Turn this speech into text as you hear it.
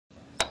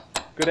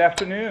Good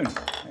afternoon,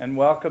 and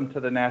welcome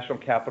to the National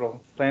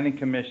Capital Planning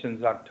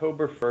Commission's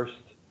October 1st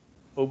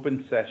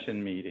open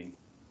session meeting.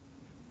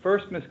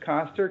 First, Ms.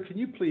 Coster, can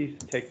you please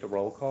take the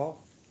roll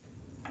call?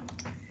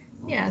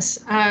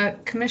 Yes,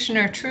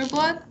 Commissioner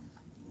Trueblood?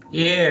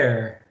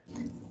 Here.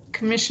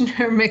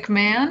 Commissioner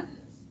McMahon?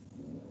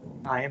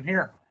 I am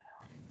here.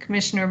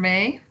 Commissioner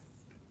May?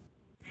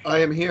 I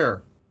am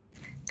here.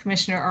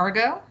 Commissioner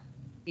Argo?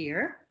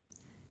 Here.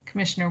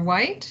 Commissioner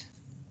White?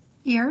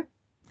 Here.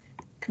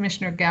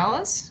 Commissioner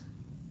Gallus?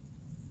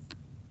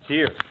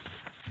 Here.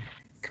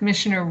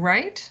 Commissioner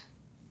Wright?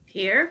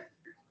 Here.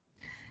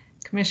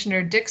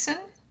 Commissioner Dixon?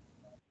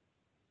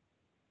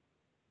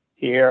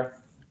 Here.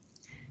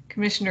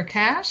 Commissioner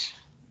Cash?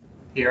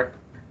 Here.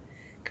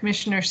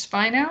 Commissioner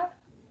Spino?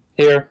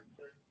 Here.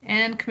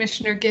 And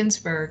Commissioner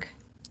Ginsburg.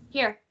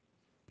 Here.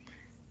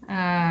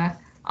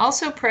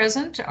 Also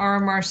present are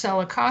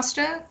Marcella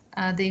Costa,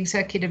 the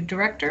Executive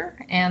Director,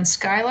 Ann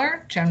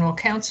Schuyler, General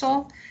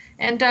Counsel,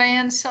 and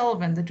Diane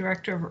Sullivan, the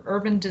Director of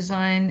Urban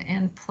Design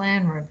and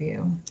Plan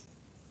Review.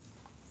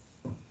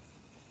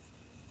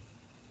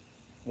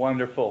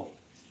 Wonderful.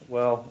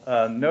 Well,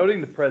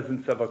 noting the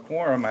presence of a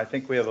quorum, I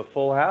think we have a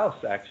full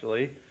house,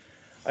 actually.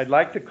 I'd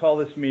like to call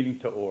this meeting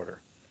to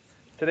order.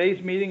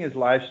 Today's meeting is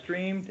live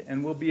streamed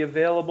and will be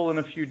available in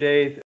a few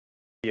days as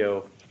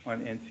video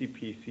on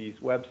NCPC's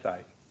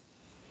website.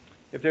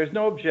 If there's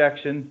no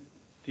objection,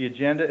 the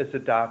agenda is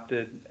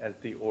adopted as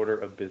the order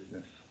of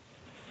business.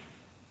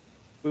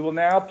 We will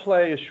now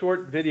play a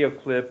short video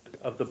clip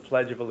of the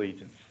Pledge of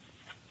Allegiance.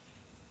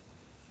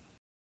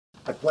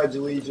 I pledge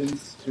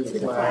allegiance to the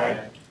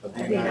flag of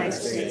the United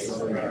States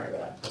of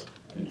America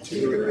and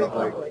to the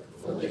republic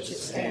for which it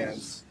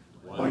stands,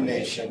 one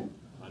nation,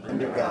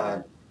 under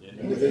God,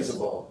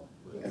 indivisible,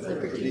 with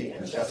liberty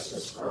and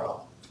justice for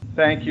all.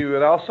 Thank you.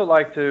 I'd also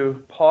like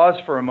to pause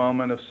for a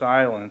moment of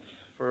silence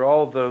for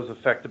all of those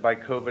affected by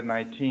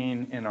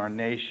COVID-19 in our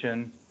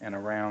nation and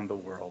around the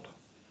world.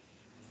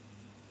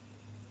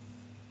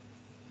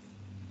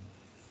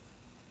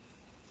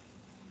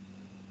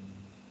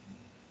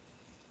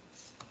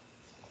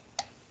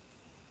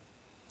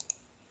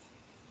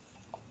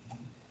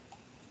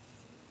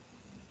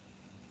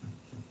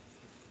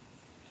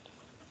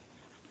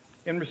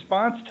 In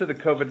response to the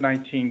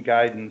COVID-19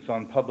 guidance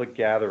on public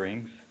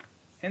gatherings,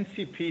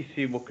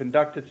 NCPC will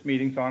conduct its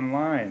meetings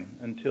online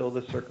until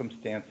the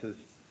circumstances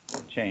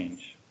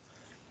change.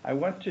 I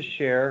want to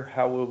share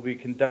how we'll be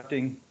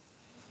conducting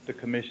the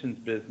Commission's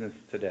business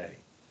today.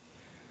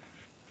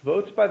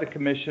 Votes by the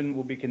Commission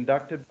will be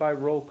conducted by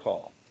roll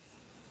call.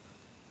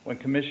 When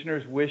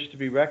Commissioners wish to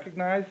be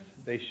recognized,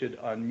 they should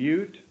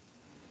unmute,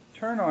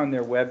 turn on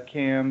their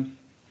webcams,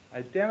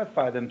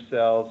 identify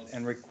themselves,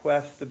 and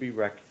request to be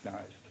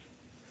recognized.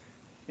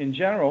 In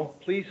general,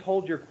 please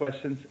hold your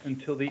questions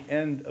until the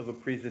end of a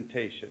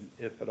presentation,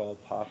 if at all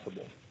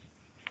possible.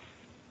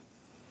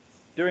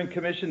 During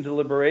Commission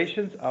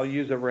deliberations, I'll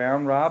use a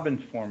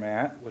round-robin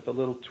format with a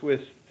little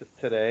twist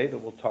today that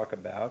we'll talk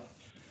about.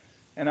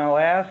 And I'll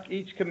ask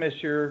each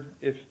Commissioner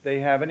if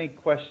they have any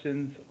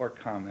questions or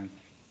comments.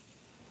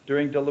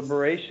 During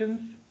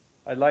deliberations,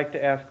 I'd like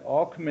to ask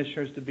all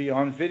Commissioners to be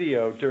on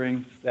video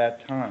during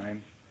that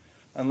time,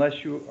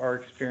 unless you are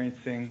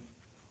experiencing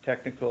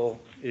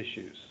technical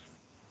issues.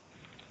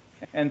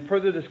 And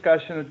further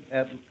discussion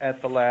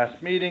at the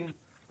last meeting,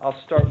 I'll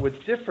start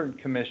with different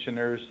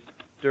Commissioners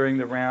during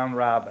the round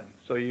robin.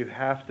 So you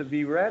have to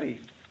be ready.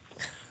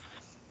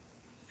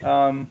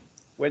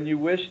 When you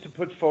wish to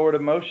put forward a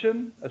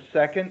motion, a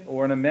second,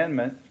 or an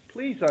amendment,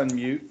 please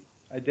unmute,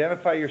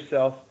 identify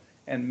yourself,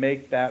 and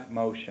make that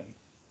motion.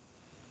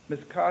 Ms.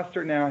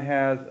 Coster now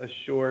has a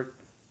short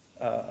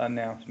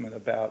announcement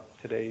about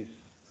today's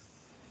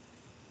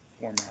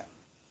format.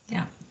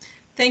 Yeah,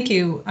 thank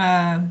you,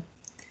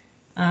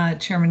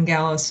 Chairman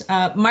Gallus.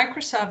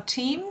 Microsoft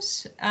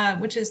Teams,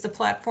 which is the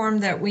platform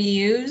that we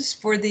use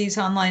for these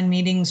online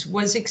meetings,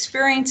 was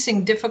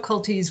experiencing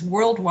difficulties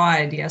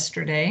worldwide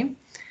yesterday.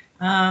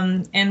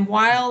 And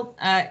while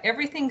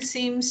everything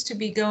seems to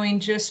be going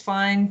just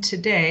fine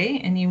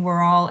today, and you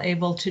were all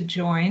able to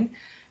join,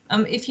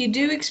 if you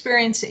do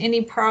experience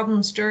any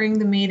problems during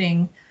the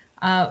meeting,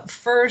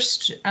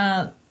 first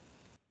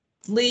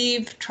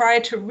try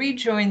to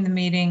rejoin the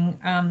meeting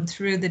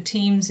through the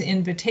Teams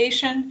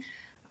invitation.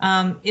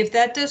 If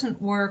that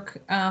doesn't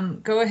work,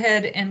 go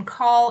ahead and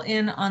call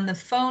in on the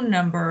phone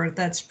number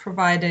that's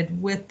provided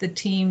with the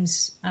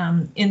Teams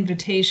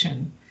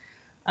invitation.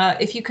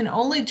 If you can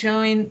only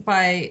join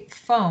by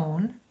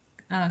phone,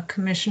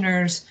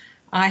 Commissioners,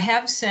 I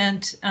have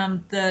sent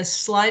the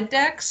slide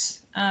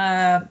decks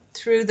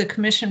through the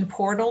Commission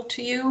portal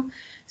to you,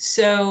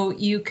 so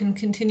you can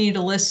continue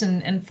to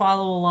listen and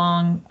follow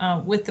along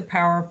with the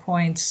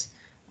PowerPoints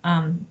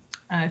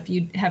if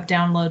you have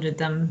downloaded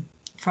them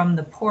from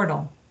the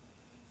portal.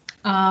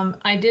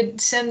 I did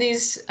send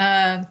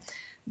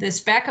this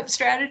backup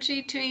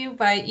strategy to you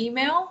by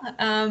email,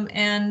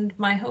 and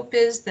my hope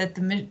is that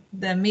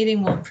the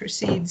meeting will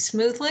proceed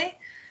smoothly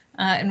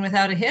and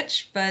without a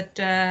hitch, but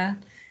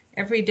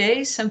every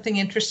day something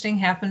interesting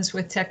happens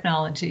with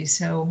technology,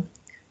 so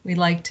we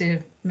like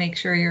to make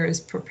sure you're as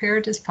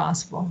prepared as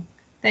possible.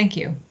 Thank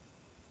you.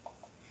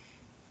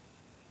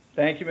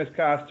 Thank you, Ms.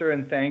 Coster,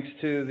 and thanks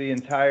to the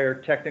entire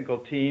technical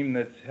team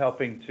that's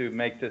helping to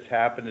make this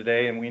happen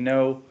today. And we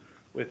know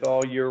with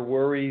all your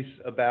worries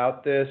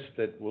about this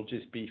that we'll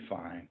just be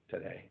fine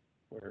today.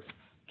 We're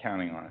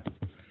counting on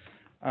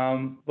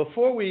it.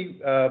 Before we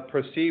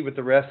proceed with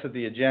the rest of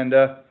the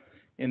agenda,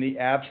 in the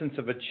absence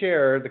of a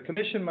chair, the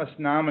commission must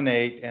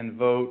nominate and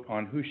vote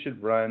on who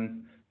should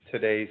run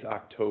today's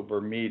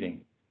October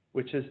meeting,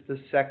 which is the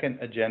second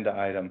agenda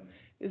item.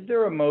 Is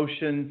there a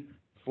motion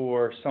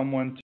for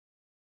someone to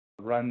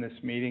run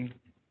this meeting?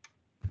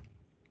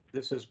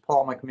 This is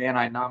Paul McMahon.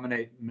 I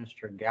nominate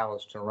Mr.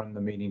 Gallus to run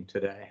the meeting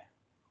today.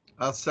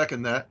 I'll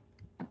second that.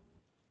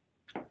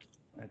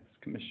 That's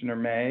Commissioner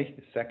May,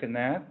 second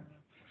that.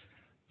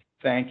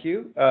 Thank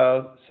you.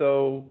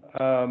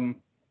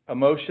 A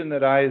motion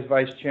that I, as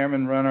Vice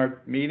Chairman, run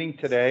our meeting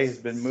today has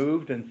been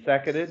moved and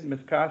seconded.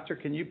 Ms. Coster,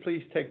 can you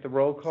please take the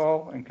roll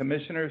call? And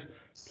commissioners,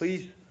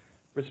 please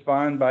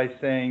respond by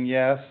saying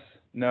yes,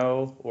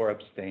 no, or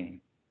abstain.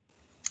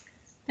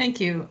 Thank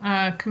you.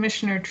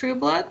 Commissioner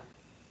Trueblood,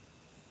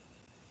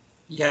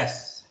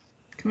 Yes.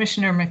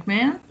 Commissioner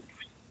McMahon,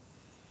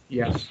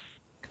 Yes.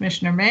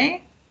 Commissioner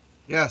May,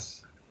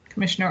 Yes.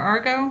 Commissioner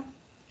Argo,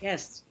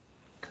 Yes.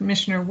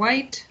 Commissioner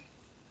White,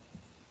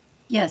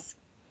 Yes.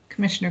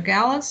 Commissioner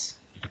Gallus,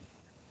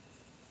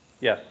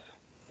 Yes.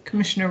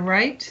 Commissioner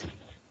Wright,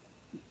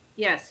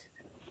 Yes.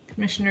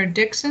 Commissioner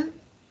Dixon,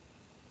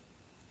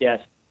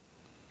 Yes.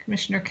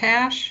 Commissioner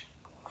Cash,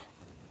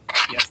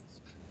 Yes.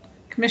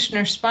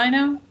 Commissioner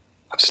Spino,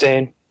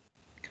 Abstain.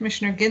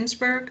 Commissioner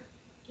Ginsburg,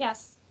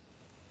 Yes.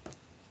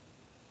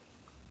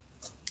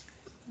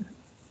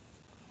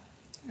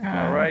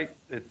 All right,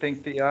 I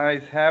think the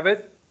ayes have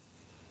it.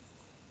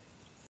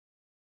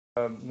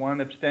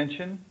 One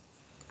abstention.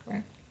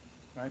 Correct.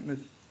 Right, Ms.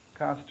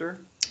 Coster?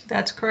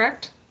 That's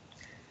correct.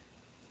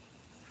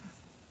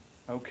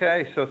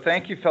 Okay, so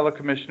thank you, fellow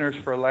commissioners,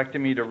 for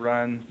electing me to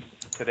run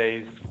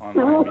today's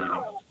online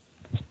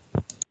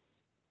meeting.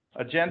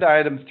 Agenda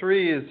item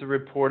 3 is the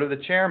report of the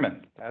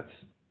chairman.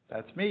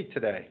 That's me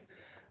today.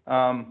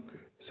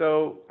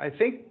 So I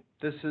think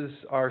this is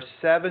our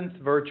 7th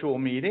virtual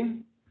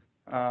meeting,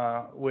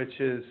 which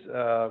is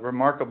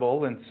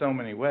remarkable in so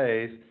many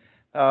ways.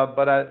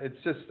 But I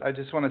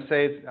just want to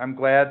say I'm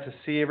glad to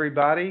see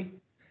everybody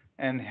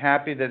and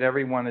happy that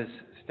everyone is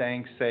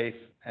staying safe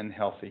and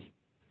healthy.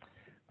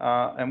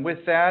 And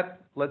with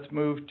that, let's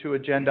move to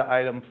agenda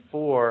item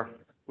 4,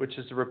 which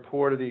is the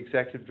report of the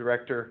Executive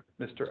Director,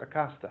 Mr.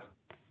 Acosta.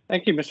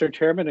 Thank you, Mr.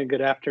 Chairman, and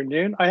good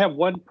afternoon. I have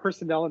one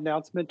personnel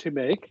announcement to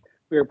make.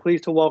 We are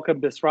pleased to welcome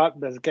Bisrat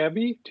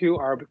Bezgabi to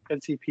our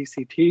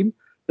NCPC team.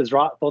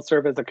 Bisrat will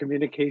serve as a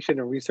communication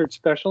and research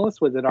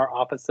specialist within our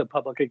Office of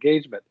Public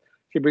Engagement.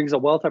 She brings a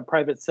wealth of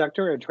private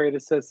sector and trade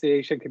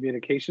association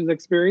communications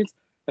experience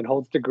and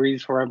holds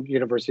degrees from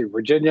University of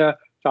Virginia,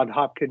 Johns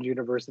Hopkins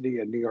University,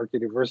 and New York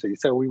University.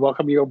 So we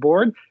welcome you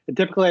aboard. And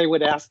typically I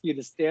would ask you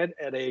to stand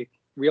at a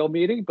real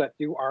meeting, but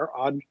you are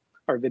on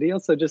our video.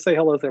 So just say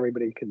hello so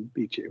everybody can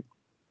meet you.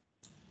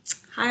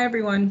 Hi,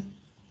 everyone.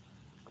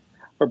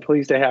 We're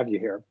pleased to have you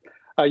here.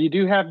 You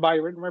do have my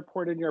written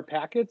report in your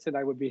packets, and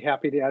I would be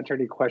happy to answer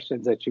any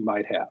questions that you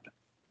might have.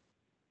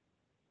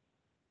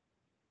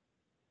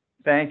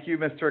 Thank you,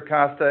 Mr.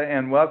 Acosta,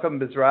 and welcome,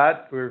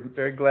 Bisrat. We're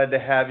very glad to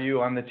have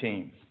you on the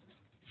team.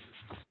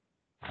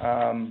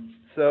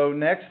 So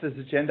next is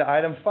agenda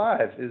item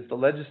 5, is the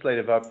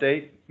legislative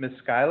update. Ms.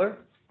 Schuyler?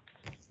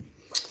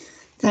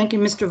 Thank you,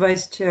 Mr.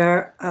 Vice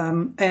Chair.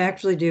 I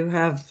actually do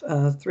have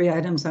 3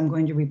 items I'm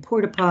going to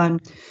report upon.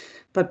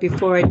 But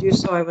before I do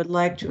so, I would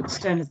like to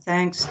extend a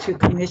thanks to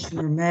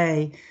Commissioner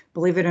May.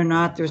 Believe it or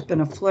not, there's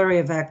been a flurry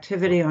of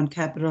activity on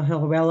Capitol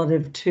Hill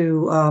relative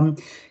to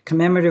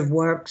commemorative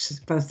works,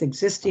 both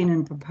existing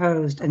and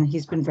proposed, and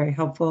he's been very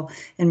helpful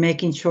in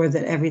making sure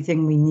that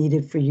everything we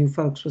needed for you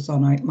folks was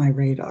on my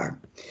radar.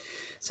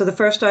 So the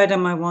first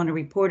item I want to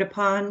report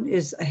upon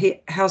is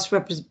House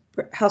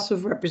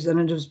of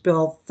Representatives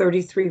Bill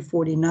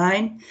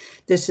 3349.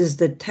 This is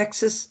the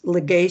Texas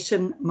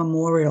Legation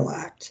Memorial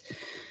Act.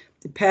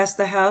 It passed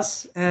the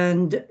House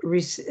and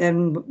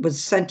was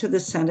sent to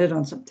the Senate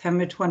on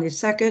September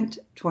 22nd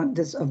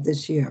of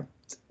this year.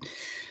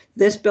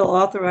 This bill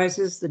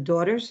authorizes the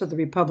Daughters of the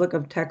Republic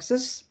of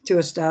Texas to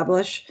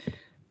establish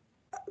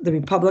the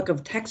Republic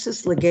of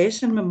Texas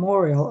Legation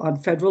Memorial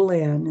on federal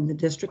land in the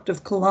District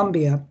of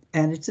Columbia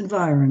and its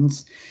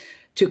environs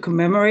to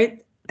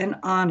commemorate and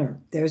honor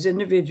those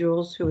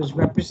individuals who, as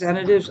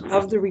representatives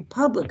of the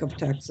Republic of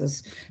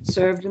Texas,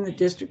 served in the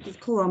District of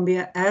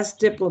Columbia as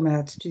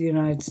diplomats to the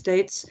United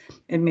States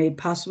and made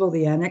possible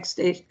the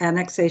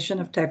annexation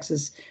of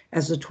Texas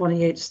as the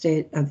 28th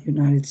state of the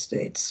United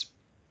States.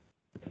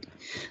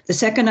 The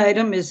second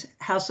item is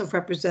House of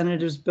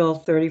Representatives Bill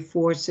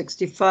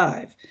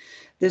 3465.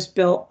 This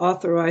bill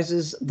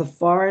authorizes the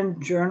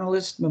Foreign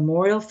Journalist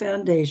Memorial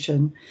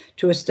Foundation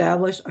to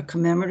establish a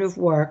commemorative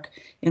work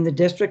in the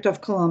District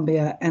of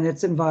Columbia and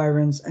its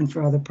environs and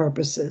for other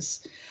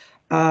purposes.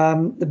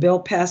 The bill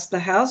passed the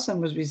House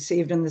and was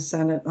received in the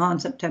Senate on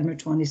September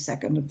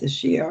 22nd of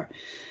this year.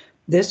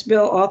 This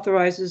bill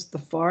authorizes the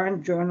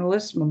Foreign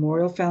Journalists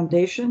Memorial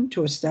Foundation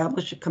to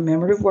establish a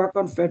commemorative work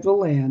on federal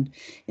land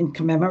in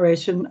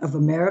commemoration of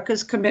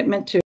America's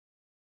commitment to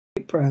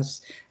the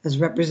press as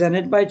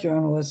represented by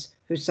journalists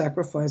who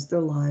sacrificed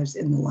their lives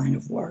in the line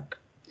of work.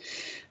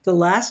 The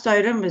last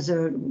item is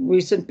a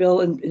recent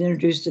bill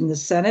introduced in the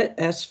Senate,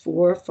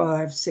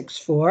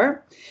 S4564.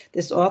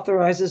 This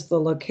authorizes the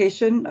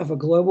location of a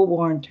global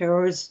war on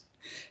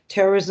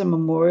terrorism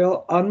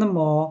memorial on the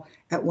Mall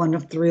at one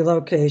of three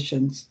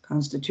locations: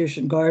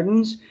 Constitution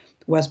Gardens,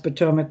 West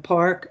Potomac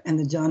Park, and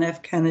the John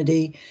F.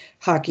 Kennedy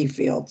hockey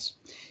fields.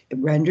 It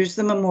renders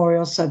the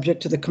memorial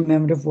subject to the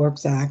Commemorative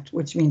Works Act,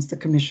 which means the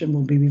commission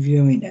will be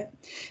reviewing it.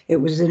 It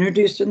was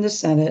introduced in the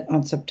Senate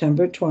on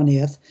September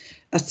 10th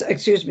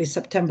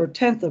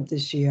of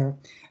this year,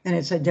 and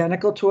it's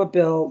identical to a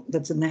bill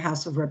that's in the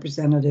House of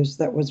Representatives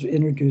that was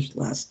introduced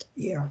last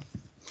year.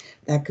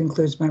 That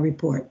concludes my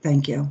report.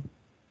 Thank you.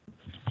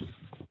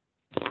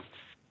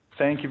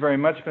 Thank you very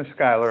much, Ms.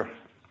 Schuyler.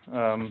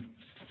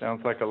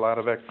 Sounds like a lot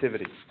of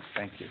activity.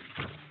 Thank you.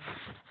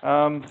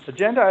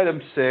 Agenda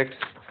item 6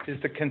 is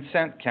the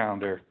consent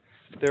calendar.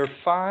 There are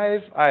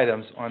 5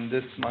 items on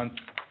this month's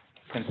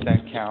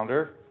consent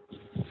calendar.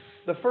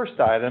 The first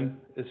item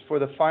is for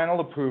the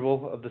final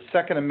approval of the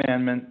Second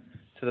Amendment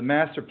to the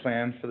Master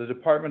Plan for the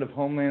Department of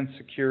Homeland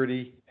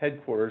Security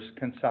Headquarters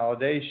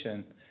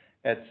Consolidation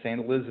at St.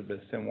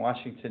 Elizabeth's in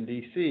Washington,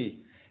 D.C.,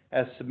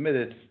 as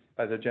submitted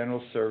by the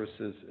General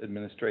Services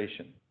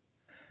Administration.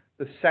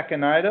 The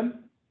second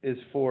item is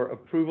for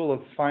approval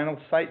of final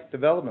site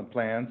development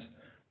plans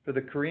for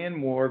the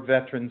Korean War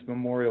Veterans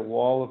Memorial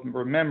Wall of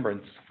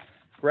Remembrance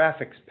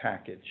graphics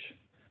package,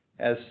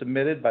 as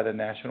submitted by the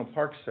National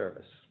Park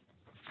Service.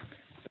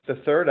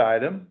 The third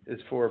item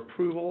is for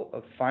approval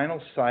of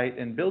final site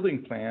and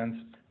building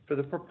plans for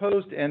the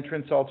proposed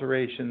entrance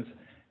alterations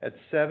at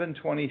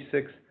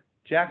 726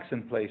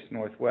 Jackson Place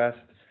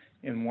Northwest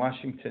in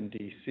Washington,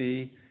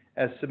 D.C.,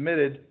 as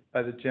submitted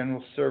by the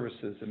General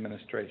Services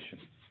Administration.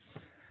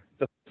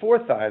 The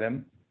fourth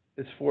item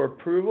is for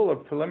approval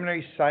of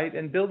preliminary site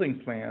and building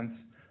plans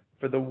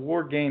for the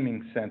War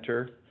Gaming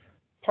Center,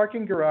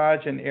 parking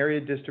garage and area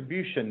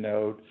distribution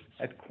node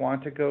at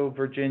Quantico,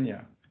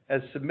 Virginia,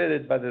 as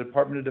submitted by the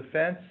Department of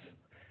Defense,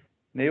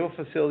 Naval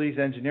Facilities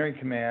Engineering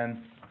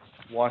Command,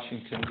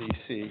 Washington,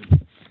 D.C.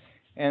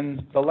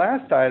 And the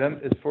last item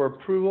is for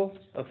approval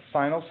of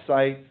final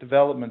site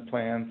development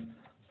plans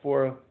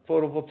for a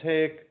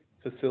photovoltaic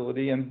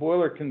facility and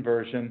boiler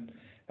conversion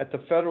at the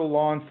Federal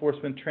Law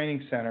Enforcement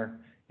Training Center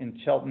in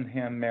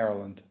Cheltenham,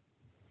 Maryland.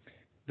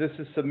 This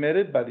is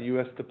submitted by the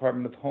U.S.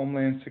 Department of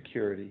Homeland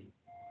Security.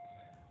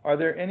 Are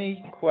there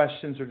any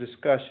questions or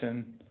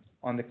discussion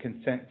on the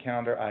consent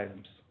calendar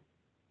items?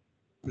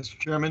 Mr.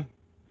 Chairman?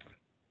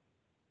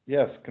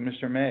 Yes,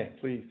 Commissioner May,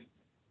 please.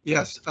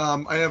 Yes,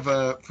 I have,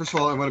 first of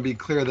all, I want to be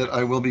clear that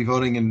I will be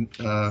voting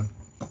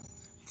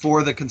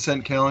for the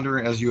consent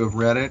calendar as you have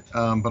read it,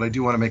 but I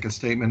do want to make a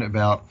statement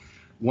about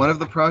one of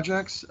the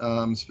projects,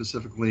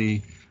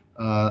 specifically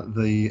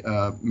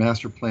the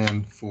master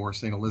plan for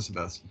St.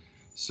 Elizabeth's.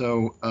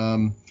 So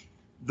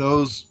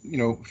those,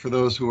 for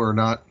those who are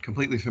not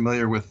completely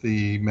familiar with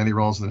the many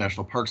roles of the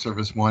National Park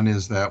Service, one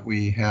is that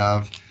we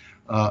have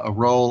a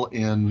role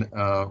in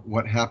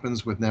what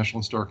happens with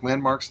National Historic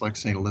Landmarks like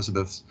St.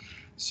 Elizabeth's.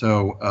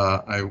 So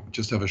I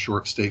just have a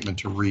short statement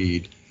to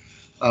read.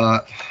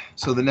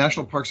 So the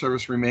National Park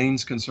Service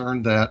remains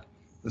concerned that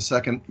the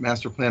second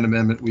master plan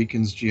amendment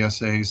weakens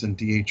GSA's and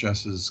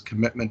DHS's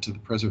commitment to the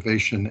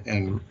preservation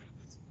and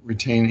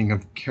retaining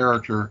of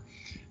character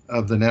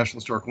of the National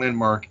Historic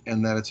Landmark,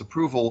 and that its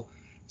approval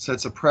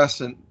sets a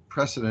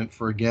precedent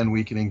for again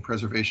weakening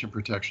preservation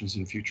protections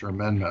in future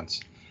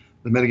amendments.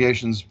 The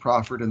mitigations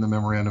proffered in the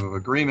memorandum of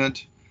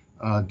agreement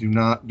do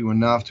not do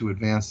enough to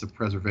advance the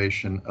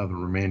preservation of the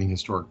remaining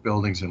historic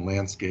buildings and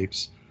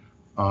landscapes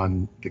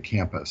on the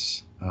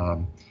campus.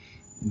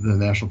 The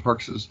National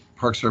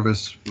Park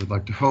Service would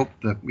like to hope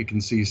that we can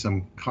see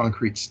some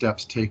concrete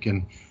steps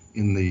taken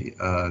in the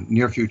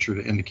near future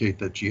to indicate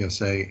that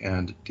GSA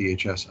and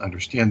DHS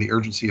understand the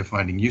urgency of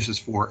finding uses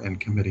for and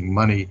committing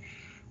money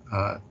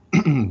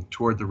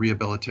toward the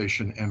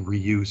rehabilitation and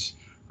reuse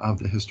of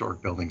the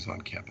historic buildings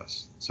on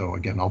campus. So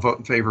again, I'll vote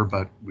in favor,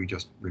 but we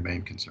just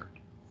remain concerned.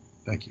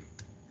 Thank you.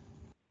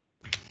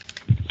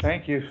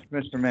 Thank you,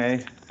 Mr.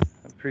 May.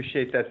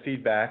 Appreciate that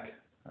feedback.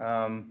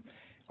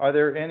 Are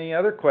there any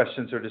other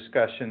questions or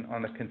discussion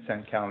on the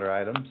consent calendar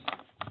items?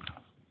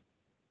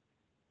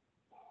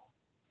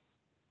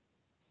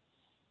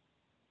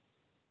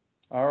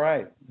 All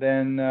right,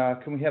 then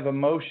can we have a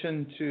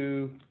motion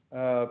to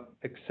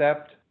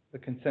accept the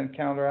consent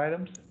calendar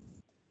items?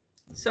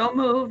 So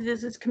moved.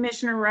 This is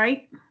Commissioner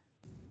Wright.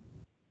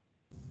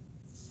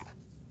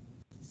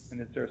 And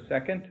is there a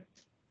second?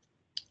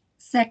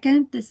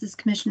 Second, this is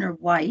Commissioner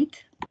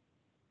White.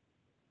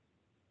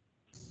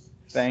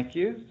 Thank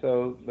you.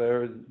 So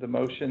the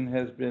motion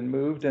has been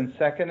moved and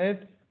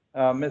seconded.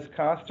 Ms.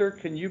 Coster,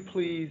 can you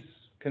please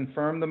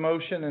confirm the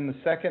motion and the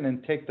second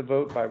and take the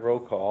vote by roll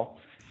call.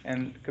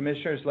 And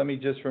commissioners, let me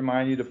just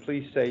remind you to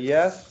please say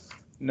yes,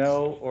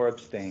 no, or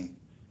abstain.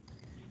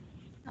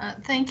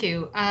 Thank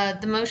you.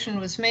 The motion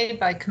was made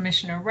by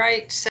Commissioner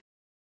Wright, seconded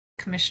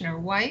by Commissioner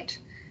White.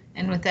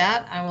 And with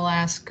that, I will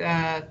ask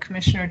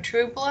Commissioner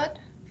Trueblood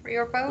for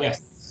your vote.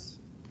 Yes.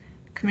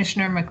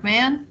 Commissioner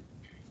McMahon,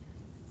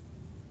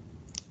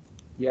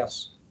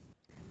 Yes.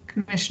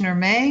 Commissioner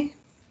May,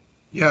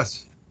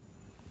 Yes.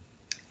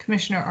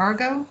 Commissioner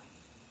Argo,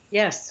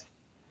 Yes.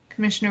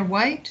 Commissioner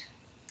White,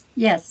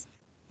 Yes.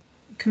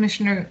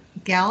 Commissioner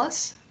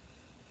Gallus,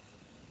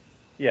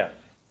 Yes.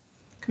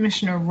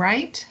 Commissioner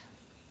Wright,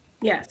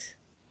 Yes.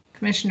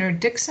 Commissioner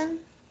Dixon,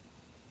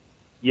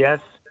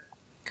 Yes.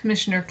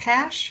 Commissioner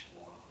Cash,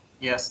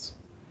 Yes.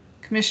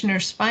 Commissioner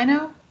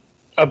Spino,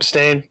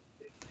 Abstain.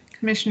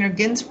 Commissioner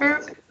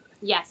Ginsburg.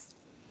 Yes.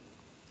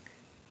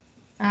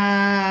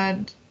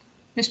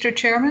 Mr.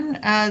 Chairman,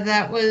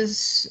 that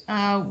was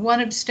one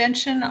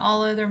abstention,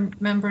 all other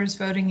members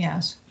voting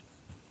yes.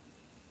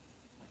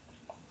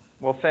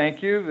 Well,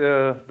 thank you.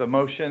 The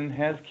motion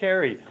has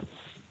carried.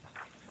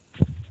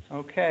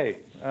 Okay,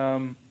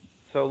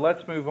 so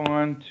let's move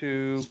on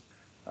to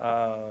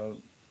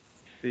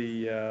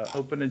the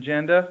open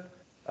agenda.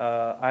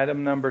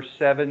 Item number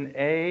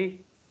 7A,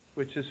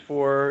 which is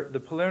for the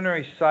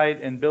preliminary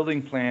site and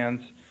building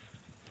plans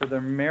for the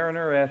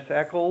Marriner S.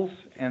 Eccles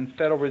and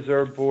Federal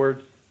Reserve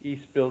Board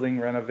East Building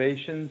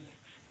renovations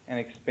and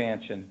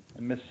expansion.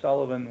 And Ms.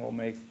 Sullivan will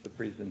make the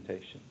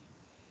presentation.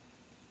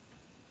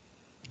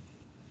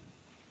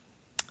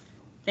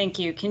 Thank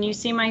you. Can you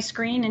see my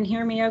screen and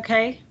hear me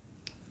okay?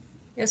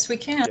 Yes, we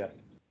can. Yes.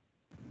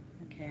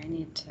 Okay, I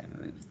need to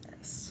move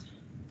this.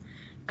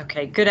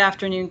 Okay, good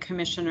afternoon,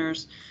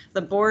 Commissioners.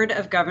 The Board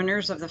of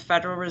Governors of the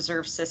Federal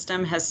Reserve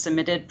System has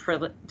submitted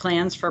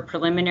plans for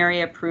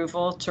preliminary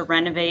approval to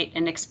renovate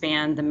and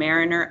expand the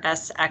Marriner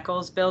S.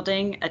 Eccles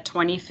building at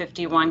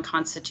 2051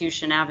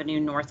 Constitution Avenue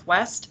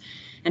Northwest,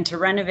 and to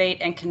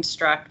renovate and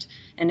construct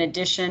an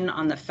addition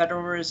on the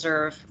Federal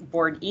Reserve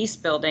Board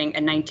East building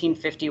at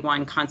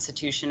 1951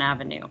 Constitution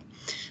Avenue.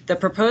 The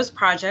proposed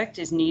project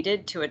is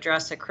needed to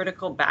address a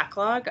critical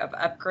backlog of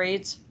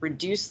upgrades,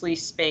 reduce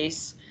lease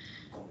space,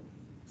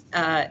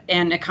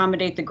 and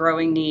accommodate the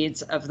growing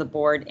needs of the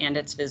board and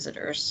its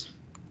visitors.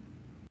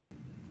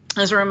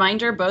 As a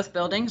reminder, both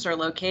buildings are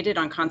located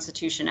on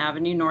Constitution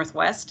Avenue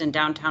Northwest in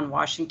downtown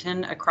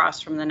Washington,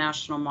 across from the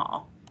National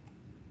Mall.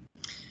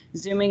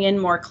 Zooming in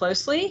more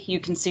closely,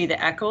 you can see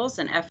the Eccles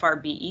and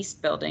FRB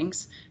East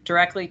buildings.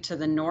 Directly to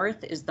the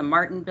north is the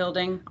Martin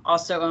building,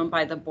 also owned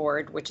by the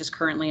board, which is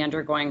currently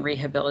undergoing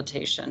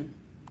rehabilitation.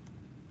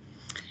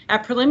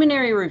 At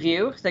preliminary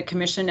review, the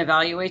Commission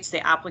evaluates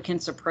the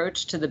applicant's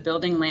approach to the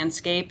building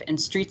landscape and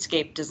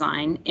streetscape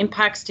design,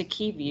 impacts to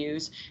key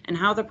views, and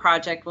how the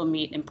project will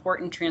meet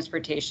important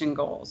transportation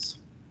goals.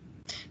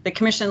 The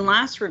Commission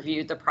last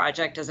reviewed the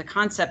project as a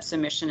concept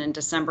submission in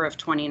December of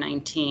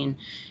 2019.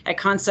 At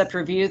concept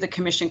review, the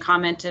Commission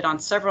commented on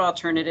several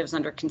alternatives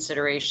under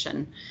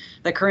consideration.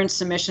 The current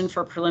submission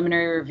for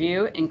preliminary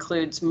review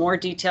includes more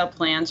detailed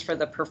plans for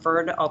the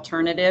preferred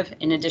alternative,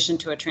 in addition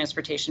to a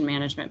transportation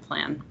management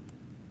plan.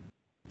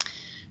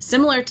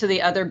 Similar to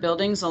the other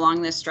buildings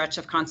along this stretch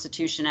of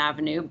Constitution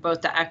Avenue,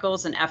 both the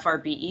Eccles and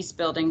FRB East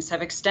buildings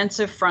have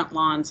extensive front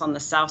lawns on the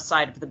south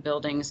side of the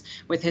buildings,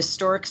 with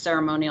historic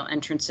ceremonial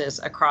entrances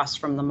across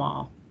from the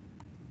mall.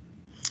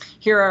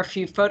 Here are a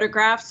few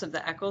photographs of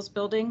the Eccles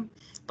building.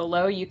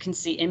 Below, you can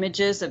see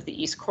images of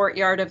the east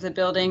courtyard of the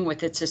building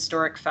with its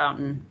historic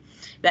fountain.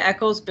 The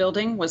Eccles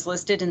building was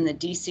listed in the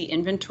DC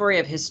Inventory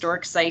of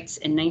Historic Sites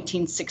in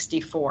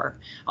 1964,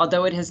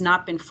 although it has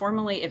not been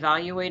formally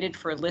evaluated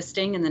for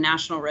listing in the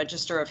National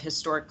Register of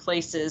Historic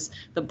Places.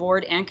 The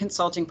board and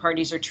consulting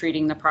parties are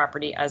treating the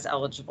property as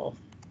eligible.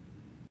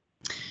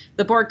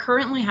 The board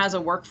currently has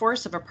a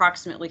workforce of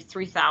approximately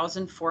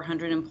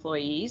 3,400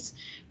 employees.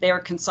 They are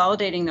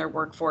consolidating their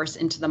workforce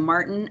into the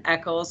Martin,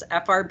 Eccles,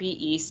 FRB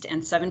East, and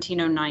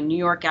 1709 New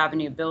York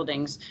Avenue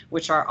buildings,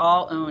 which are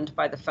all owned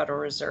by the Federal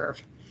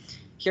Reserve.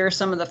 Here are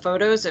some of the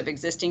photos of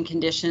existing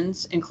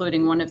conditions,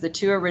 including one of the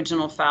two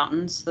original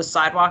fountains, the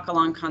sidewalk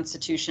along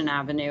Constitution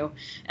Avenue,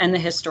 and the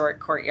historic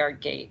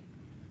courtyard gate.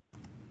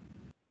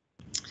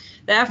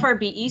 The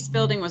FRB East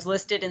building was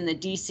listed in the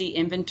DC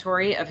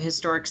Inventory of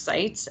Historic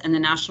Sites and the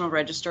National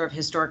Register of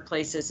Historic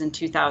Places in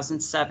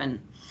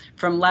 2007.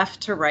 From left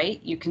to right,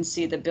 you can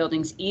see the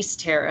building's east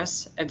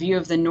terrace, a view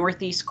of the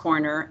northeast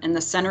corner, and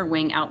the center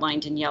wing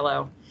outlined in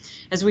yellow.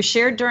 As we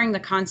shared during the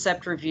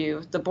concept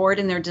review, the board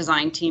and their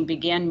design team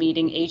began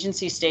meeting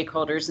agency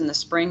stakeholders in the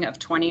spring of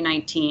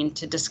 2019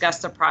 to discuss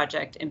the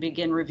project and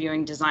begin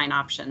reviewing design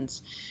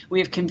options. We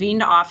have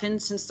convened often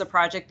since the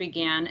project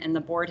began, and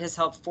the board has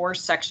held 4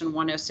 Section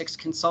 106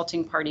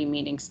 consulting party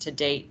meetings to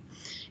date.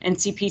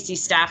 NCPC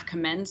staff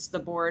commends the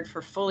board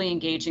for fully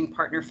engaging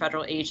partner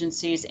federal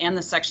agencies and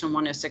the Section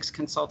 106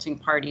 consulting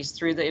parties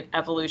through the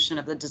evolution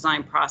of the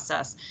design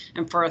process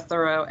and for a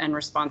thorough and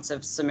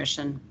responsive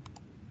submission.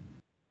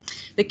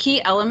 The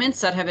key elements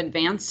that have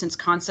advanced since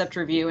concept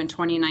review in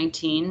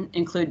 2019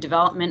 include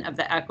development of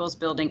the Eccles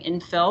building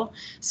infill,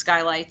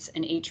 skylights,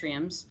 and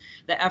atriums,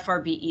 the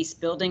FRB East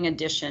building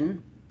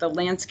addition, the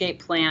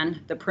landscape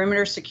plan, the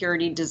perimeter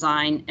security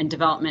design, and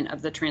development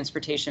of the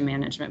transportation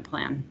management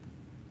plan.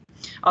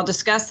 I'll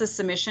discuss the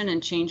submission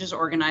and changes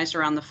organized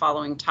around the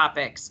following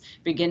topics,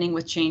 beginning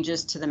with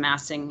changes to the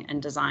massing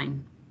and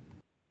design.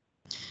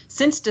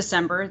 Since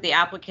December, the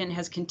applicant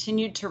has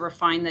continued to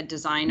refine the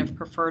design of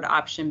preferred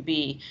option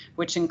B,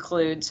 which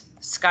includes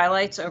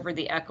skylights over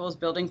the Eccles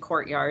building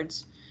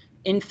courtyards,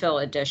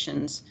 infill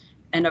additions,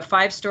 and a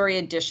 5-story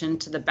addition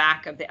to the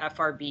back of the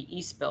FRB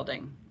East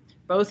building.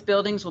 Both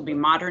buildings will be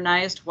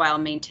modernized while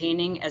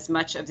maintaining as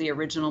much of the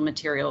original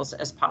materials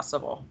as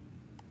possible.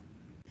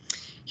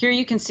 Here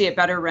you can see a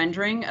better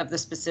rendering of the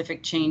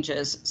specific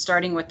changes.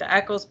 Starting with the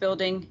Eccles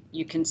building,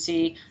 you can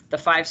see the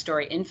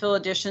 5-story infill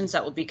additions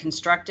that will be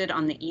constructed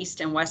on the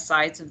east and west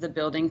sides of the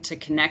building to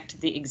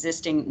connect the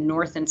existing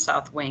north and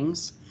south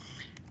wings.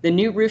 The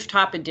new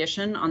rooftop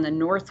addition on the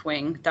north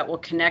wing that will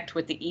connect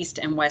with the east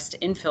and west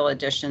infill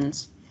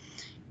additions,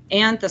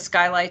 and the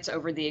skylights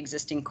over the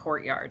existing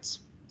courtyards.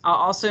 I'll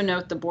also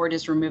note the board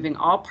is removing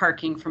all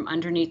parking from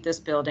underneath this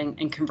building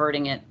and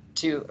converting it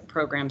to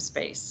program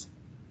space.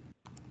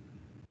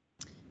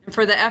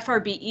 For the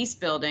FRB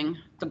East building,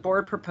 the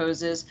board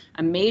proposes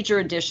a major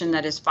addition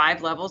that is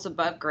 5 levels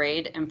above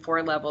grade and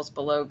 4 levels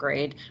below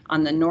grade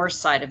on the north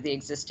side of the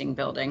existing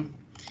building,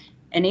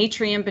 an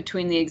atrium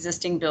between the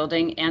existing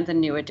building and the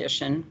new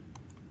addition,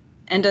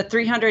 and a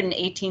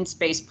 318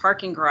 space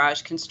parking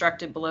garage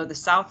constructed below the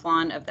south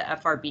lawn of the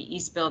FRB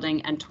East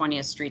building and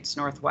 20th Streets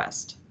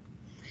Northwest.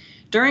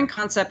 During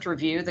concept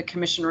review, the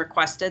commission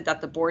requested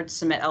that the board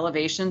submit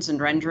elevations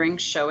and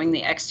renderings showing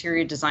the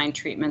exterior design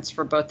treatments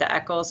for both the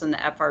Eccles and the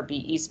FRB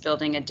East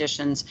building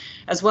additions,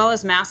 as well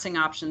as massing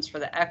options for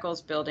the Eccles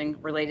building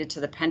related to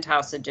the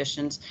penthouse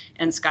additions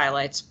and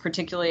skylights,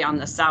 particularly on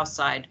the south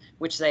side,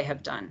 which they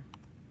have done.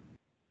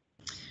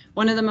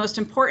 One of the most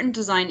important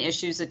design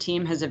issues the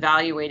team has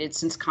evaluated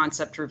since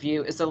concept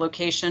review is the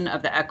location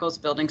of the Eccles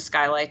building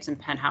skylights and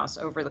penthouse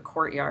over the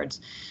courtyards.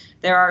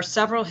 There are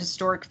several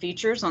historic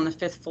features on the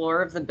 5th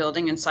floor of the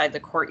building inside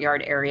the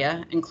courtyard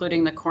area,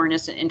 including the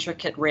cornice and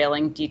intricate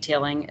railing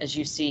detailing as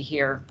you see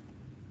here,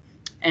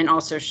 and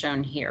also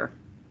shown here.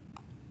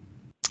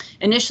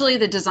 Initially,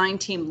 the design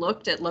team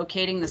looked at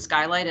locating the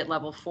skylight at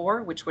level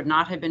 4, which would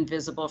not have been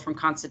visible from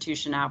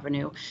Constitution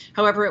Avenue.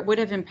 However, it would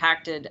have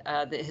impacted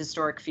the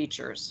historic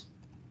features.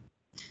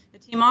 The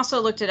team also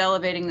looked at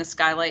elevating the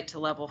skylight to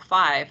level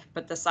 5,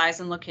 but the size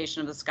and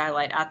location of the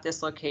skylight at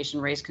this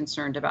location raised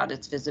concern about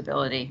its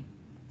visibility.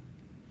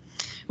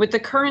 With the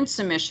current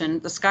submission,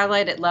 the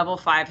skylight at level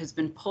 5 has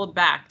been pulled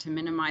back to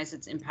minimize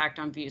its impact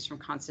on views from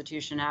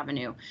Constitution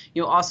Avenue.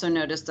 You'll also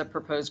notice the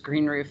proposed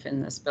green roof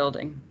in this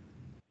building,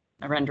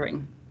 a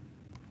rendering.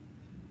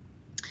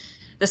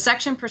 The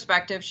section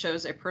perspective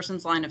shows a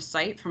person's line of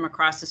sight from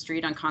across the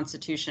street on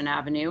Constitution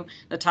Avenue.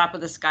 The top of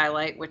the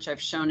skylight, which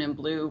I've shown in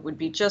blue, would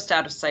be just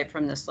out of sight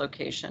from this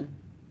location.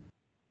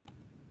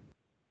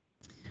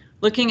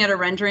 Looking at a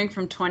rendering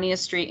from 20th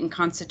Street and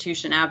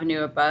Constitution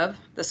Avenue above,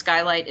 the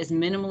skylight is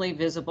minimally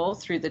visible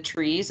through the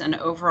trees, and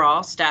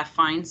overall, staff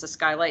finds the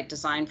skylight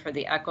design for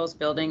the Eccles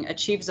building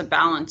achieves a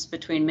balance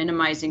between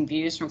minimizing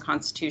views from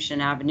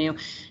Constitution Avenue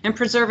and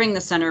preserving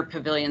the center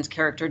pavilion's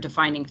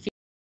character-defining features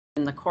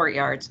in the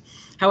courtyards.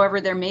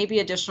 However, there may be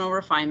additional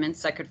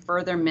refinements that could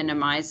further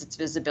minimize its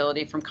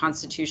visibility from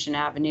Constitution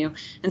Avenue,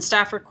 and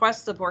staff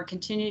requests the board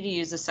continue to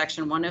use the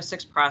Section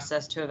 106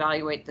 process to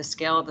evaluate the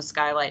scale of the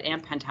skylight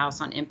and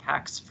penthouse on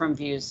impacts from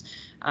views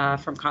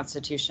from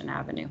Constitution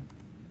Avenue.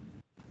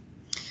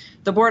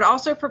 The board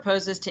also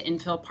proposes to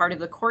infill part of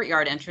the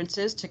courtyard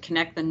entrances to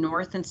connect the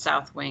north and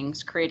south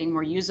wings, creating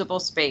more usable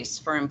space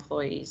for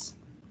employees.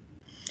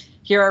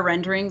 Here are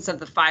renderings of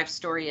the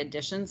 5-story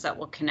additions that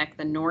will connect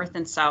the north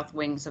and south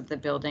wings of the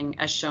building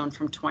as shown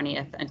from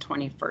 20th and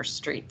 21st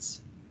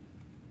Streets.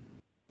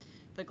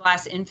 The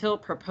glass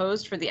infill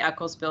proposed for the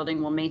Eccles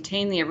building will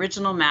maintain the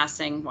original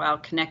massing while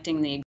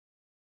connecting the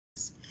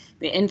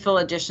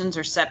infill additions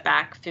are set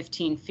back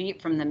 15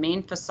 feet from the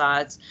main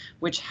facades,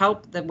 which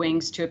help the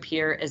wings to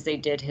appear as they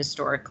did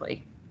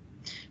historically.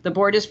 The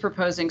board is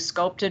proposing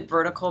sculpted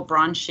vertical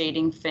bronze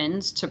shading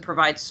fins to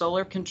provide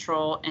solar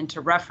control and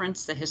to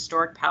reference the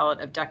historic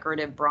palette of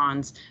decorative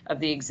bronze of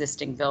the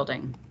existing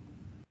building.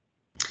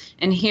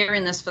 And here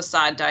in this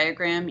facade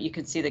diagram, you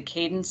can see the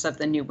cadence of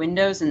the new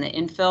windows, and the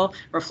infill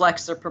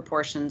reflects the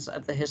proportions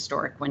of the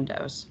historic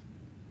windows.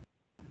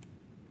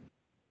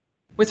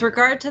 With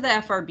regard to the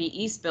FRB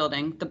East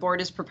building, the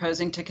board is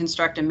proposing to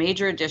construct a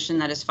major addition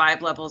that is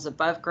 5 levels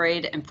above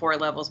grade and 4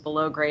 levels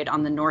below grade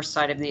on the north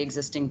side of the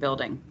existing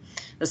building.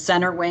 The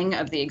center wing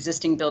of the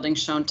existing building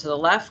shown to the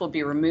left will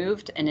be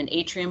removed, and an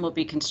atrium will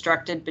be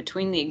constructed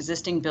between the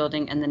existing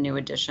building and the new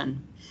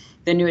addition.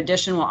 The new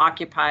addition will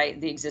occupy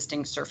the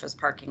existing surface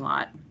parking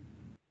lot.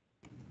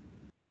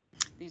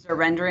 These are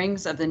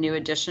renderings of the new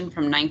addition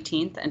from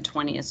 19th and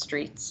 20th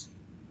Streets.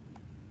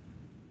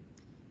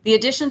 The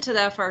addition to the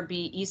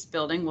FRB East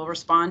building will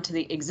respond to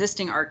the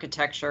existing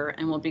architecture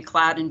and will be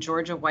clad in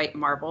Georgia white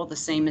marble, the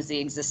same as the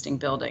existing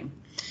building.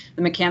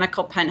 The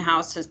mechanical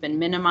penthouse has been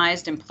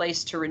minimized and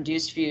placed to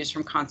reduce views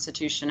from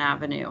Constitution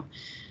Avenue.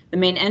 The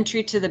main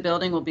entry to the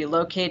building will be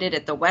located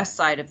at the west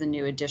side of the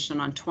new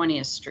addition on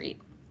 20th Street.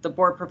 The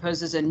board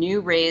proposes a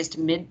new raised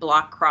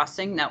mid-block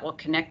crossing that will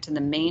connect to the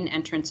main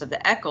entrance of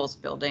the Eccles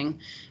building.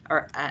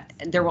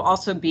 There will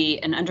also be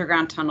an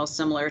underground tunnel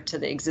similar to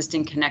the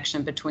existing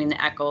connection between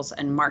the Eccles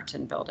and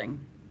Martin building.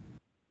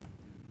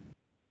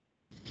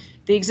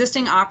 The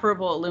existing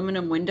operable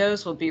aluminum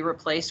windows will be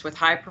replaced with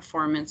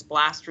high-performance,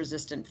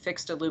 blast-resistant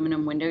fixed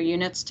aluminum window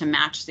units to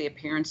match the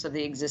appearance of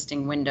the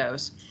existing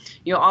windows.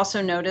 You'll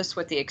also notice,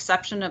 with the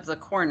exception of the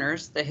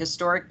corners, the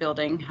historic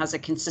building has a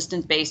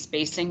consistent base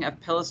spacing of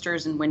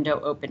pilasters and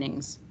window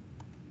openings.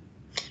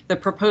 The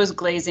proposed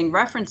glazing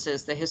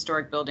references the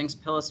historic building's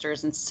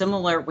pilasters and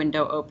similar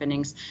window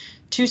openings.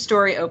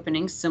 Two-story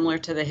openings similar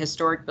to the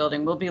historic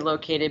building will be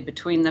located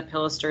between the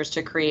pilasters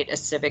to create a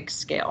civic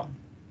scale.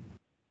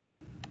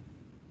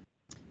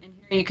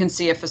 You can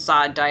see a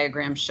facade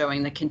diagram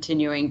showing the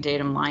continuing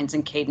datum lines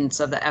and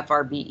cadence of the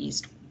FRB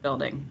East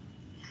building.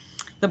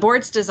 The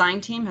board's design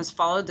team has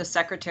followed the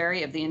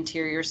Secretary of the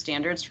Interior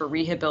standards for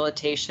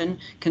rehabilitation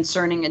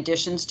concerning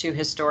additions to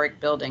historic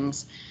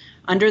buildings.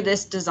 Under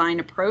this design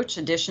approach,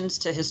 additions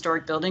to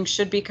historic buildings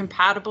should be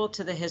compatible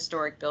to the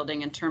historic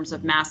building in terms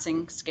of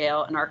massing,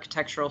 scale, and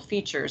architectural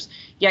features,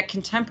 yet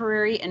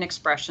contemporary in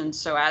expression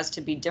so as to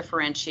be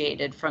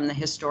differentiated from the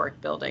historic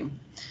building.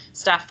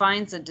 Staff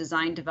finds the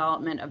design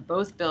development of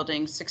both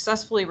buildings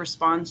successfully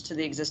responds to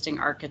the existing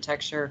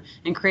architecture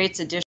and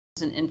creates additions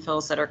and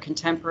infills that are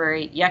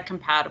contemporary yet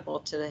compatible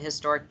to the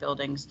historic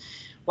buildings,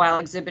 while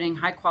exhibiting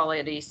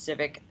high-quality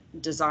civic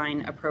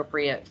design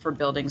appropriate for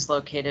buildings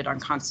located on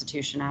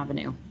Constitution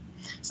Avenue.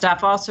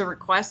 Staff also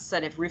requests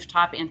that if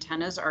rooftop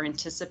antennas are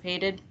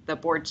anticipated, the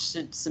board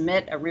should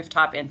submit a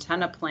rooftop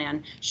antenna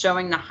plan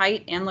showing the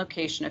height and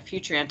location of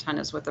future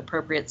antennas with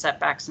appropriate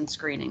setbacks and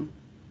screening.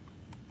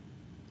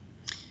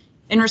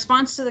 In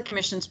response to the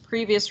Commission's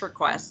previous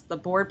request, the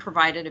board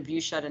provided a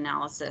viewshed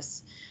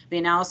analysis. The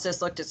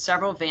analysis looked at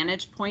several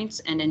vantage points,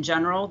 and in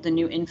general, the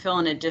new infill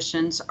and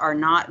additions are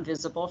not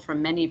visible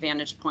from many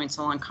vantage points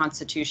along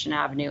Constitution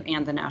Avenue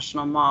and the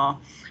National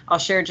Mall. I'll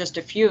share just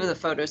a few of the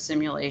photo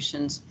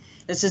simulations.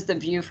 This is the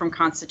view from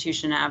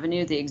Constitution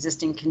Avenue. The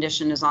existing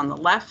condition is on the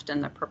left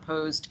and the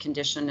proposed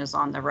condition is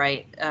on the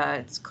right.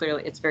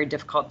 It's very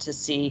difficult to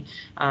see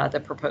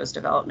the proposed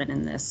development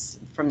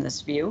from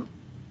this view.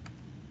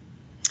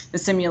 The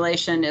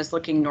simulation is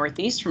looking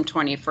northeast from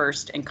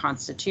 21st and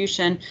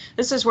Constitution.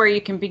 This is where you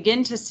can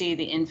begin to see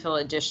the infill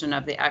addition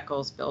of the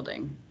Eccles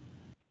building.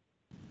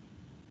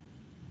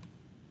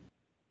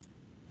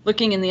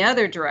 Looking in the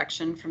other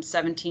direction from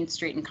 17th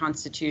Street and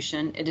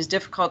Constitution, it is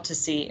difficult to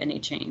see any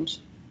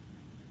change.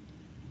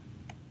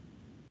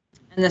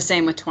 And the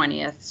same with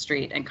 20th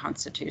Street and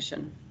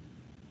Constitution.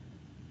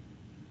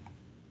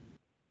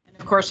 And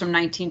of course, from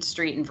 19th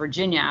Street and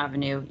Virginia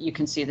Avenue, you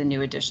can see the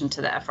new addition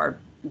to the FRB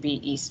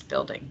East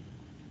building.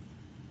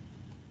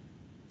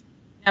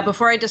 Now,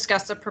 before I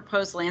discuss the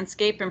proposed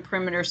landscape and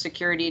perimeter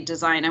security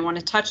design, I want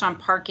to touch on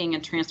parking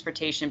and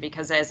transportation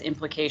because it has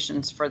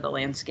implications for the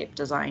landscape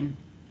design.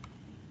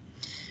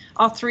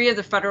 All three of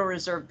the Federal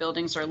Reserve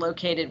buildings are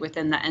located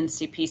within the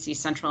NCPC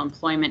Central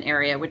Employment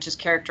Area, which is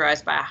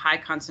characterized by a high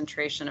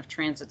concentration of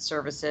transit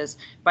services,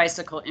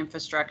 bicycle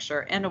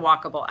infrastructure, and a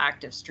walkable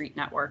active street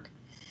network.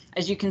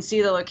 As you can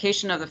see, the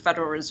location of the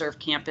Federal Reserve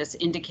campus,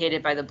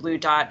 indicated by the blue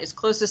dot, is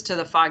closest to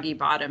the Foggy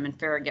Bottom and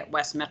Farragut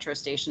West metro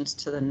stations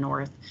to the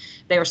north.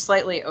 They are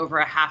slightly over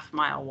a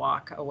half-mile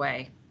walk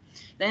away.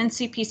 The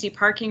NCPC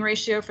parking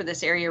ratio for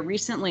this area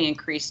recently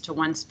increased to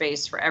 1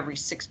 space for every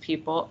 6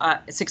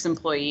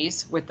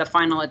 employees, with the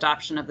final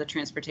adoption of the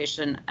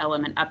transportation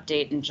element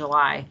update in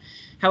July.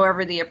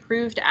 However, the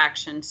approved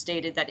action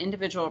stated that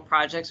individual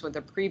projects with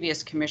a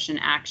previous commission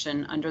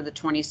action under the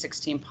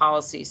 2016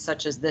 policy,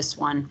 such as this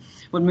one,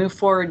 would move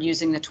forward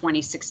using the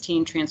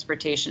 2016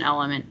 transportation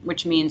element,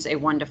 which means a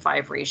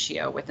 1-to-5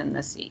 ratio within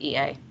the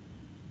CEA.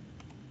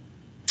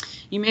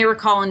 You may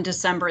recall in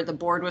December, the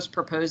board was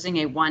proposing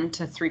a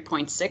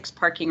 1-to-3.6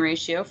 parking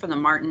ratio for the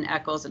Martin,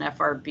 Eccles, and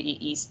FRB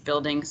East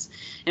buildings.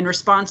 In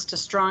response to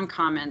strong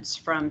comments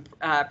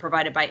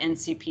provided by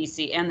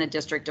NCPC and the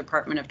District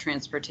Department of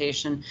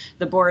Transportation,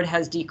 the board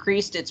has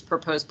decreased its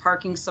proposed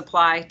parking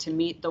supply to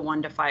meet the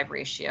 1-to-5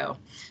 ratio.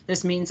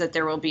 This means that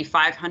there will be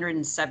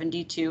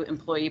 572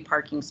 employee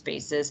parking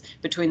spaces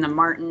between the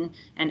Martin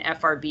and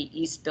FRB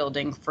East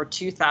building for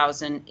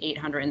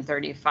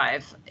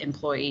 2,835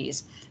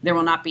 employees. There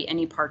will not be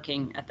any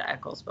parking at the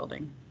Eccles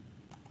building.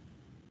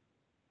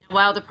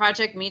 While the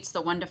project meets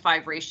the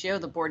 1-to-5 ratio,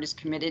 the board is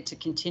committed to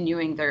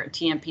continuing their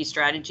TMP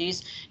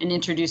strategies and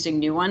introducing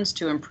new ones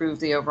to improve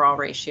the overall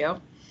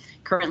ratio.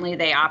 Currently,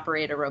 they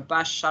operate a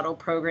robust shuttle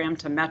program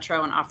to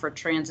Metro and offer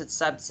transit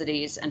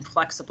subsidies and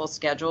flexible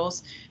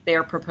schedules. They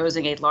are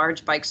proposing a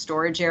large bike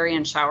storage area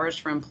and showers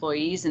for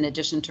employees, in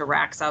addition to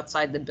racks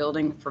outside the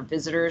building for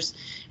visitors.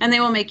 And they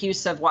will make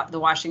use of the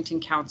Washington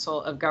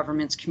Council of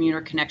Governments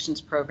Commuter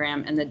Connections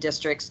Program and the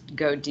district's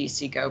Go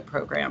DC Go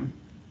program.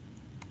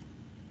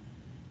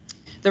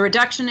 The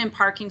reduction in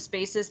parking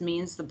spaces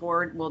means the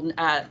board will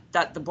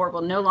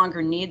no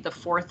longer need the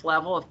fourth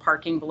level of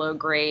parking below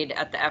grade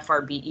at the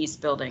FRB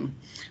East building.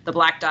 The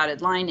black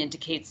dotted line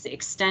indicates the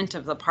extent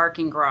of the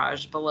parking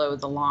garage below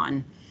the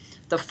lawn.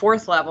 The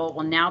fourth level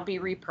will now be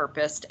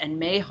repurposed and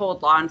may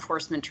hold law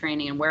enforcement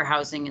training and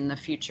warehousing in the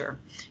future,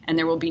 and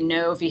there will be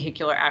no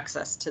vehicular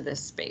access to this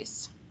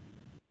space.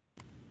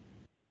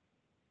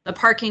 The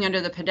parking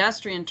under the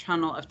pedestrian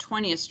tunnel of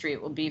 20th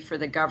Street will be for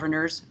the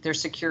governors, their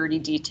security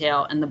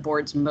detail, and the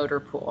board's motor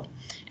pool.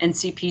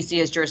 NCPC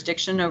has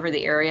jurisdiction over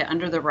the area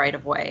under the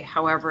right-of-way.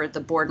 However,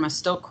 the board must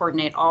still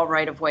coordinate all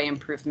right-of-way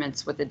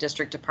improvements with the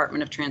District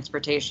Department of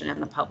Transportation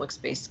and the Public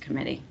Space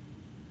Committee.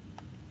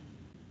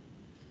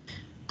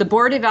 The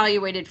board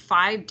evaluated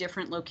 5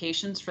 different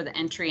locations for the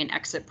entry and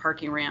exit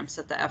parking ramps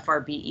at the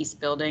FRB East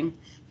building.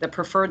 The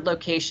preferred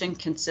location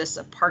consists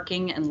of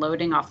parking and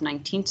loading off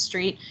 19th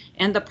Street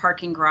and the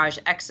parking garage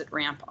exit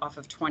ramp off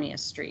of 20th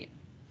Street.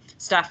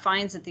 Staff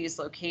finds that these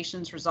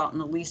locations result in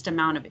the least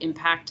amount of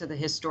impact to the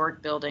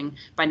historic building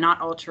by not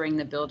altering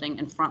the building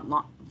and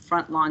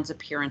front lawn's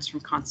appearance from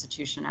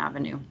Constitution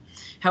Avenue.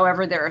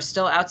 However, there are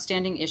still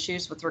outstanding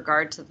issues with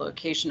regard to the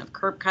location of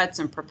curb cuts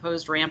and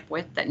proposed ramp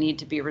width that need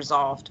to be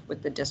resolved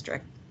with the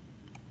district.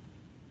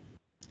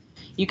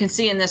 You can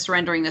see in this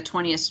rendering the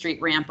 20th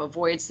Street ramp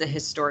avoids the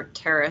historic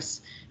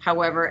terrace.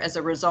 However, as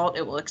a result,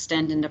 it will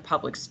extend into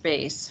public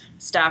space.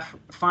 Staff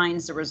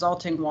finds the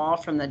resulting wall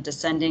from the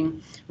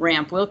descending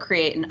ramp will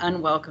create an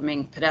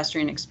unwelcoming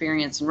pedestrian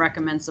experience and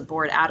recommends the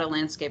board add a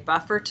landscape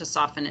buffer to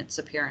soften its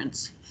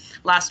appearance.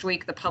 Last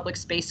week, the Public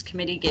Space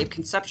Committee gave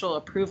conceptual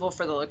approval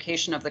for the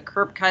location of the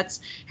curb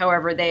cuts.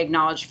 However, they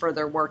acknowledged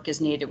further work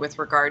is needed with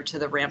regard to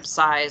the ramp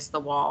size, the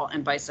wall,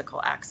 and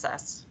bicycle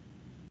access.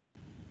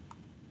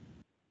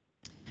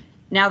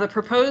 Now, the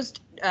proposed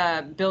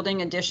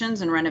building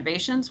additions and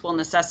renovations will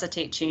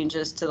necessitate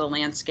changes to the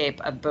landscape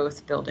of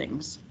both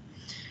buildings.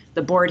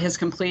 The board has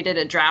completed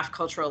a draft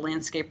cultural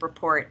landscape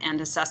report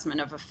and assessment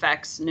of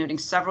effects, noting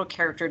several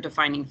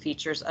character-defining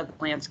features of the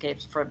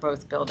landscapes for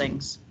both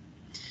buildings.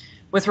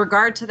 With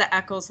regard to the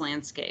Eccles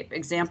landscape,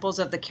 examples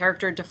of the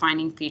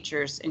character-defining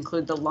features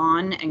include the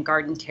lawn and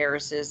garden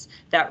terraces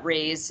that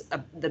raise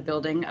the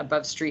building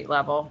above street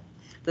level,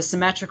 the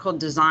symmetrical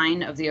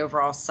design of the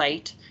overall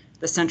site,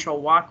 the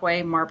central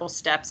walkway, marble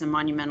steps and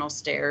monumental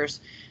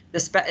stairs, the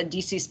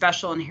DC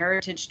special and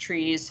heritage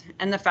trees,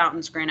 and the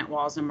fountains, granite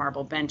walls, and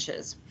marble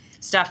benches.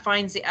 Staff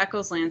finds the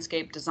Eccles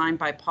landscape designed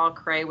by Paul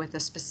Cray with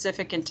a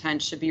specific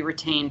intent should be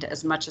retained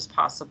as much as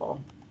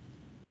possible.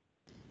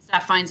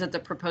 Staff finds that the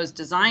proposed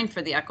design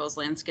for the Eccles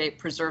landscape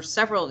preserves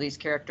several of these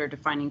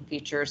character-defining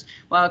features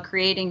while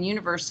creating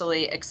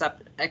universally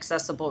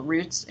accessible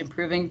routes,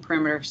 improving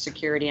perimeter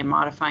security, and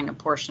modifying a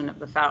portion of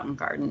the fountain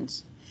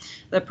gardens.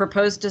 The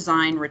proposed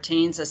design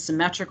retains a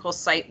symmetrical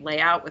site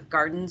layout with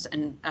gardens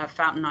and a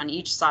fountain on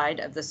each side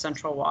of the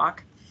central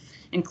walk,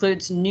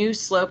 includes new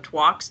sloped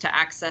walks to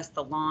access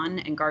the lawn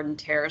and garden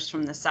terrace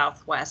from the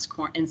southwest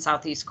and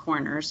southeast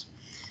corners,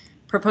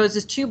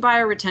 proposes 2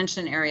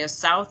 bioretention areas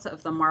south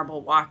of the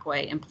marble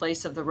walkway in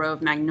place of the row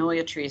of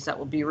magnolia trees that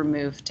will be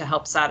removed to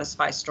help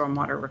satisfy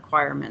stormwater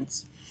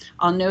requirements.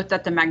 I'll note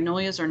that the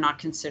magnolias are not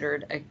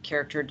considered a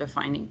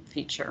character-defining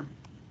feature.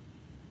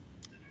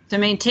 To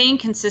maintain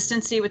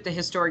consistency with the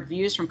historic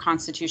views from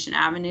Constitution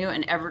Avenue,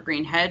 an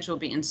evergreen hedge will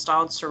be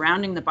installed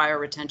surrounding the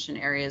bioretention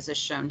areas as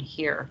shown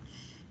here.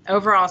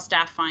 Overall,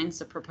 staff finds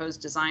the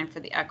proposed design for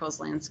the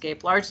Eccles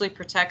landscape largely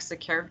protects the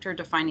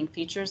character-defining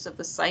features of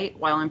the site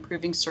while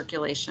improving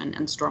circulation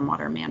and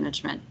stormwater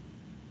management.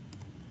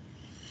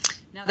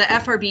 Now, the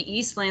FRB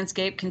East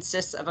landscape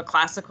consists of a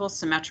classical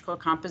symmetrical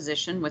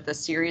composition with a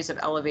series of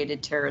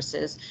elevated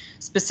terraces.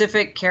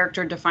 Specific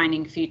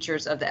character-defining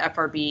features of the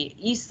FRB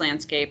East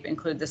landscape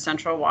include the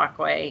central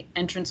walkway,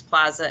 entrance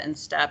plaza and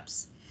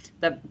steps,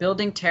 the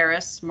building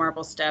terrace,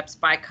 marble steps,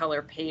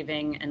 bicolor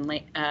paving and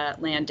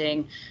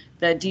landing,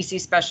 the DC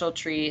special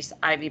trees,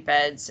 ivy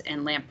beds,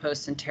 and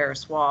lampposts and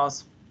terrace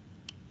walls.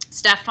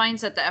 Staff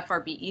finds that the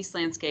FRB East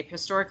landscape,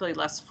 historically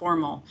less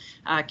formal,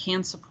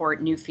 can support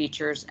new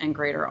features and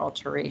greater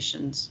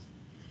alterations.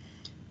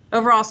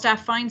 Overall,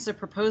 staff finds the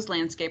proposed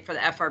landscape for the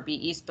FRB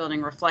East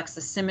building reflects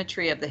the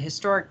symmetry of the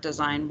historic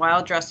design while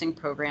addressing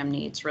program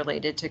needs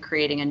related to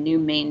creating a new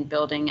main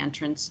building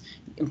entrance,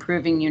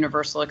 improving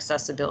universal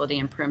accessibility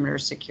and perimeter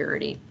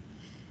security.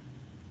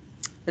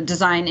 The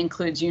design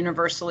includes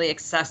universally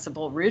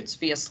accessible routes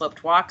via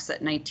sloped walks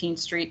at 19th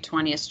Street,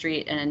 20th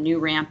Street, and a new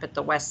ramp at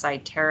the West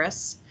Side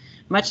Terrace.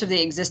 Much of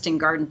the existing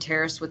garden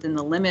terrace within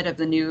the limit of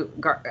the new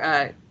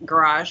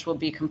garage will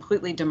be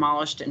completely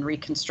demolished and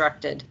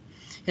reconstructed.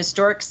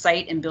 Historic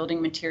site and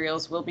building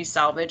materials will be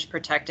salvaged,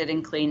 protected,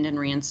 and cleaned and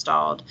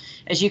reinstalled.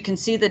 As you can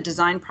see, the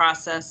design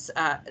proposes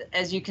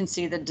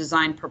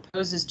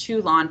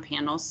 2 lawn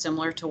panels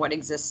similar to what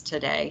exists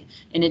today,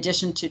 in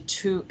addition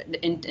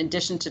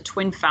to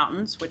twin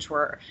fountains, which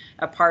were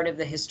a part of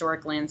the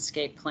historic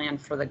landscape plan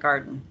for the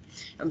garden,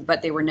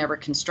 but they were never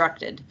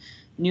constructed.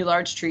 New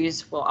large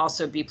trees will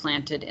also be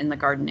planted in the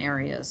garden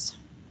areas.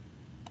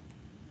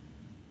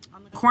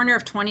 On the corner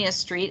of 20th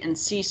Street and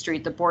C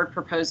Street, the board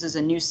proposes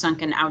a new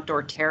sunken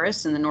outdoor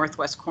terrace in the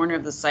northwest corner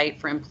of the site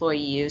for employee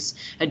use,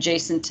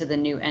 adjacent to the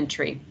new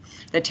entry.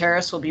 The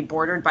terrace will be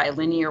bordered by a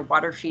linear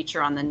water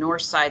feature on the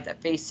north side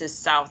that faces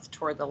south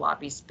toward the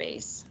lobby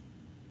space.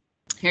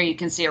 Here you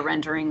can see a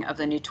rendering of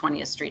the new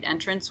 20th Street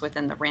entrance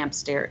within the ramp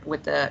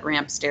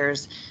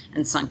stairs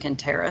and sunken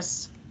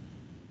terrace.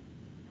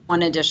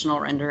 One additional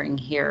rendering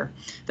here.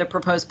 The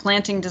proposed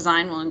planting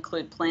design will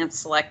include plants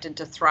selected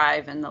to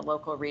thrive in the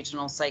local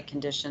regional site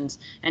conditions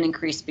and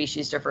increase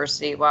species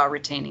diversity while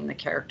retaining the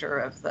character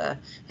of the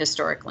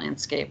historic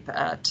landscape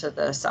to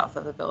the south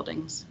of the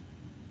buildings.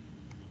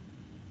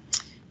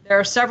 There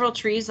are several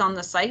trees on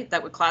the site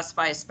that would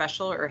classify as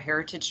special or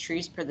heritage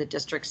trees per the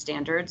district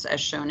standards,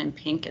 as shown in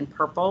pink and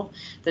purple.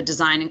 The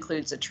design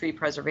includes a tree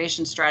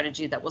preservation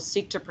strategy that will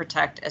seek to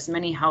protect as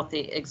many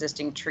healthy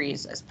existing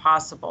trees as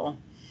possible.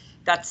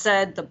 That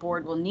said, the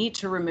board will need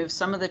to remove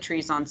some of the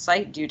trees on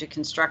site due to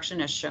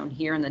construction, as shown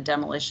here in the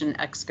demolition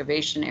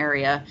excavation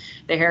area.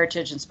 The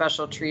heritage and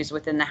special trees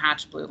within the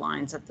hatch blue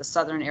lines at the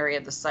southern area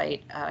of the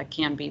site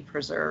can be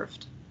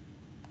preserved.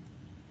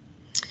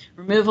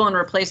 Removal and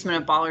replacement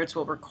of bollards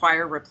will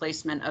require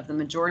replacement of the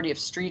majority of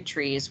street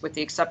trees, with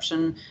the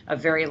exception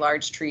of very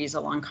large trees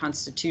along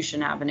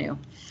Constitution Avenue.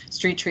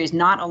 Street trees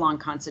not along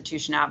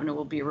Constitution Avenue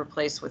will be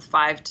replaced with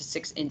 5 to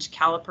 6 inch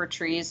caliper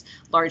trees.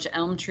 Large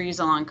elm trees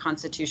along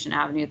Constitution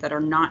Avenue that are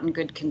not in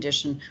good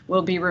condition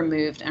will be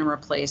removed and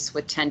replaced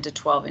with 10 to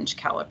 12 inch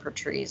caliper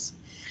trees.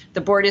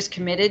 The board is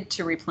committed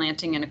to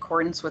replanting in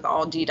accordance with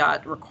all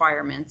DDOT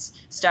requirements.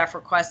 Staff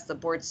requests the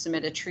board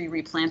submit a tree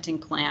replanting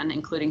plan,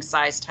 including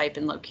size, type,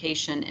 and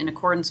location, in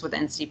accordance with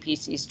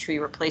NCPC's tree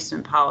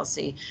replacement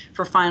policy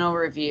for final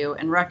review,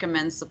 and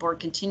recommends the board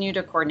continue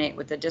to coordinate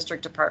with the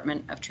District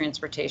Department of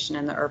Transportation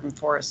and the Urban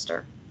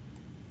Forester.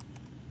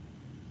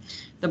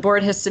 The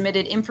board has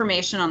submitted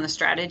information on the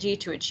strategy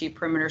to achieve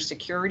perimeter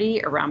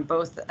security around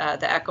both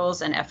the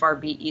Eccles and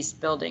FRB East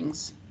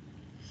buildings.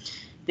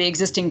 The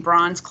existing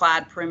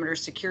bronze-clad perimeter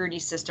security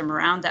system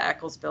around the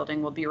Eccles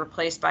building will be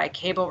replaced by a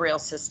cable rail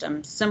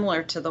system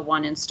similar to the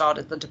one installed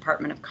at the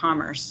Department of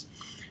Commerce.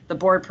 The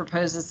board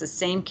proposes the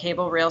same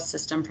cable rail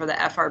system for the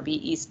FRB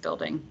East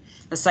building.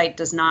 The site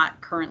does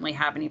not currently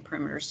have any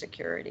perimeter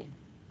security.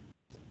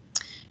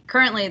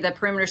 Currently, the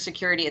perimeter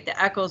security at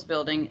the Eccles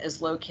building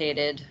is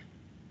located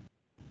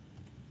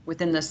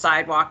within the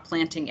sidewalk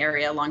planting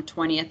area along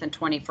 20th and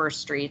 21st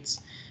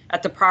Streets,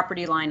 at the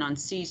property line on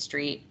C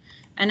Street,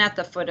 and at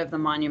the foot of the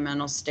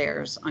monumental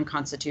stairs on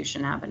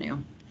Constitution Avenue.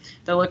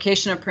 The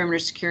location of perimeter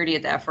security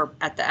at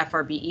the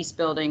FRB East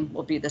building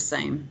will be the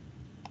same.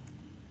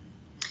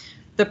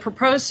 The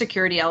proposed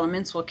security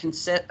elements will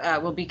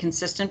be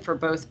consistent for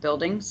both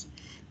buildings.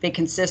 They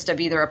consist of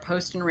either a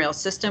post and rail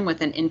system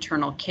with an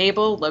internal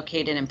cable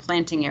located in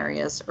planting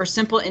areas, or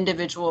simple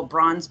individual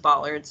bronze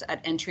bollards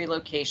at entry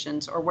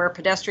locations or where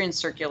pedestrian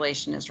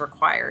circulation is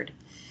required.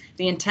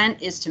 The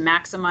intent is to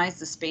maximize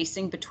the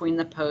spacing between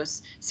the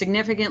posts,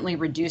 significantly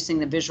reducing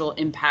the visual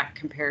impact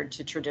compared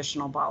to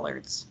traditional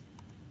bollards.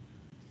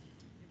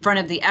 In front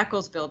of the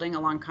Eccles building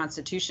along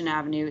Constitution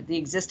Avenue, the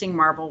existing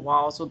marble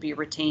walls will be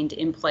retained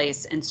in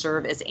place and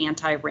serve as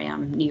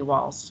anti-ram knee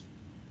walls.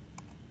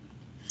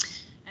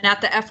 And at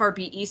the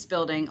FRB East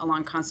building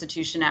along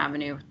Constitution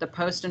Avenue, the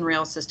post and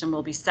rail system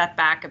will be set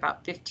back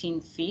about 15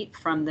 feet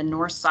from the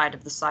north side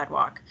of the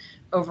sidewalk.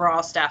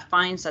 Overall, staff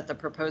finds that the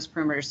proposed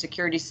perimeter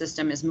security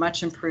system is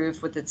much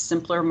improved with its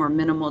simpler, more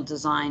minimal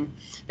design.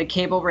 The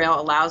cable rail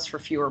allows for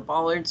fewer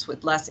bollards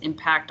with less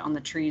impact on the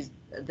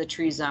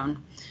tree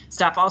zone.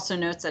 Staff also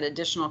notes that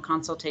additional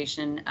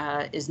consultation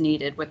is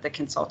needed with the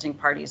consulting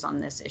parties on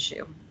this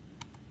issue.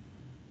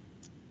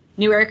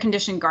 New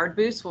air-conditioned guard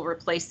booths will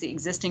replace the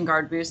existing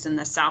guard booths in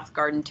the south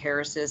garden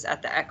terraces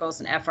at the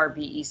Eccles and FRB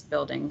East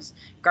buildings.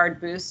 Guard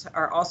booths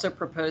are also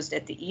proposed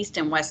at the east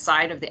and west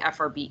side of the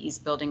FRB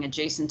East building,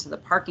 adjacent to the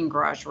parking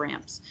garage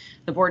ramps.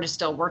 The board is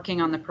still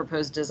working on the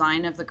proposed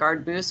design of the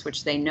guard booths,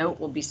 which they note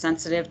will be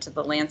sensitive to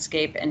the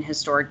landscape and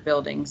historic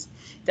buildings.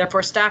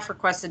 Therefore, staff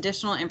requests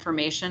additional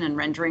information and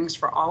renderings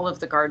for all of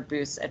the guard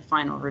booths at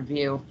final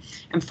review.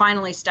 And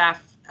finally,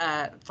 staff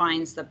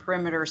finds the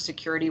perimeter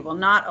security will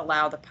not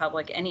allow the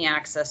public any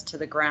access to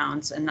the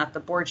grounds, and that the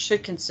board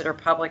should consider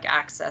public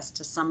access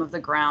to some of the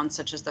grounds,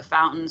 such as the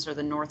fountains or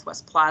the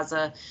Northwest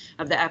Plaza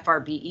of the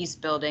FRB East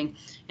building,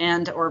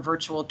 and or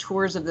virtual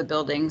tours of the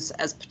buildings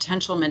as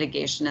potential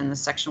mitigation in the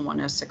Section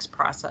 106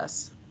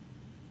 process.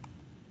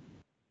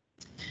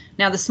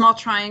 Now, the small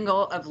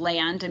triangle of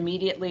land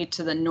immediately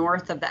to the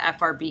north of the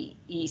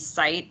FRBE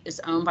site is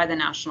owned by the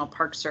National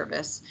Park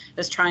Service.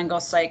 This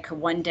triangle site could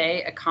one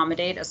day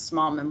accommodate a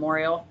small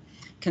memorial.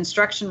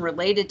 Construction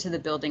related to the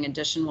building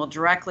addition will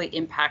directly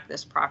impact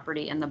this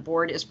property, and the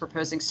board is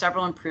proposing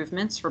several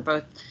improvements for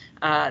both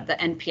the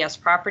NPS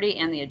property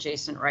and the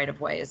adjacent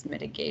right-of-way as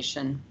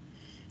mitigation.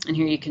 And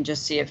here you can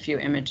just see a few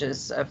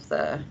images of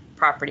the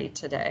property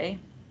today.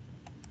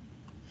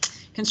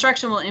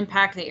 Construction will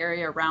impact the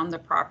area around the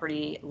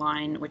property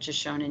line, which is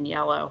shown in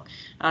yellow.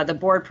 The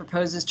board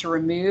proposes to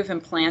remove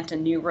and plant a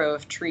new row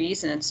of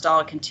trees and install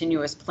a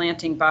continuous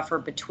planting buffer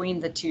between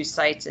the two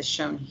sites as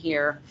shown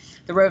here.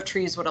 The row of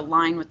trees would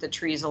align with the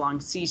trees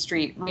along C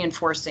Street,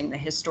 reinforcing the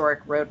historic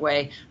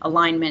roadway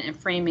alignment and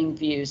framing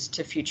views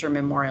to future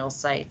memorial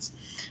sites.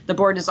 The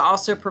board is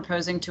also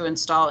proposing to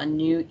install a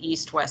new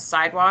east-west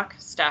sidewalk.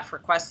 Staff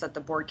requests that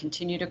the board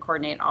continue to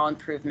coordinate all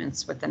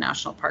improvements with the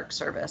National Park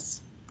Service.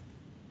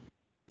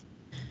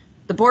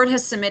 The board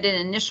has submitted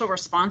an initial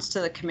response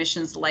to the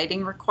Commission's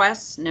lighting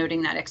requests,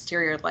 noting that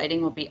exterior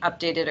lighting will be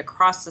updated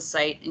across the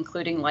site,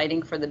 including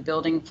lighting for the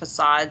building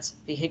facades,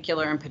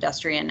 vehicular and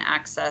pedestrian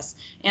access,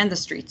 and the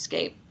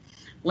streetscape.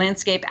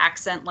 Landscape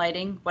accent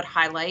lighting would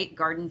highlight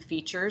garden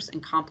features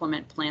and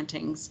complement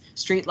plantings.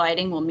 Street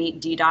lighting will meet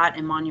DDOT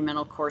and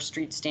Monumental Core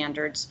street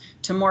standards.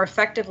 To more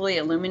effectively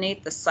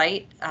illuminate the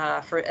site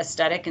for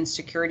aesthetic and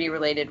security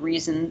related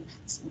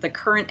reasons, the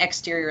current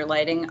exterior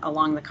lighting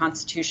along the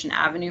Constitution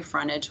Avenue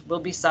frontage will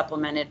be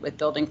supplemented with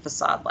building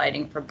facade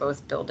lighting for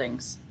both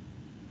buildings.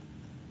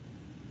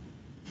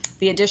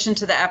 The addition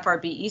to the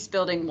FRB East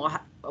building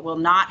will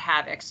not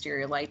have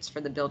exterior lights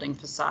for the building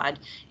facade.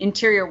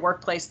 Interior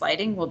workplace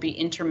lighting will be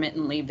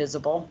intermittently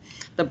visible.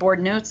 The board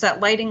notes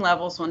that lighting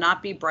levels will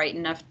not be bright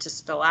enough to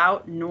spill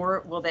out,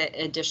 nor will the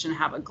addition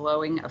have a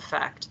glowing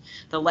effect.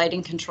 The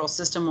lighting control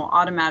system will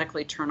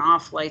automatically turn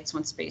off lights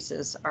when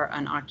spaces are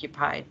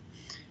unoccupied.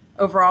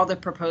 Overall, the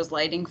proposed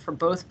lighting for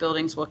both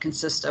buildings will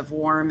consist of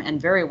warm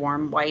and very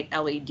warm white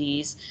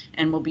LEDs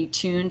and will be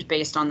tuned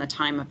based on the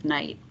time of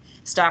night.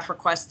 Staff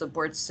requests the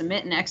board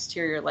submit an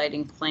exterior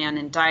lighting plan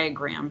and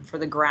diagram for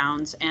the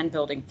grounds and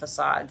building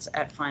facades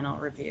at final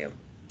review.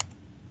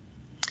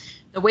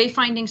 The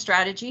wayfinding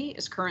strategy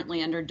is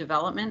currently under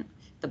development.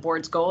 The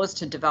board's goal is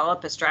to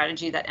develop a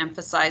strategy that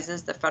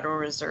emphasizes the Federal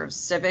Reserve's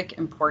civic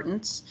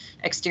importance.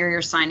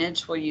 Exterior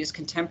signage will use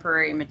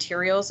contemporary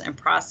materials and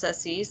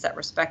processes that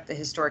respect the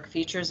historic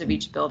features of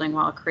each building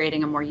while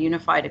creating a more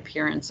unified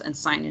appearance and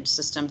signage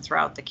system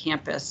throughout the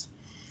campus.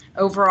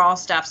 Overall,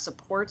 staff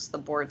supports the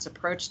board's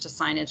approach to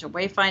signage and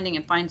wayfinding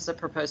and finds the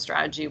proposed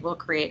strategy will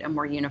create a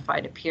more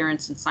unified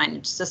appearance and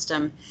signage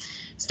system.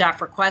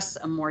 Staff requests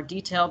a more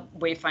detailed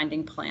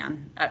wayfinding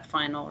plan at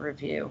final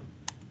review.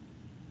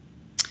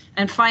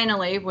 And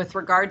finally, with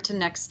regard to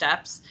next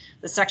steps,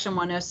 the Section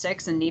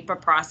 106 and NEPA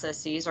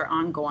processes are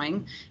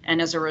ongoing,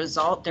 and as a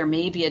result, there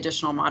may be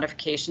additional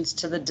modifications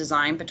to the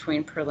design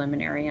between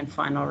preliminary and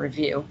final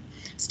review.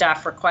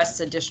 Staff requests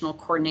additional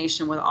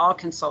coordination with all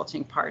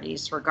consulting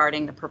parties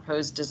regarding the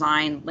proposed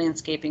design,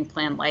 landscaping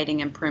plan,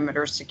 lighting, and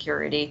perimeter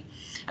security.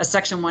 A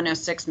Section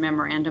 106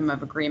 memorandum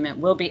of agreement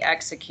will be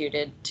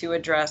executed to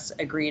address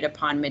agreed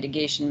upon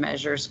mitigation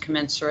measures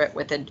commensurate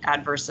with the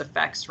adverse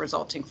effects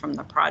resulting from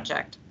the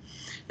project.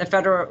 The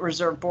Federal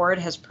Reserve Board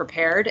has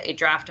prepared a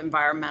draft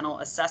environmental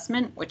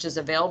assessment, which is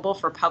available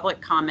for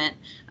public comment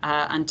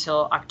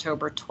until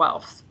October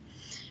 12th.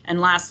 And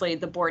lastly,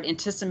 the board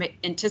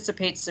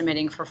anticipates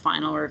submitting for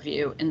final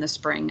review in the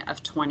spring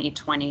of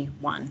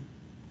 2021.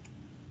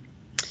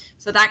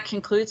 So that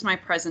concludes my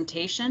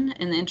presentation.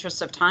 In the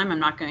interest of time, I'm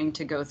not going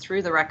to go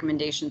through the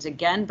recommendations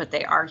again, but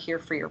they are here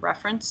for your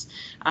reference.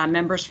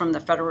 Members from the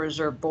Federal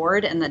Reserve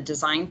Board and the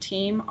design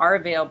team are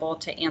available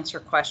to answer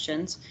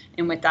questions.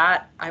 And with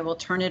that, I will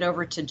turn it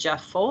over to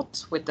Jeff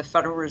Foltz with the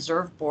Federal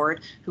Reserve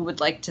Board, who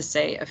would like to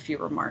say a few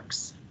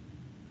remarks.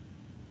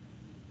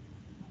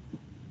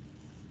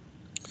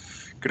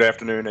 Good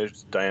afternoon.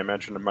 As Diane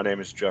mentioned, my name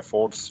is Jeff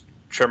Foltz,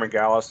 Chairman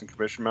Gallus and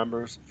Commission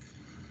members.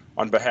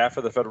 On behalf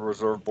of the Federal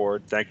Reserve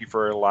Board, thank you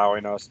for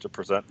allowing us to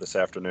present this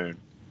afternoon.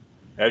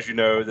 As you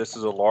know, this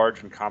is a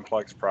large and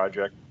complex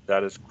project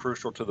that is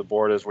crucial to the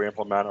board as we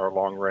implement our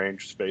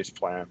long-range space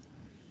plan.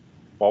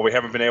 While we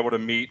haven't been able to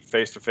meet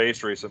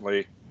face-to-face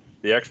recently,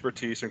 the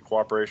expertise and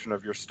cooperation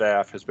of your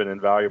staff has been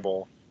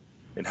invaluable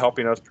in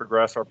helping us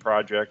progress our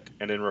project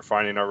and in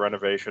refining our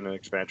renovation and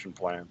expansion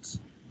plans.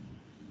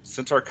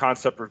 Since our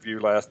concept review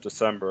last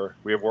December,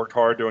 we have worked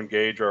hard to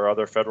engage our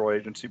other federal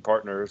agency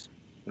partners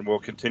and will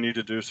continue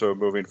to do so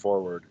moving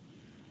forward.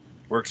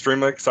 We're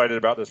extremely excited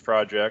about this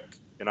project,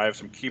 and I have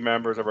some key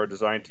members of our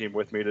design team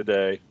with me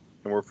today,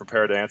 and we're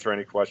prepared to answer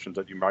any questions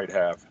that you might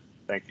have.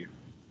 Thank you.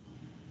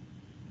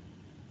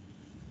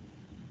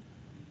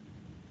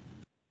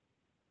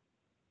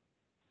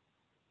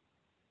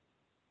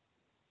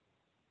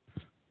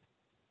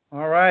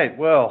 All right,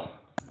 well,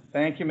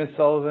 thank you, Ms.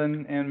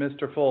 Sullivan and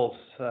Mr. Foltz.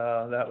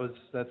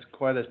 That's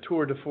quite a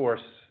tour de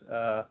force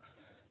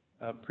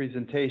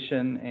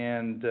presentation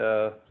and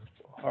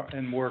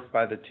work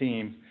by the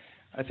team.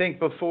 I think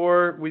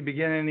before we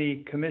begin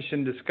any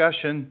commission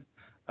discussion,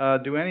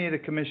 do any of the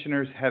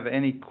commissioners have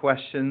any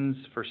questions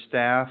for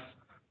staff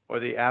or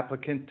the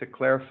applicant to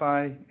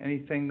clarify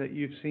anything that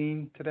you've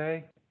seen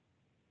today?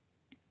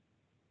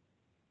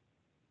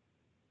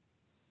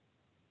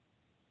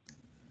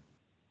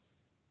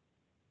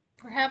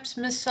 Perhaps,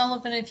 Ms.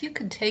 Sullivan, if you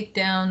could take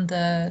down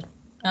the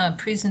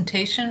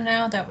presentation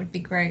now, that would be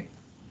great.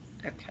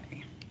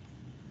 Okay.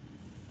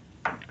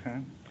 Okay.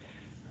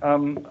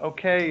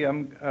 Okay,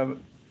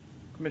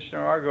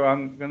 Commissioner Argo,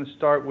 I'm going to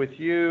start with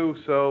you.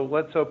 So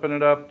let's open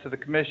it up to the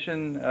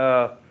commission.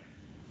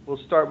 We'll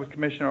start with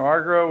Commissioner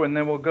Argo, and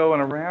then we'll go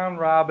in a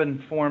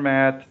round-robin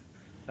format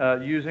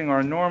using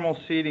our normal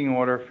seating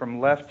order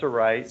from left to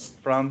right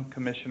from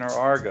Commissioner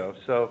Argo.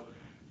 So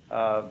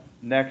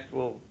next,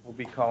 we'll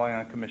be calling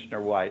on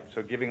Commissioner White.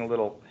 So giving a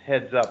little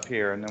heads up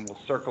here, and then we'll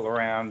circle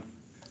around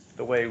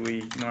the way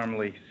we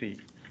normally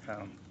seat.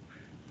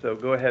 So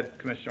go ahead,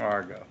 Commissioner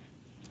Argo.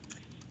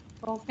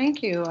 Well,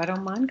 thank you. I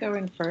don't mind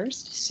going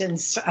first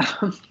since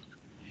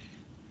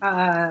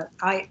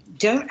I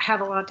don't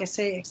have a lot to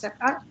say, except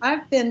I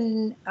have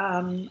been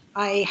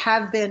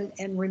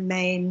and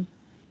remain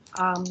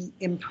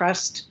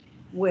impressed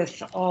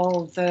with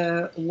all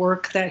the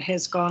work that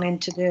has gone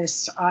into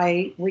this.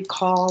 I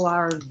recall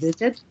our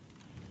visit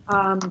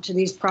to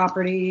these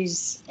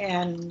properties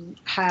and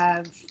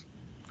have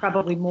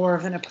probably more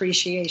of an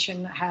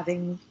appreciation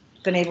having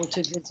been able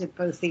to visit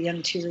both the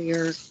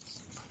interior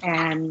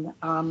and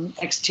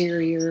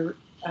exterior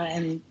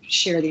and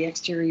share the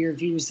exterior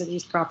views of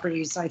these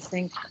properties. I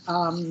think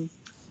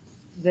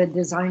the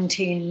design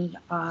team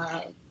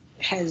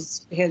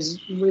has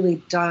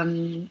really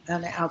done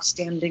an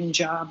outstanding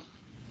job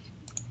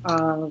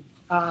of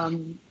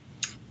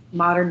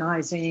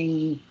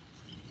modernizing,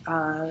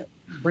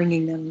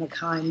 bringing in the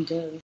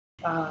kind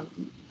of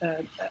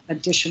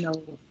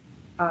additional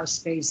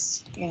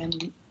space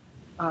and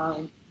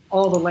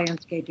all the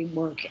landscaping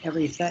work,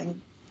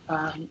 everything.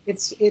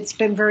 It's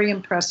been very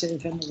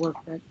impressive in the work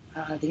that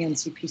the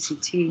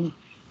NCPC team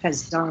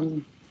has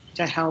done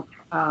to help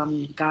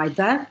guide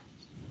that.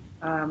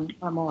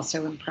 I'm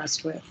also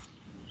impressed with.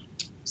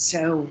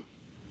 So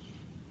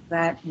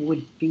that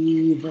would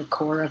be the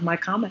core of my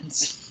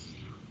comments.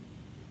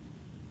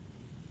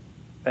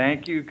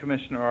 Thank you,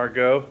 Commissioner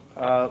Argo.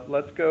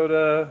 Let's go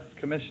to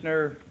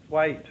Commissioner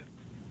White.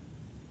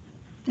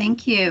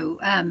 Thank you.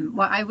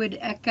 Well, I would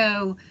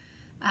echo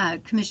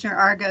Commissioner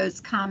Argo's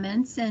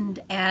comments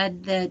and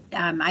add that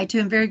I too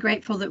am very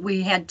grateful that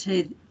we had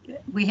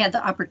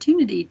the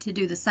opportunity to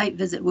do the site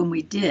visit when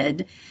we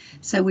did,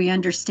 so we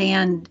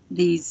understand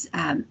these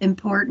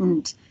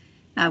important,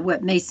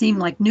 what may seem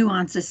like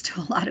nuances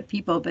to a lot of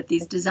people, but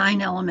these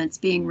design elements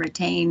being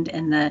retained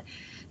and the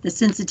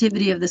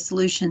sensitivity of the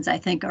solutions, I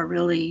think, are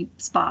really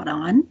spot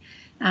on.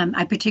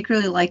 I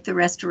particularly like the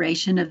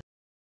restoration of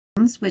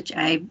things, which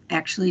I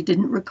actually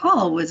didn't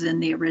recall was in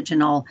the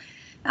original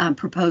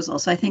proposal.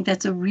 So I think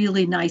that's a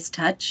really nice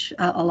touch,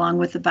 along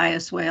with the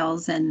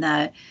bioswales and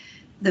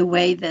the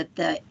way that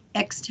the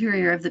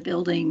exterior of the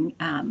building,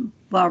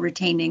 while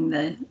retaining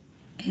the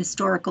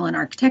historical and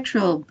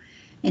architectural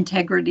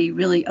integrity,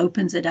 really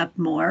opens it up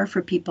more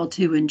for people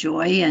to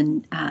enjoy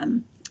and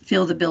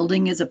feel the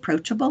building is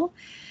approachable.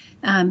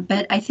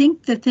 But I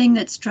think the thing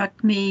that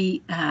struck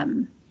me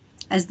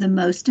as the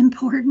most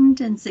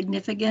important and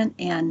significant,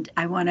 and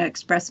I want to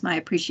express my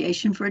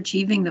appreciation for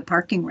achieving the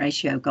parking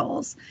ratio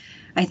goals.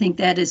 I think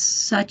that is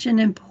such an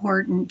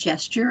important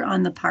gesture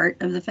on the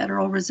part of the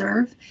Federal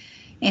Reserve,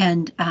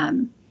 and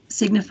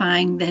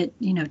signifying that,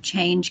 you know,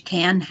 change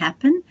can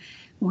happen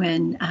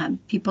when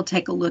people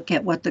take a look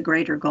at what the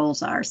greater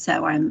goals are.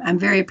 So I'm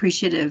very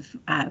appreciative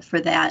for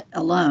that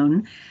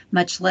alone,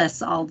 much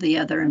less all the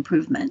other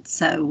improvements.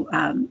 So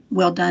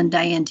well done,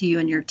 Diane, to you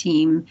and your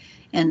team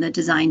and the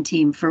design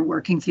team for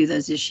working through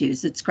those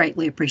issues. It's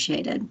greatly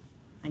appreciated.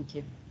 Thank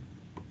you.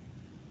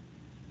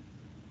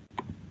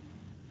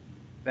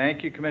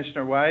 Thank you,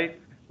 Commissioner White.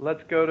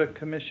 Let's go to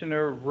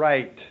Commissioner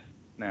Wright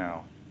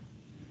now.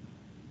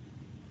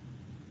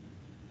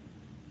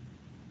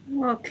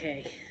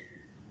 Okay.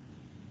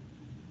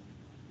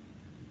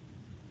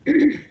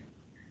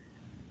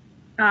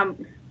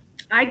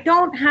 I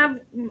don't have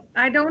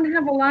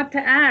a lot to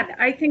add.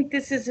 I think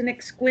this is an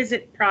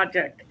exquisite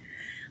project.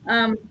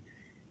 And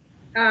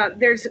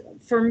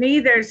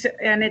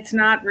it's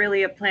not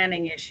really a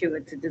planning issue,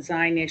 it's a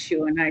design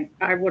issue. And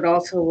I would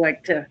also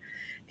like to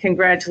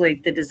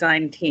congratulate the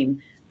design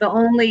team. The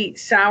only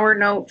sour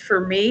note for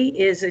me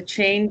is a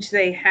change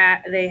they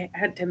had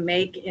to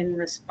make in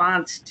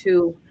response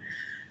to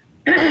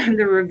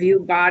the review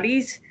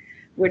bodies,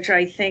 which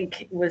I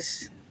think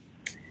was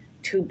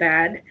too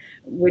bad,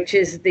 which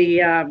is the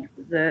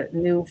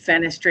new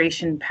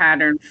fenestration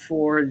pattern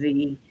for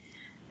the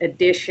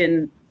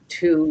addition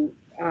to,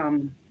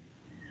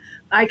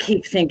 I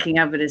keep thinking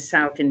of it as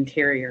South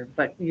Interior,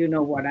 but you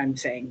know what I'm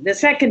saying. The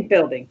second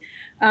building.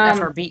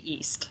 FRB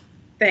East.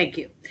 Thank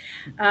you.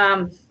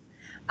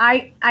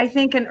 I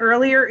think an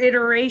earlier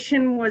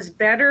iteration was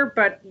better,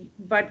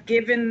 but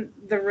given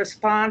the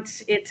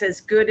response, it's as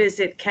good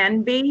as it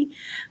can be.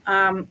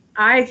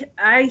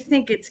 I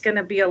think it's going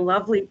to be a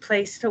lovely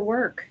place to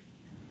work.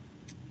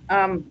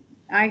 I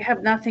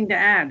have nothing to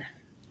add.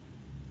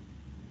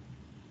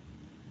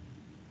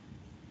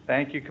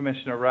 Thank you,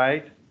 Commissioner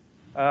Wright.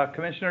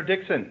 Commissioner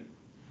Dixon,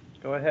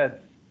 go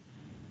ahead.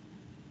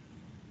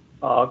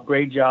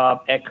 Great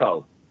job,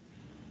 Echo.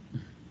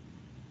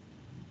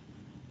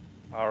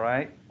 All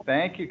right.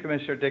 Thank you,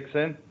 Commissioner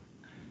Dixon.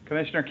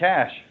 Commissioner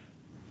Cash.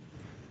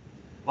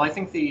 Well, I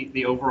think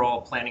the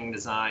overall planning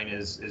design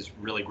is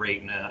really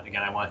great, and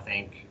again, I want to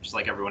thank, just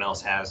like everyone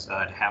else has,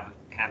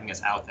 having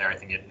us out there. I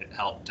think it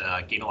helped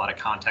gain a lot of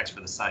context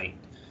for the site.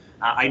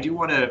 I do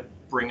want to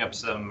bring up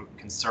some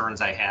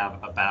concerns I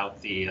have about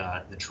the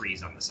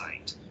trees on the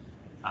site.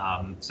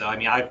 So, I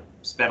mean, I've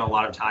spent a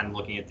lot of time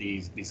looking at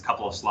these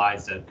couple of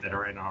slides that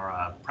are in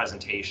our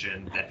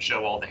presentation that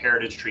show all the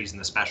heritage trees and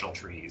the special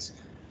trees.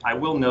 I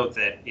will note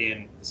that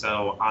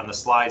so on the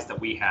slides that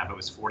we have, it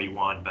was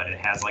 41, but it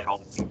has like all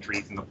the pink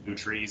trees and the blue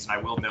trees. And I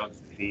will note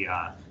the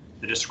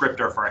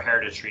descriptor for a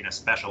heritage tree and a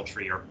special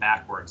tree are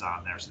backwards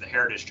on there. So the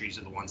heritage trees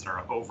are the ones that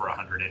are over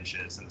 100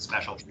 inches and the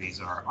special trees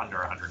are under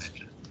 100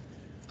 inches.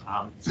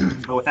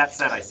 But with that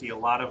said, I see a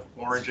lot of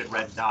orange and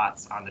red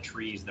dots on the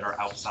trees that are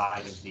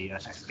outside of the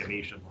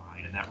excavation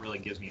line. And that really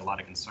gives me a lot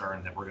of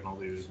concern that we're going to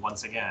lose,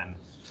 once again,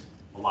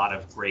 a lot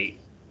of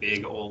great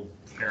big old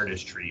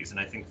heritage trees. And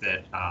I think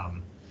that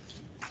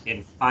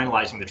in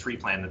finalizing the tree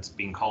plan that's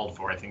being called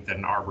for, I think that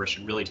an arborist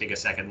should really take a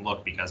second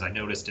look, because I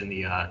noticed in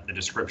the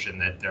description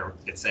that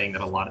it's saying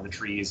that a lot of the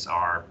trees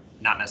are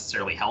not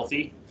necessarily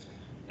healthy.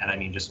 And I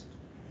mean, just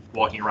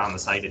walking around the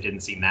site, it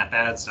didn't seem that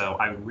bad. So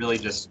I would really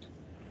just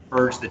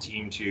urge the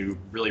team to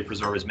really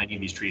preserve as many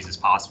of these trees as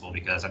possible,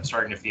 because I'm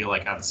starting to feel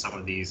like on some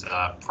of these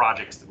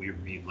projects that we've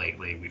reviewed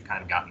lately, we've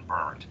kind of gotten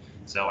burned.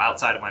 So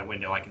outside of my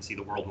window, I can see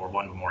the World War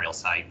I memorial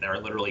site. There are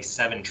literally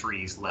 7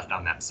 trees left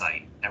on that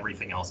site.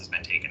 Everything else has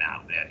been taken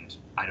out, and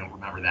I don't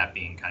remember that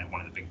being kind of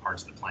one of the big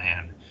parts of the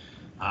plan.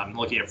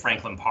 Looking at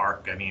Franklin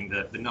Park, I mean,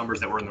 the numbers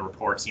that were in the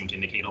report seem to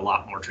indicate a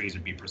lot more trees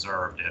would be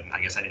preserved, and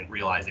I guess I didn't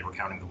realize they were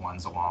counting the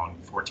ones along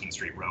 14th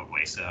Street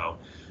roadway. So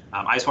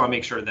I just want to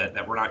make sure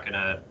that we're not going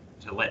to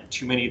let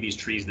too many of these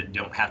trees that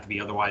don't have to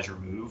be otherwise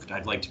removed.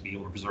 I'd like to be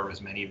able to preserve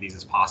as many of these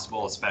as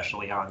possible,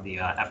 especially on the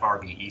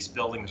FRB East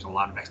building. There's a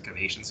lot of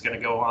excavations going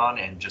to go on,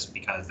 and just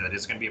because that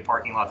is going to be a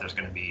parking lot, there's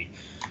going to be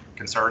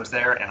concerns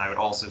there. And I would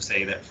also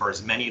say that for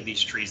as many of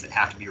these trees that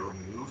have to be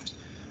removed,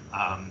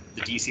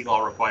 the DC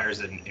law requires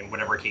in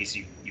whatever case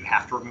you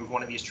have to remove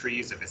one of these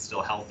trees, if it's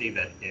still healthy,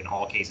 that in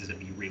all cases it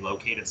be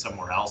relocated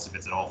somewhere else if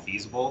it's at all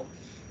feasible.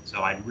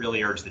 So I'd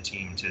really urge the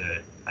team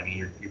to, I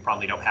mean, you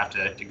probably don't have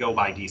to go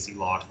by DC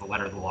law to the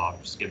letter of the law,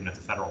 just given it's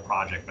a federal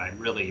project, but I'd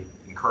really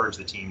encourage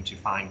the team to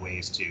find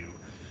ways to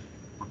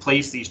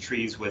replace these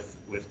trees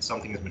with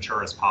something as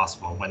mature as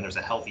possible. When there's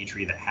a healthy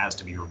tree that has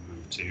to be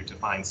removed, to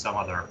find some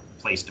other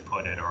place to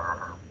put it,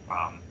 or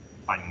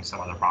finding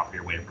some other property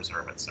or way to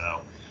preserve it.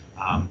 So,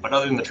 but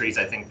other than the trees,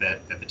 I think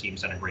that the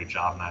team's done a great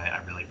job, and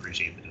I really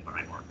appreciate the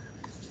design work.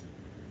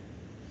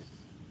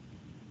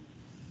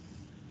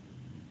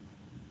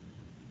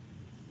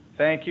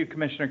 Thank you,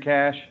 Commissioner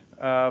Cash.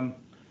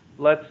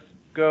 Let's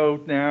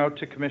go now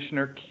to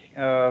Commissioner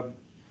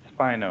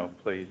Spino,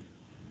 please.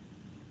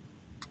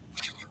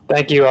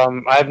 Thank you.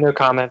 I have no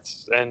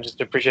comments and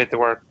just appreciate the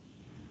work.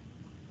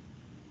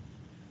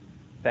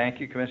 Thank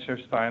you, Commissioner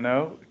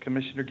Spino.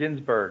 Commissioner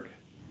Ginsburg.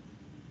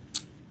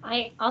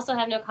 I also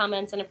have no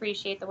comments and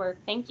appreciate the work.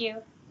 Thank you.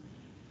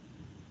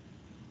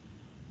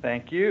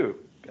 Thank you.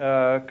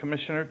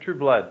 Commissioner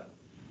Trueblood.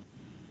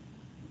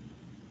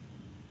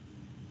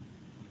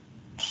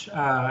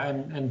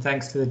 And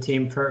thanks to the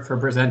team for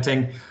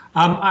presenting.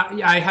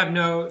 I have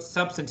no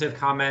substantive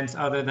comments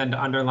other than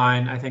to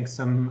underline, I think,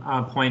 some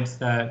points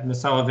that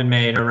Ms. Sullivan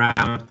made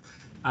around.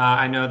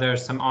 I know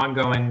there's some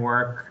ongoing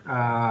work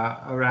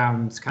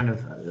around kind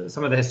of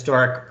some of the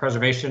historic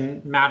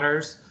preservation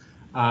matters,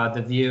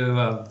 the view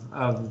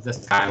of the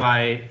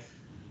skylight,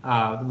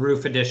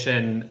 roof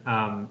addition,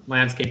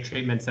 landscape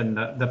treatments, and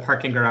the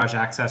parking garage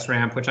access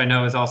ramp, which I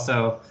know is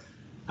also,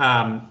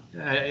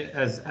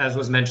 as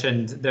was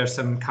mentioned, there's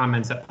some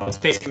comments at the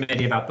Space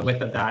Committee about the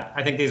width of that.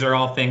 I think these are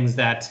all things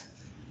that,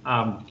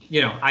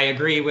 I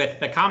agree with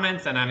the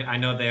comments, and I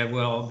know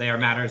they are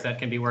matters that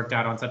can be worked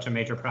out on such a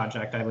major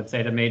project. I would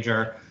say the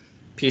major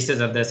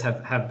pieces of this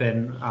have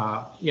been,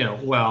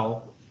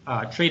 well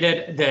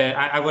treated.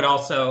 I would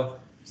also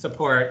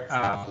support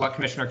what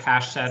Commissioner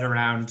Cash said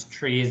around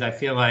trees. I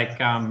feel like,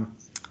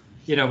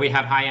 we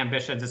have high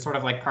ambitions. It's sort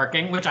of like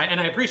parking, and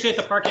I appreciate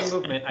the parking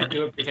movement. I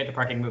do appreciate the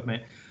parking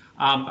movement.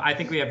 I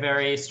think we have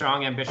very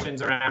strong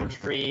ambitions around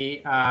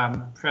tree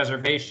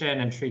preservation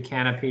and tree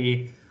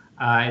canopy.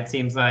 It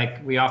seems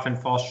like we often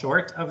fall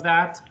short of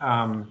that.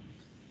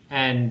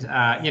 And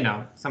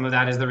some of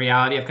that is the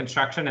reality of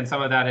construction, and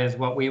some of that is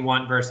what we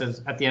want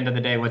versus, at the end of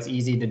the day, what's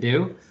easy to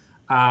do.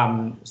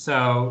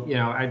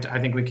 I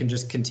think we can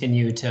just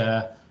continue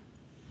to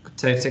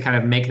to kind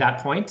of make that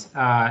point.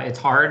 It's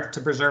hard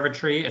to preserve a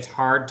tree. It's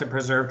hard to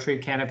preserve tree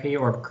canopy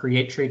or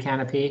create tree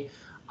canopy.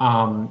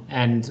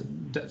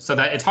 And so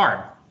that it's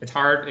hard. It's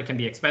hard. It can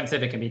be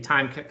expensive. It can be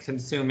time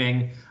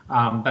consuming.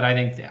 But I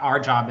think our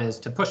job is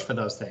to push for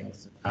those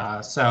things.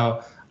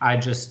 So I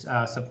just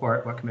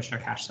support what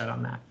Commissioner Cash said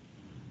on that.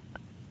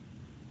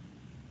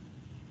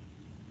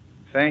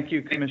 Thank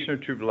you, Commissioner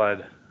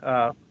Trueblood.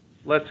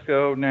 Let's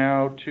go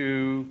now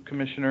to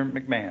Commissioner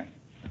McMahon.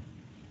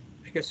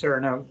 Thank you, sir.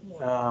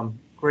 No,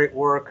 great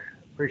work.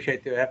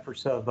 Appreciate the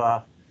efforts of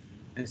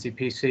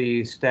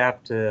NCPC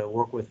staff to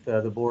work with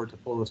the board to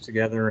pull this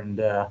together, and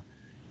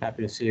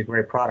happy to see a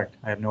great product.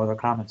 I have no other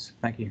comments.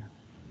 Thank you.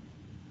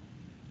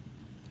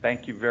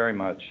 Thank you very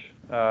much.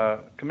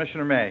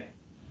 Commissioner May.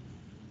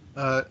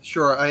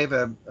 Sure, I have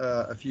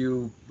a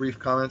few brief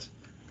comments.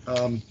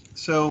 I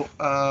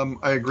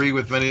agree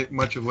with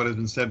much of what has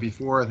been said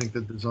before. I think the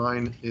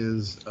design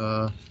is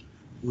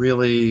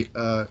really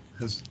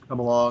has come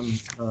along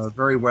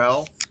very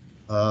well,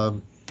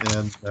 and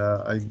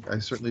I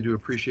certainly do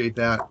appreciate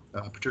that,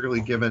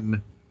 particularly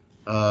given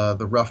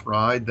the rough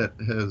ride that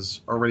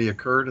has already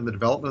occurred in the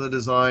development of the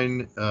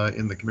design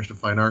in the Commission of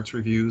Fine Arts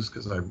reviews,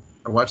 because I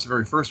watched the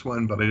very first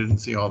one, but I didn't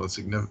see all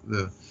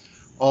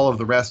all of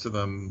the rest of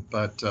them.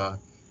 But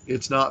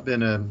it's not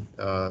been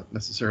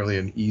necessarily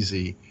an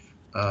easy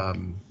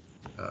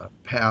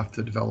path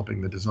to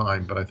developing the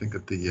design, but I think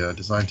that the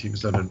design team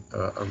has done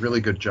a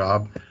really good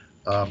job.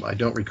 I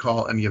don't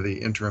recall any of the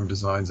interim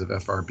designs of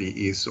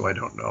FRBE, so I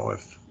don't know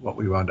if what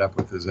we wound up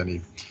with is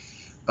any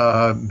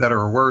better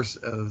or worse.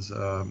 As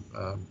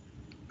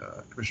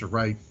Commissioner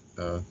Wright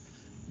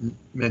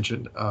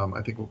mentioned,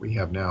 I think what we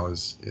have now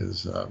is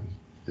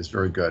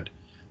very good.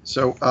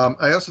 So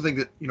I also think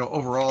that,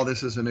 overall,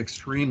 this is an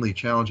extremely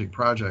challenging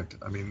project.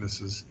 I mean, this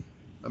is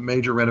a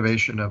major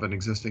renovation of an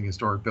existing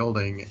historic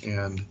building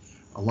and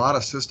a lot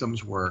of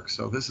systems work.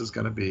 So this is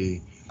going to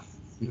be,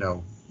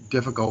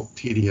 difficult,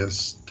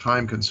 tedious,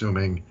 time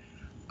consuming,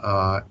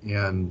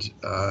 and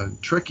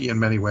tricky in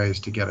many ways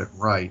to get it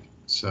right.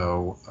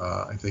 So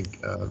I think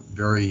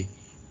very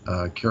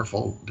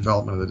careful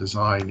development of the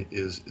design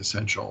is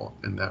essential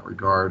in that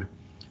regard.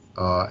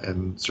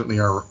 And certainly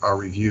our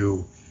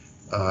review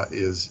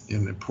is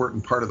an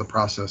important part of the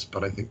process,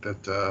 but I think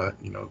that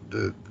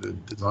the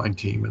design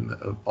team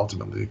and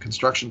ultimately the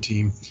construction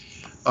team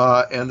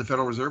and the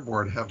Federal Reserve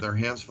Board have their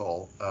hands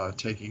full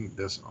taking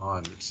this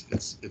on.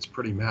 It's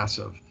pretty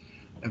massive,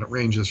 and it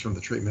ranges from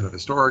the treatment of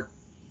historic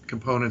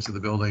components of the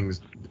buildings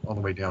all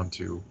the way down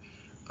to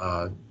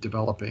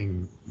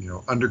developing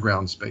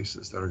underground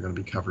spaces that are going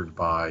to be covered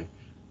by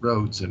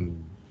roads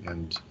and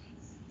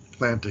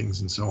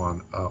plantings and so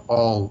on.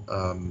 All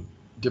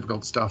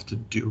difficult stuff to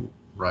do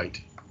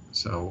right.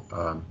 So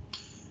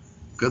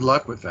good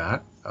luck with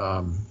that.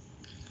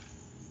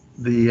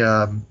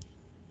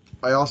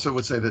 I also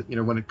would say that,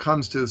 when it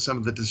comes to some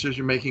of the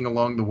decision making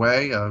along the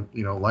way,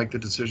 like the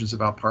decisions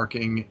about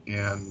parking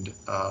and,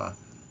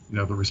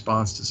 the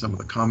response to some of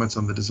the comments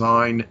on the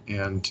design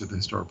and to the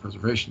historic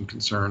preservation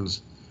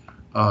concerns,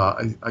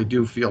 I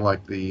do feel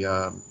like the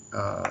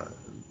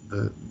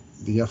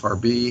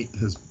FRB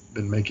has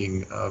been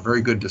making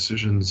very good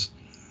decisions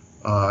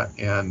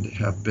and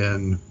have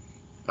been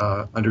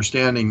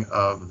understanding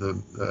of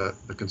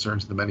the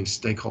concerns of the many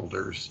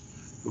stakeholders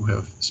who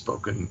have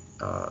spoken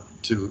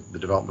to the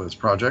development of this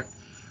project.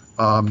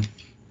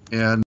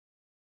 And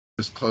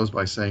just close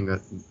by saying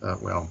that,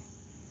 well,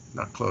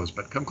 not close,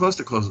 but come close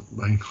to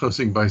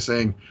closing by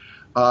saying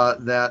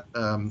that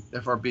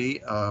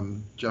FRB,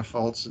 Jeff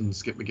Fultz and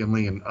Skip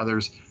McGinley and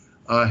others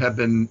have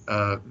been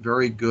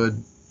very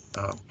good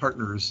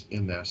partners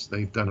in this.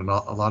 They've done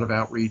a lot of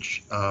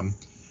outreach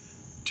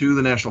to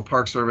the National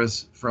Park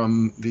Service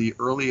from the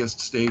earliest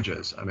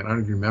stages. I mean, I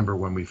don't even remember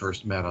when we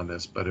first met on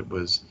this, but it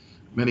was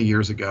many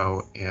years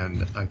ago.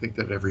 And I think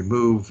that every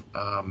move,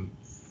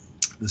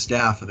 the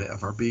staff of the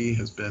FRB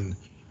has been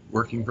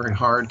working very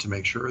hard to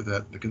make sure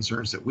that the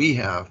concerns that we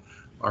have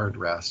are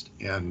addressed.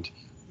 And,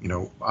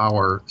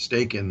 our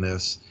stake in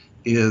this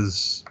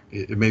is,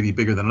 it may be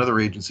bigger than other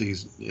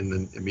agencies in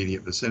the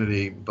immediate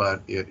vicinity,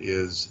 but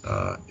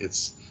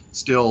it's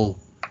still,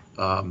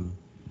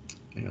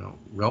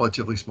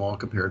 relatively small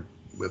compared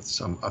with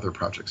some other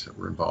projects that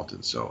we're involved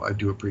in. So I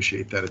do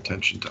appreciate that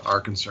attention to our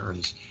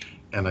concerns,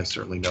 and I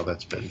certainly know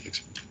that's been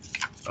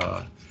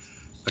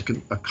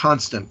a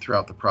constant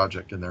throughout the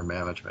project in their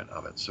management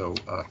of it. So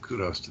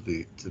kudos to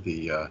the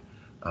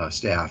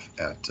staff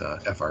at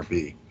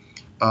FRB.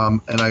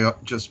 And I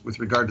just, with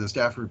regard to the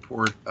staff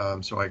report,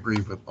 so I agree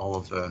with all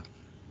of the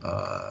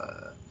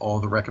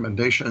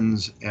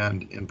recommendations,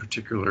 and in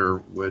particular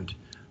would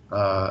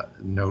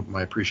note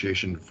my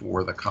appreciation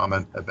for the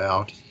comment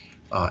about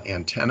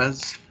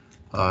antennas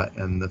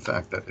and the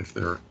fact that if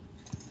there are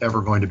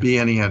ever going to be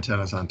any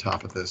antennas on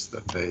top of this,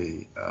 that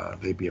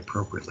they be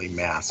appropriately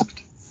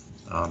masked,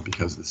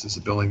 because this is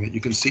a building that you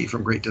can see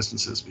from great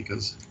distances,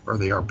 or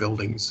they are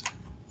buildings,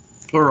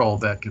 plural,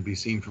 that can be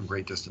seen from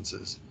great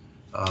distances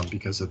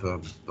because of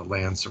the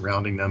land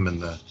surrounding them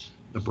and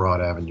the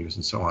broad avenues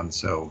and so on.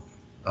 So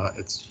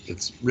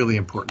it's really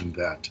important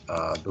that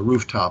the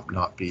rooftop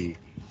not be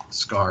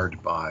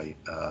scarred by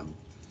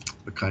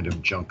the kind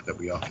of junk that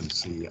we often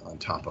see on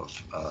top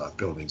of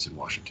buildings in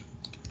Washington.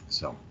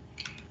 So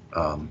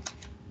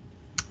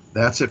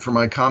that's it for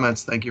my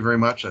comments. Thank you very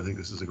much. I think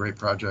this is a great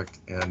project,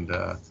 and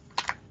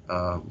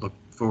look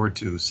forward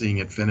to seeing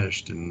it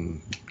finished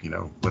in,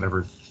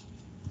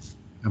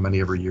 how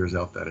many ever years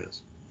out that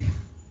is.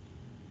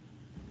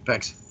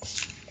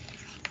 Thanks.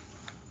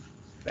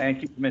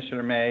 Thank you,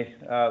 Commissioner May.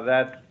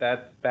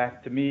 That's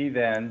back to me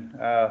then.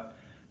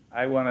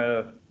 I want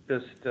to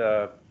just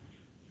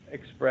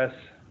express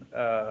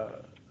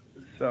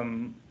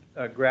some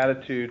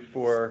gratitude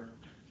for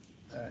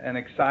an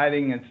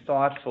exciting and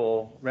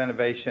thoughtful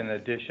renovation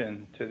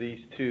addition to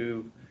these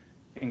two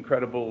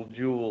incredible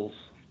jewels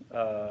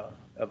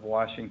of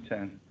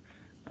Washington,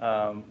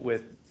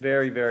 with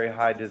very, very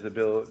high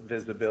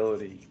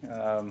visibility.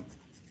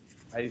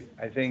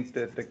 I think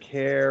that the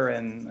care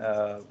and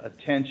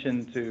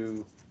attention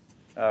to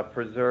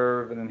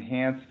preserve and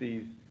enhance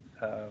these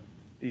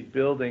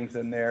buildings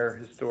and their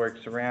historic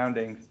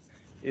surroundings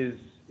is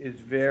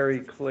very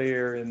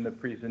clear in the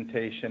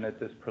presentation at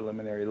this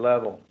preliminary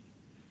level.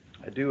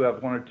 I do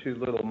have one or two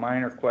little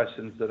minor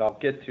questions that I'll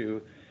get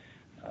to,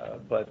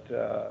 but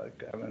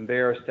I'm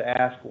embarrassed to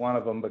ask one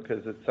of them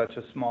because it's such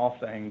a small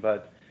thing,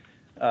 but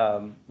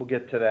we'll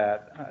get to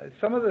that.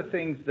 Some of the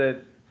things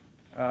that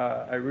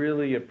I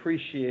really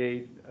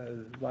appreciate,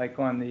 like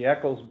on the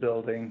Eccles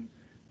building,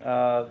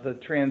 the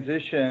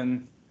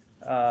transition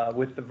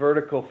with the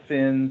vertical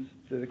fins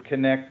to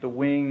connect the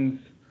wings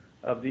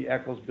of the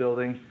Eccles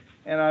building.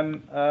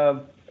 And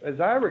as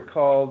I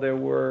recall, there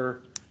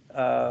were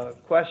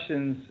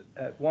questions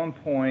at one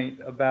point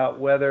about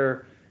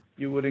whether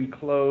you would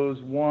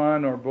enclose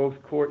one or both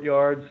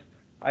courtyards.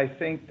 I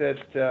think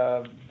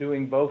that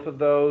doing both of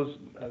those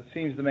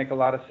seems to make a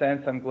lot of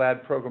sense. I'm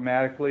glad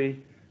programmatically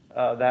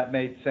that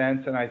made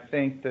sense, and I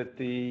think that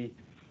the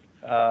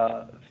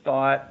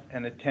thought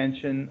and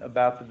attention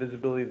about the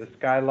visibility of the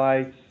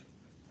skylights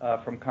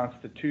from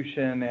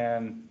Constitution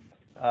and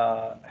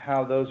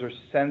how those are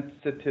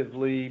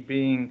sensitively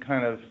being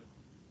kind of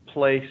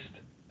placed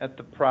at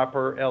the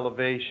proper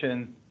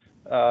elevation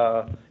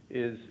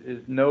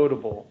is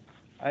notable.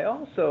 I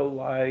also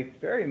like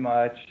very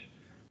much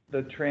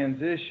the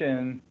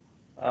transition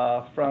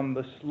from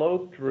the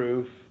sloped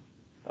roof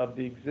of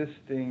the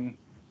existing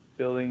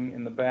building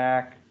in the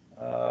back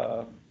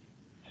to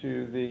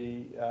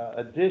the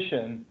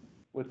addition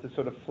with the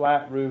sort of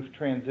flat roof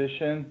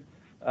transition.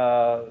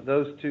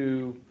 Those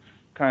two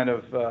kind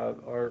of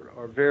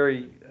are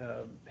very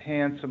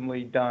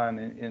handsomely done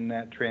in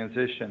that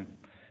transition.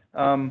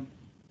 I'm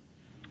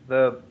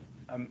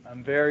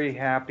very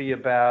happy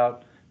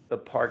about the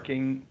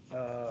parking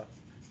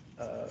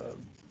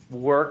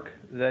work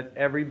that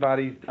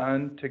everybody's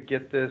done to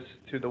get this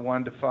to the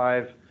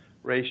 1-to-5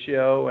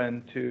 ratio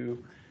and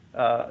to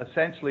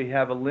essentially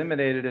have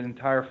eliminated an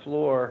entire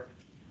floor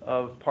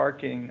of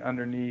parking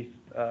underneath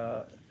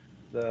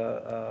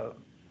the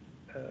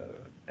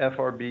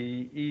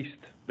FRB East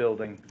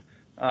building.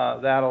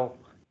 That'll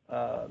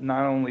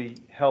not only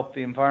help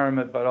the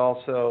environment, but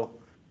also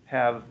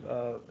have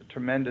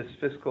tremendous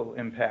fiscal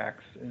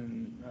impacts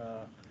and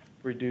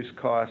reduce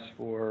costs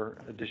for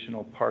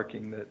additional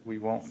parking that we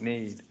won't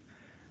need.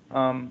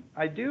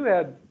 I do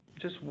have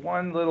just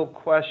one little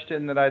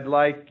question that I'd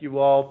like you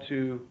all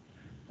to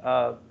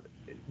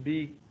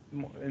be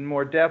in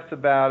more depth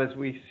about as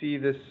we see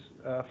this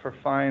for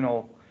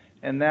final,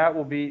 and that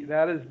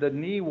is the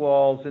knee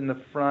walls in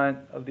the front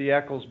of the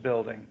Eccles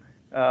building.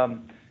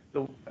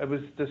 It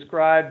was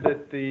described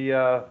that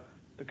the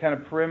kind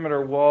of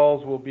perimeter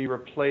walls will be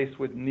replaced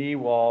with knee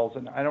walls,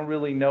 and I don't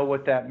really know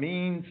what that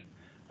means.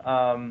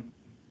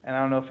 And I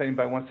don't know if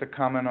anybody wants to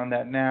comment on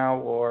that now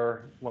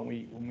or when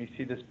we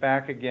see this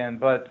back again,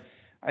 but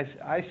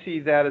I see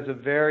that as a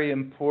very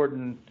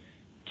important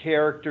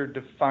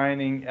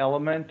character-defining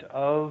element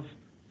of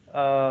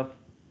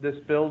this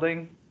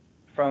building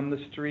from the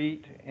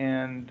street,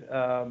 and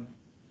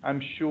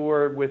I'm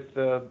sure with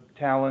the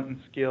talent and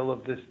skill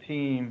of this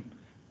team,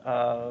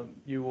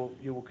 you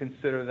will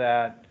consider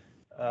that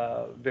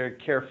very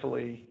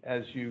carefully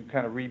as you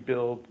kind of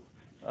rebuild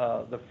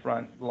the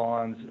front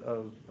lawns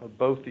of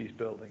both these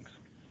buildings.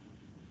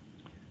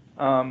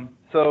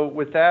 So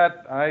with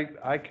that,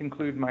 I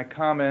conclude my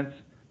comments,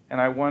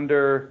 and I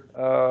wonder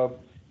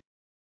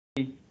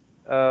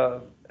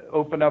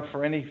open up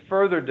for any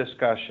further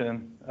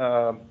discussion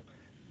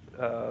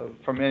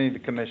from any of the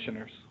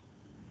commissioners.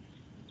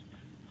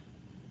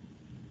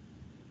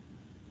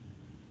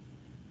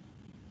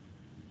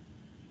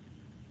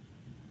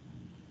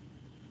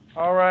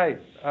 All right,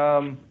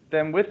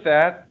 then with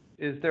that,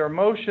 is there a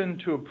motion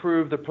to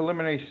approve the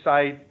preliminary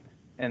site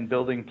and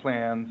building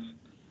plans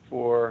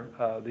for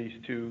these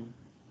two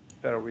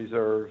Federal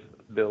Reserve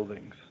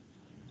buildings?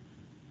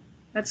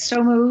 That's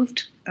so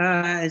moved.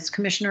 Is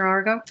Commissioner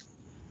Argo? All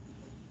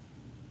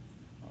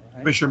right.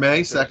 Commissioner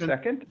May, second.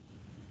 Second.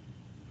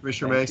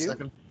 Commissioner May,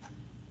 second.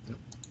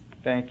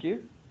 Thank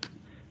you.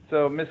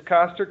 So Ms.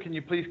 Coster, can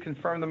you please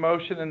confirm the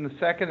motion and the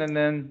second and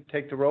then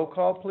take the roll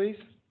call, please?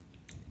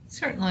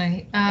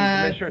 Certainly.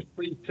 And commissioners,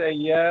 please say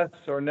yes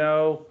or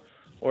no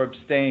or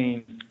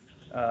abstain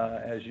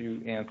as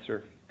you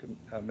answer,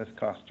 Ms.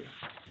 Coster.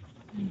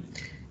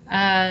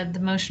 The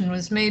motion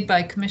was made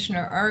by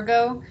Commissioner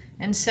Argo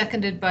and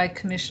seconded by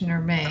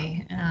Commissioner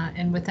May.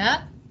 And with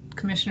that,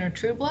 Commissioner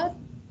Trueblood,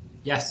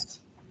 Yes.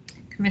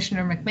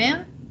 Commissioner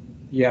McMahon,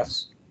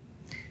 Yes.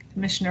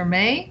 Commissioner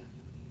May,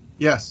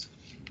 Yes.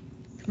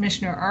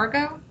 Commissioner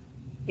Argo,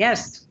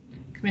 Yes.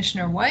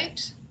 Commissioner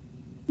White,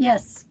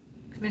 Yes.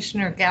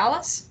 Commissioner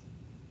Gallus,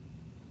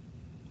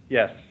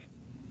 Yes.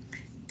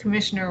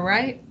 Commissioner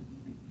Wright,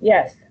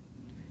 Yes.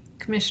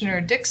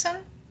 Commissioner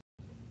Dixon.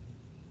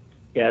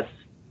 Yes.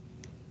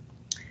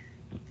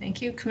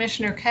 Thank you.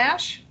 Commissioner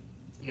Cash,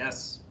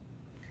 Yes.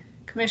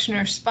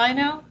 Commissioner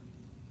Spino,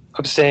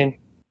 Abstain.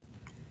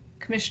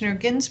 Commissioner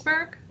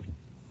Ginsburg.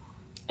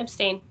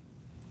 Abstain.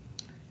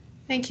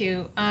 Thank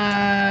you.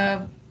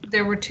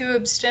 There were 2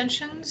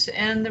 abstentions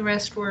and the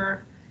rest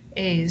were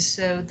ayes,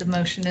 so the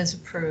motion is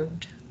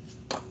approved.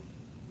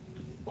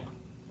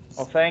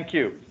 Well, thank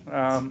you.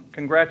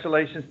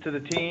 Congratulations to the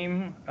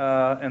team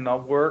and the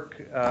work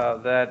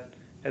that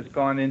has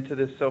gone into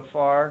this so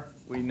far.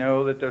 We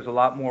know that there's a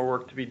lot more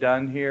work to be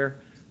done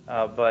here,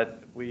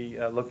 but we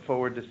look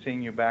forward to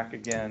seeing you back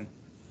again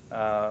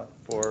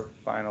for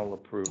final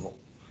approval.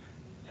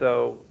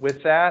 So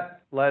with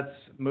that, let's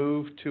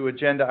move to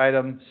agenda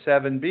item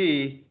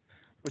 7B,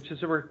 which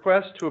is a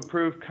request to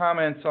approve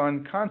comments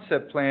on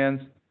concept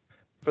plans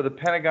for the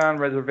Pentagon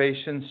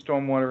Reservation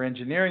stormwater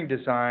engineering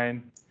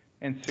design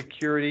and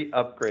security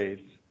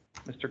upgrades.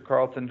 Mr.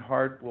 Carlton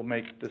Hart will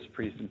make this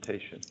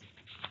presentation.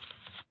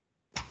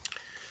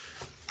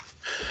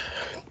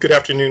 Good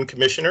afternoon,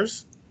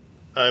 commissioners.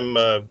 I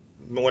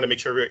want to make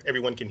sure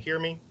everyone can hear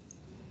me.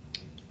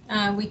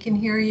 We can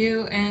hear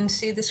you and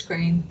see the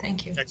screen.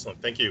 Thank you.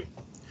 Excellent, thank you.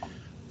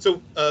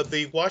 So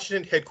the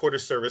Washington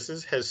Headquarters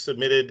Services has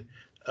submitted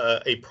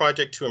a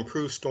project to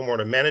improve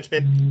stormwater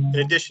management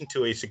in addition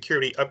to a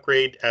security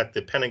upgrade at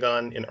the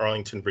Pentagon in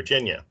Arlington,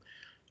 Virginia.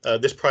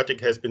 This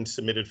project has been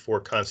submitted for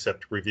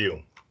concept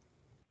review.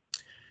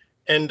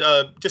 And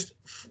just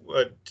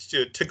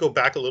to go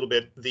back a little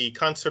bit, the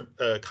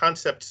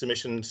concept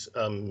submissions,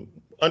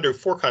 under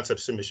 4 concept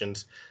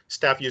submissions,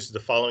 staff uses the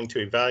following to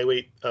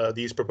evaluate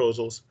these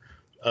proposals.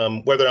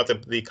 Whether or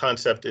not the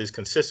concept is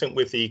consistent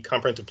with the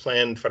comprehensive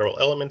plan, federal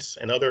elements,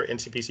 and other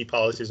NCPC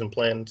policies and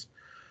plans.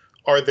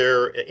 Are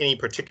there any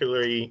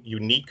particularly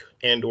unique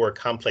and or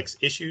complex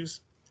issues?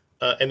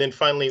 And then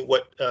finally,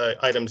 what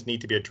items need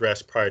to be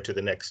addressed prior to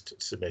the next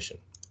submission?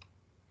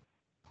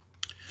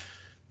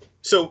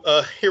 So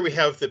here we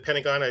have the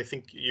Pentagon. I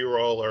think you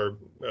all are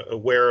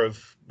aware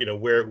of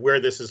where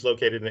this is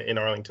located in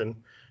Arlington.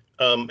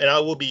 And I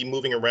will be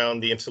moving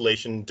around the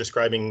installation,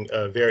 describing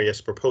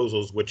various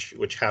proposals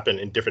which happen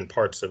in different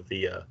parts of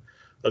the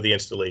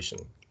installation.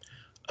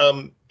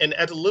 And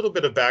as a little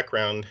bit of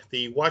background,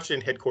 the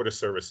Washington Headquarters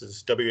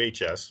Services,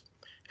 WHS,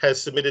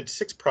 has submitted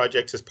 6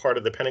 projects as part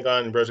of the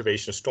Pentagon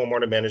Reservation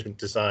stormwater management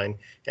design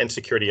and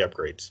security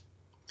upgrades.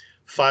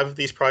 5 of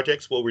these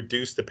projects will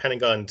reduce the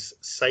Pentagon's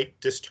site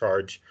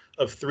discharge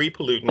of 3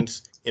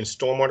 pollutants in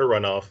stormwater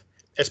runoff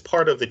as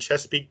part of the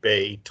Chesapeake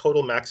Bay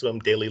Total Maximum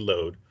Daily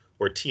Load,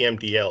 or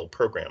TMDL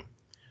program.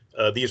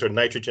 These are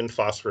nitrogen,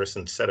 phosphorus,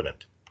 and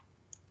sediment.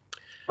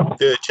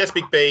 The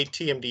Chesapeake Bay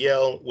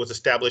TMDL was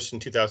established in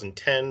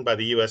 2010 by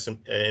the U.S.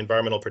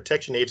 Environmental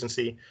Protection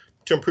Agency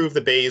to improve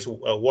the bay's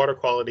water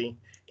quality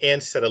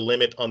and set a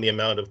limit on the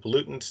amount of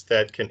pollutants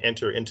that can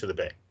enter into the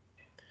bay.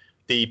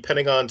 The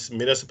Pentagon's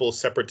Municipal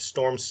Separate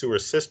Storm Sewer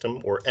System,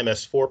 or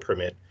MS4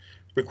 permit,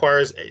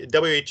 requires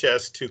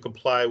WHS to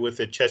comply with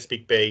the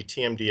Chesapeake Bay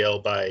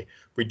TMDL by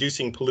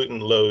reducing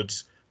pollutant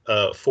loads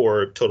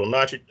for total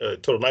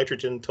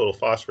nitrogen, total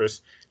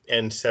phosphorus,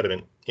 and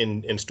sediment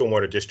in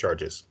stormwater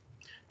discharges.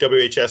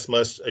 WHS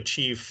must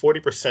achieve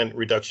 40%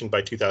 reduction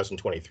by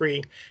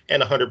 2023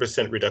 and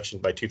 100% reduction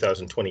by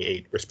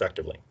 2028,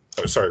 respectively.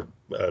 Oh, sorry,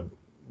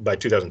 by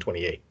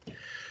 2028.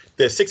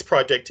 The 6th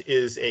project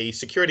is a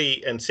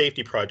security and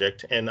safety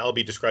project, and I'll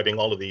be describing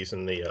all of these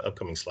in the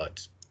upcoming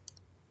slides.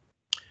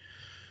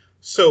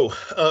 So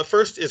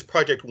first is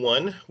Project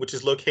 1, which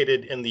is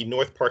located in the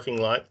north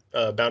parking lot,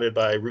 bounded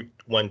by Route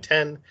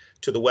 110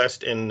 to the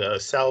west and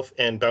south,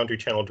 and Boundary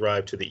Channel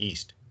Drive to the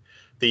east.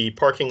 The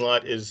parking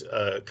lot is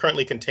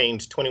currently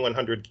contains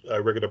 2,100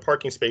 regular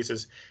parking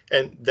spaces,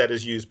 and that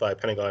is used by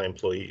Pentagon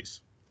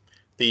employees.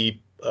 The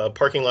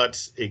parking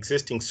lot's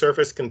existing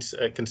surface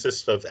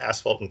consists of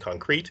asphalt and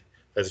concrete,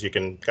 as you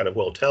can kind of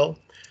well tell.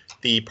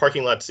 The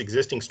parking lot's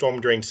existing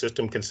storm drain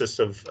system consists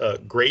of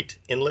grate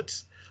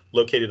inlets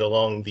located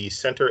along the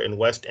center and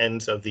west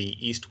ends of the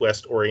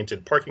east-west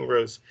oriented parking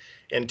rows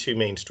and 2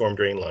 main storm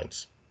drain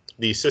lines.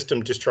 The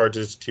system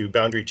discharges to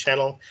Boundary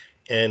Channel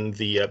and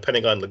the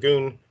Pentagon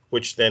Lagoon,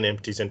 which then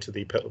empties into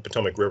the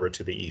Potomac River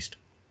to the east.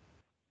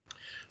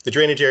 The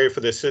drainage area for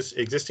this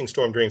existing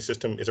storm drain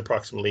system is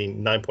approximately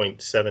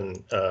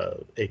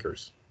 9.7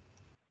 acres.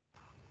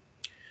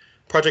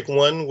 Project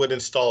 1 would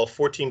install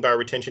 14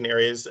 bioretention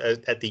areas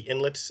at the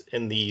inlets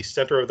in the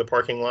center of the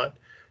parking lot.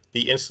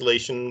 The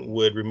installation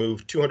would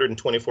remove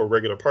 224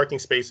 regular parking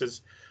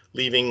spaces,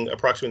 leaving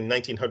approximately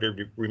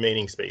 1,900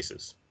 remaining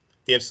spaces.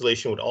 The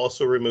installation would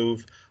also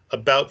remove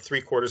about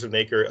 3/4 of an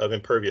acre of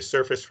impervious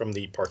surface from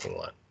the parking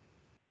lot.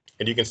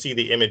 And you can see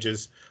the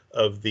images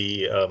of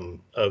these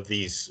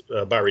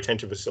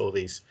bioretention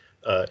facilities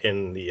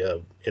in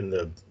the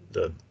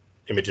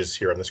images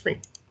here on the screen.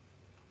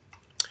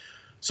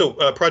 So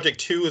Project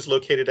 2 is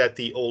located at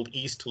the Old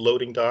East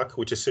Loading Dock,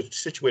 which is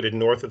situated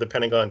north of the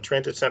Pentagon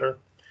Transit Center.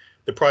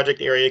 The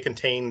project area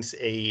contains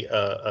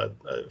a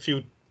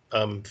few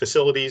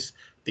facilities,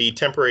 the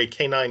temporary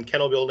K9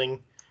 kennel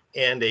building,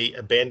 and a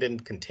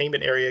abandoned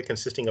containment area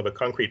consisting of a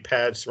concrete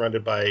pad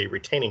surrounded by a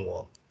retaining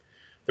wall.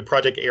 The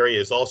project area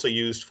is also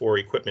used for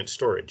equipment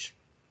storage.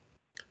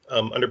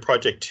 Under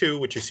Project 2,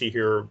 which you see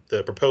here,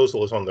 the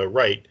proposal is on the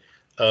right.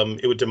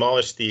 It would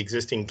demolish the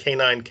existing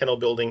K9 kennel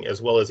building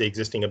as well as the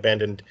existing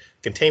abandoned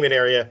containment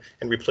area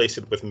and replace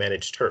it with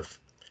managed turf.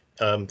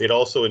 They'd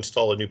also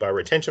install a new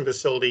bioretention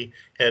facility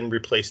and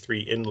replace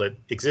 3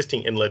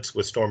 existing inlets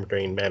with storm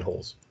drain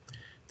manholes.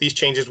 These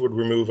changes would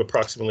remove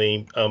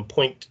approximately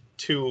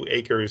 0.2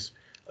 acres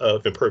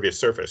of impervious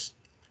surface.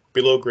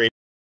 Below grade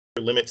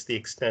limits the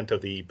extent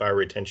of the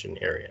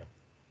bioretention area.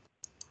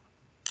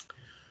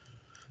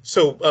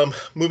 So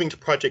moving to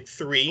Project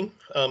 3,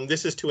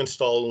 this is to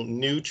install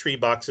new tree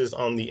boxes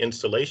on the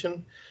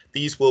installation.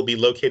 These will be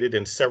located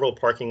in several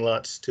parking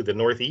lots to the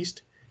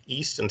northeast,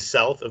 east, and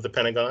south of the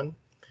Pentagon.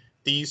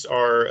 These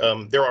are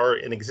there are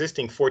an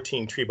existing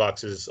 14 tree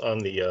boxes on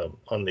the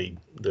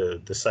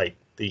site,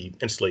 the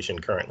installation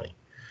currently.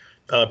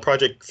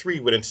 Project 3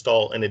 would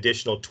install an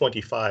additional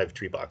 25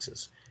 tree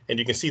boxes, and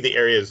you can see the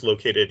areas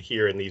located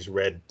here in these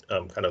red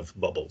kind of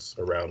bubbles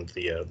around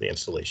the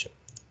installation.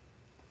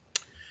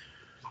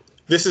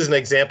 This is an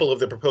example of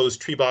the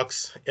proposed tree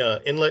box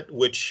inlet,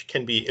 which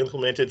can be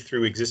implemented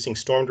through existing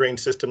storm drain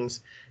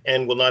systems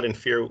and will not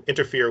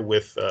interfere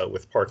with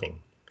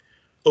parking.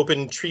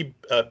 Open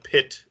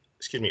pit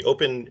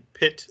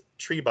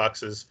tree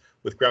boxes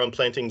with ground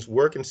plantings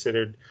were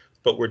considered,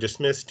 but were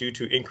dismissed due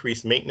to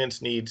increased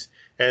maintenance needs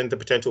and the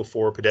potential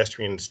for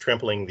pedestrians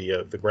trampling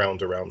the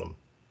ground around them.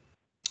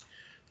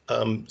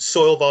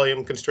 Soil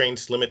volume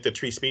constraints limit the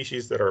tree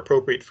species that are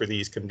appropriate for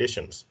these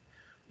conditions.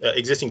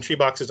 Existing tree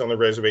boxes on the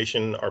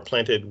reservation are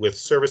planted with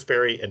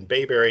serviceberry and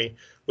bayberry,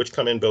 which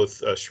come in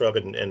both shrub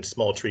and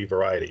small tree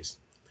varieties.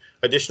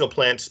 Additional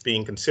plants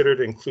being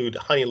considered include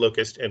honey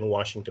locust and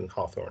Washington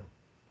hawthorn.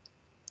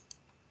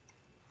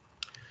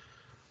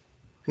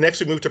 Next,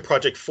 we move to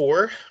Project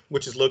 4,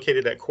 which is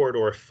located at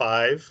Corridor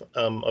 5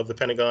 of the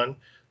Pentagon,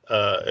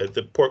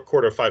 the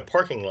Corridor 5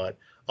 parking lot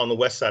on the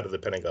west side of the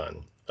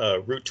Pentagon.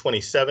 Route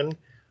 27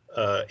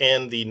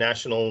 and the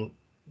National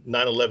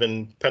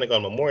 9/11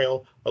 Pentagon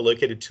Memorial are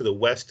located to the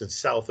west and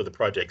south of the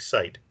project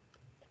site.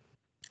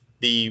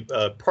 The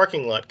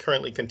parking lot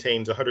currently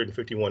contains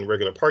 151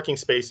 regular parking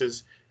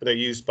spaces, and they're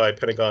used by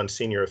Pentagon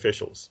senior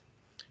officials.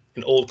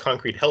 An old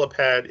concrete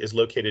helipad is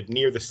located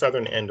near the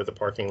southern end of the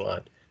parking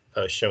lot,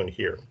 shown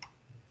here.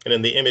 And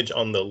in the image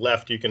on the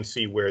left, you can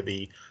see where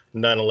the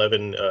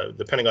 9/11,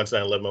 the Pentagon's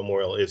 9/11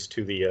 Memorial is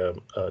to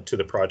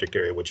the project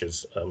area, which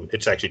is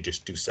it's actually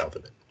just due south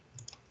of it.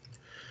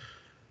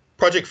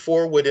 Project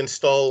 4 would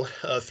install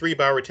 3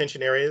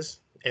 bioretention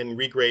areas and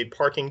regrade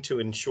parking to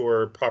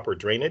ensure proper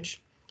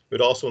drainage. It would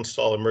also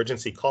install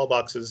emergency call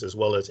boxes as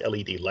well as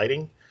LED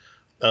lighting.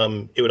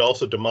 It would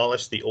also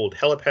demolish the old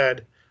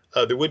helipad.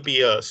 There would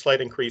be a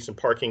slight increase in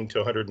parking to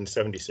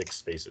 176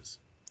 spaces.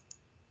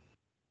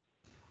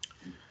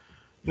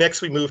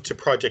 Next, we move to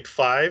Project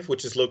 5,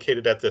 which is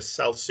located at the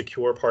South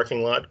Secure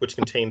parking lot, which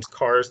contains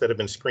cars that have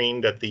been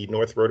screened at the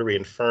North Rotary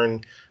and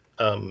Fern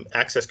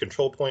access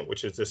control point,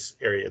 which is this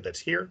area that's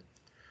here.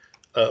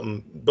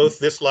 Both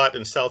this lot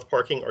and south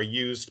parking are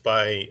used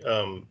by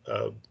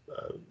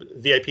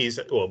VIPs,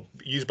 well,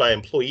 used by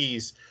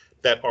employees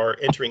that are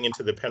entering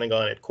into the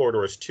Pentagon at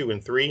corridors 2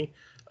 and 3.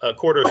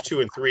 Corridors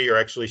 2 and 3 are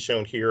actually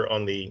shown here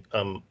on the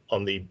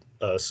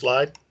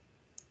slide.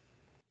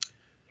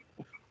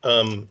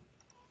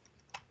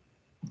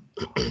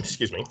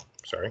 Excuse me,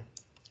 sorry.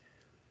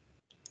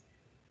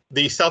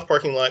 The south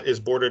parking lot is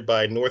bordered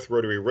by North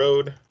Rotary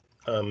Road.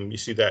 You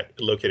see that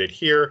located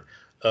here.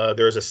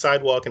 There is a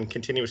sidewalk and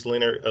continuous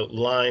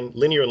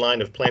linear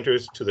line of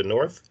planters to the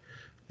north.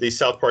 The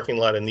south parking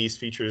lot and these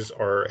features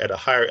are at a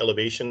higher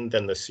elevation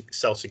than the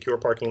South Secure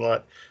parking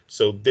lot.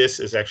 So this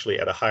is actually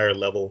at a higher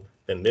level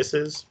than this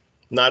is.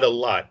 Not a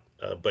lot,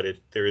 but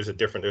there's a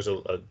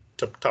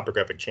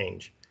topographic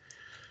change.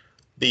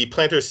 The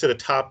planters sit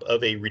atop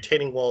of a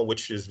retaining wall,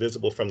 which is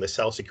visible from the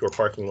South Secure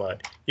parking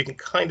lot. You can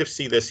kind of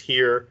see this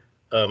here,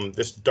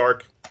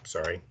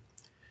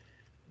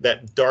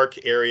 that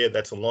dark area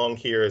that's along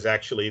here is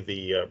actually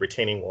the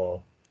retaining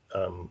wall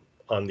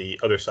on the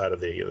other side of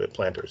the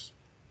planters.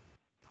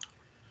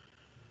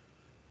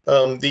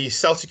 The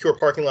South Secure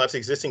parking lot's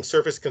existing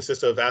surface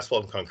consists of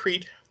asphalt and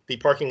concrete. The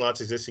parking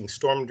lot's existing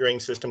storm drain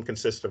system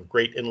consists of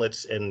grate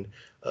inlets and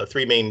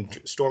 3 main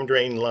storm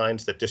drain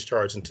lines that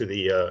discharge into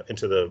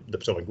the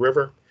Potomac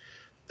River.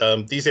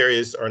 These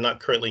areas do not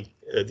currently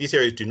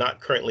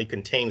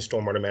contain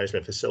stormwater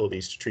management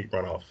facilities to treat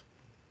runoff.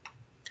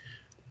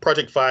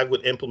 Project 5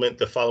 would implement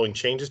the following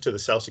changes to the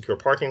South Secure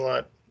parking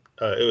lot.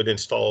 It would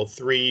install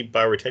 3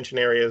 bioretention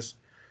areas,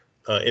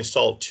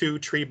 install 2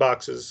 tree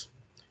boxes,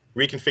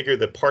 reconfigure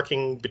the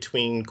parking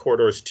between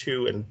corridors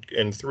 2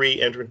 and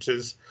 3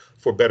 entrances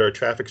for better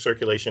traffic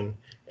circulation,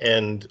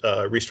 and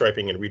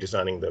restriping and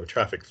redesigning the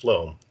traffic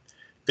flow.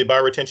 The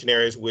bioretention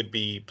areas would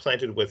be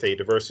planted with a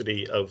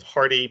diversity of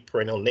hardy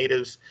perennial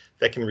natives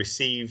that can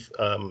receive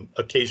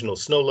occasional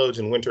snow loads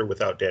in winter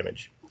without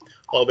damage.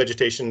 All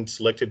vegetation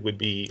selected would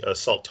be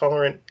salt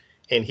tolerant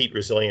and heat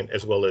resilient,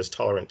 as well as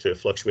tolerant to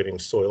fluctuating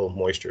soil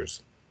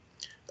moistures.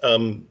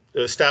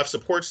 The staff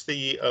supports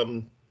the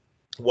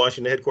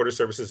Washington Headquarters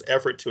Services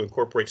effort to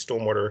incorporate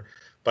stormwater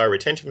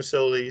bioretention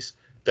facilities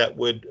that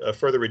would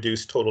further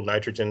reduce total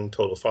nitrogen,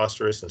 total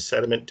phosphorus, and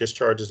sediment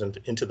discharges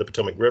into the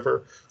Potomac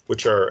River,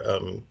 which are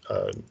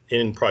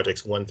in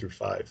projects 1 through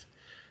 5.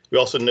 We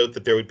also note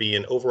that there would be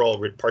an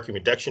overall parking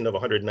reduction of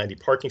 190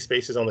 parking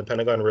spaces on the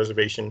Pentagon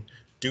Reservation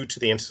due to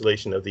the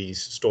installation of these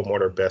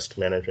stormwater best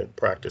management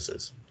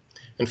practices.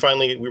 And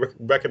finally, we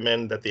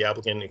recommend that the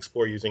applicant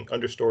explore using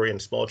understory and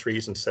small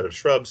trees instead of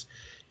shrubs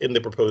in the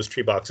proposed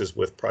tree boxes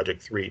with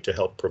Project 3 to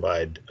help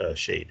provide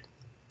shade.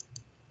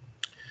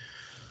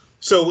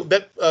 So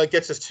that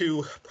gets us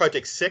to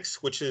Project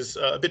 6, which is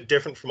a bit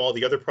different from all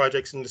the other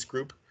projects in this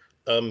group.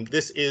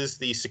 This is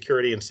the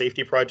security and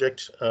safety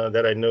project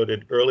that I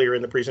noted earlier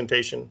in the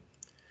presentation.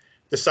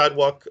 The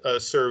sidewalk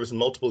serves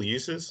multiple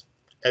uses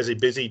as a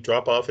busy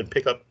drop-off and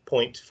pickup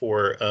point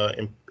for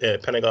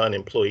Pentagon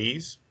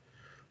employees.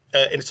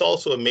 And it's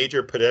also a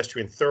major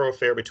pedestrian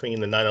thoroughfare between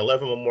the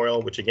 9/11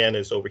 Memorial, which again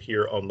is over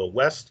here on the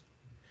west,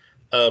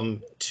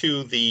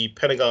 to the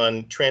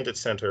Pentagon Transit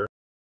Center,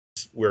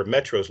 where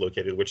Metro is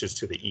located, which is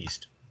to the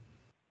east.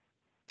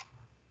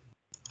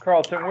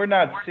 Carlton, we're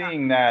not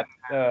seeing that,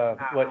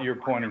 what you're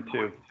pointing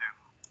to.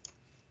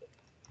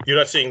 You're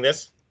not seeing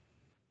this?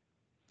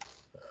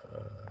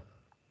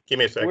 Give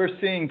me a second. We're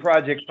seeing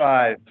Project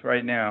 5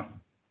 right now.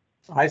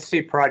 I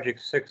see Project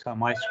 6 on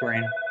my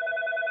screen.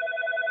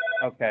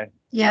 Okay.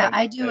 Yeah,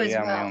 I do as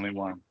I'm the well. only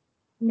one.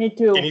 Me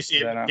too. Can you see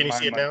it? Can you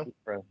see it now?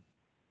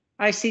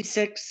 I see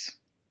 6.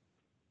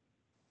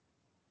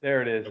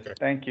 There it is. Okay.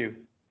 Thank you.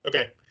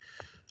 Okay.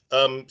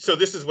 So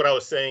this is what I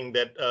was saying,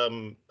 that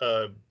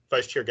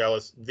Vice Chair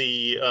Gallus,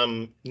 the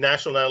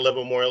National 9/11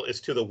 Memorial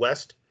is to the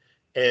west,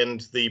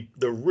 and the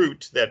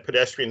route that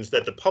pedestrians,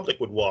 that the public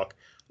would walk,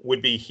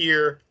 would be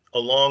here,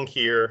 along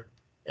here,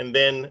 and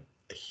then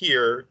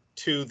here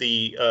to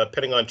the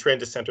Pentagon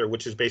Transit Center,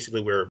 which is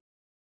basically where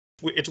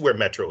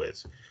Metro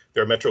is.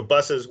 There are Metro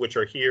buses, which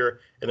are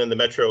here, and then the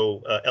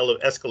Metro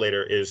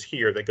escalator is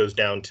here that goes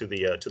down to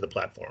the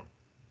platform.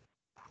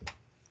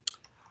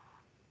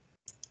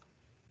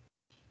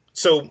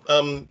 So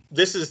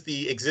this is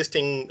the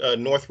existing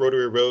North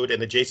Rotary Road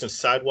and adjacent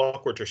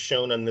sidewalk, which are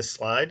shown on this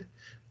slide.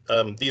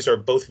 These are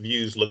both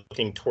views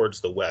looking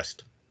towards the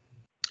west.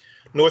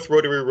 North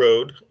Rotary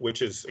Road,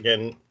 which is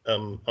again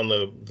on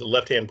the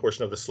left-hand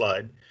portion of the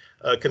slide,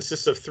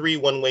 consists of 3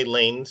 one-way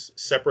lanes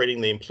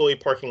separating the employee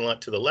parking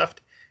lot to the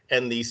left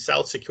and the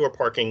South Secure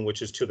parking,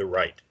 which is to the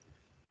right.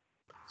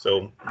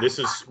 So this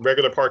is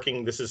regular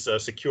parking. This is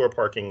secure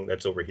parking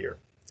that's over here.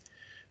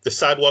 The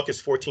sidewalk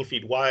is 14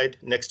 feet wide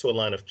next to a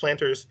line of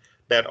planters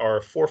that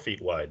are 4 feet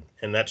wide,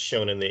 and that's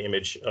shown in the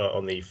image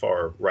on the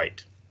far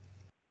right.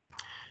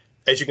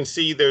 As you can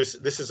see, this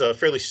is a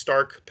fairly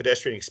stark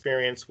pedestrian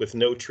experience with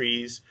no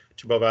trees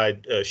to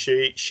provide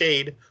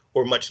shade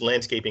or much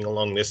landscaping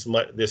along this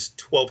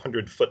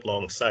 1,200 foot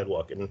long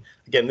sidewalk. And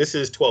again, this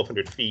is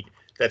 1,200 feet.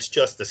 That's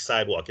just the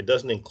sidewalk. It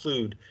doesn't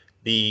include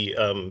the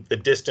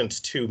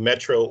distance to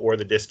Metro or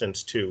the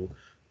distance to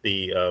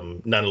the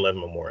 9/11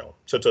 Memorial.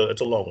 So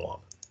it's a long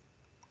walk.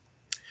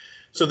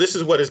 So this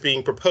is what is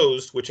being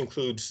proposed, which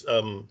includes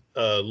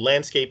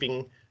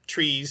landscaping,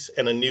 trees,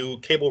 and a new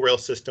cable rail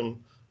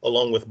system,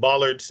 along with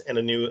bollards and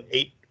a new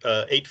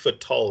 8 foot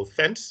tall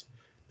fence.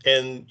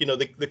 And you know,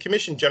 the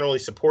commission generally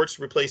supports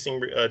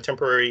replacing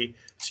temporary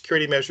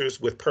security measures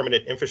with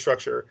permanent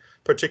infrastructure,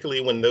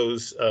 particularly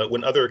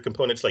when other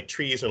components like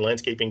trees and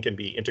landscaping can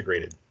be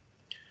integrated.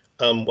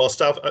 While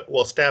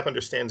staff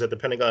understands that the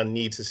Pentagon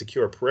needs a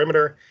secure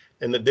perimeter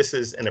and that this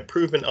is an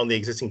improvement on the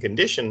existing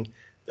condition,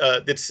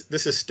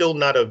 this is still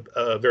not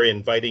a very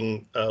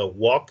inviting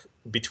walk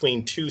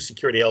between 2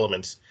 security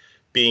elements,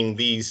 being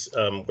these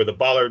where the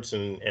bollards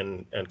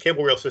and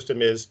cable rail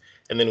system is,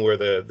 and then where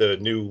the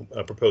new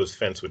proposed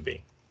fence would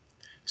be.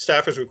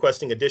 Staff is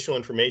requesting additional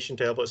information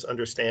to help us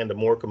understand a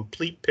more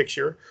complete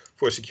picture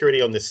for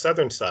security on the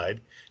southern side,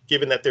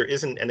 given that there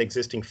isn't an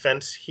existing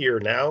fence here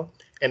now,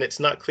 and it's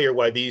not clear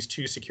why these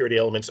 2 security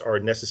elements are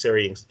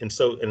necessary in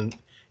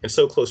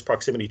so close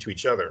proximity to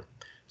each other.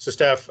 So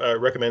staff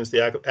recommends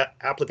the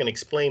applicant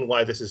explain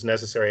why this is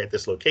necessary at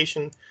this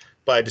location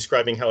by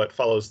describing how it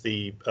follows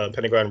the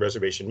Pentagon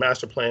Reservation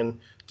Master Plan,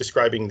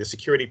 describing the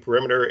security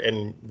perimeter,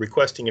 and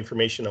requesting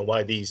information on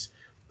why these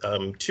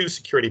two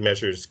security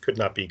measures could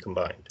not be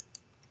combined.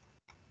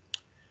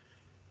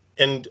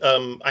 And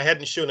I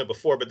hadn't shown it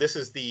before, but this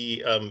is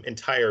the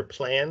entire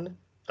plan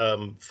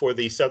for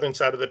the southern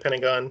side of the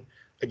Pentagon.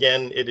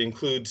 Again, it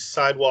includes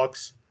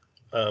sidewalks,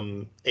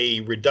 a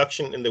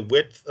reduction in the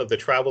width of the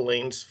travel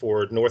lanes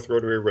for North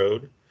Rotary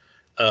Road,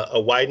 a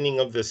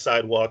widening of the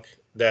sidewalk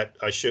that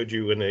I showed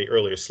you in the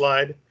earlier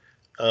slide,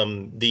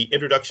 the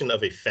introduction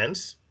of a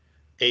fence,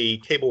 a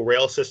cable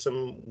rail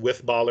system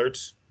with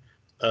bollards,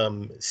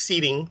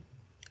 seating,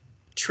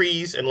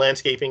 trees and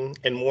landscaping,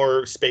 and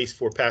more space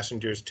for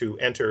passengers to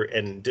enter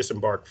and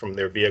disembark from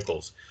their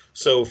vehicles.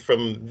 So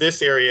from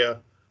this area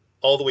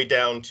all the way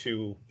down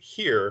to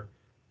here,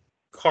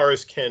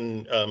 cars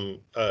can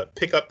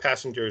pick up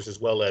passengers as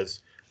well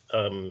as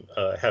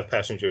have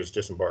passengers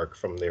disembark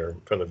from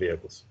the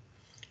vehicles.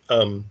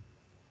 And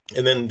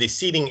then the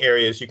seating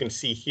areas you can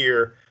see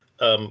here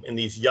in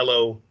these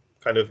yellow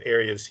kind of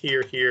areas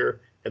here,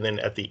 and then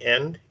at the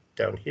end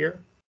down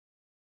here.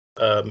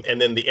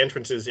 And then the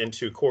entrances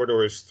into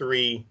corridors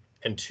 3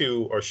 and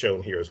 2 are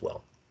shown here as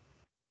well.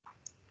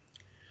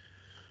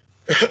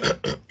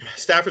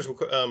 Staffers,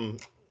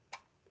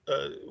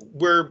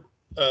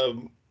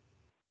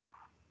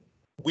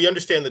 we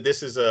understand that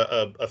this is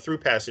a through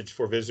passage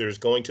for visitors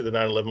going to the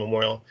 9/11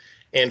 Memorial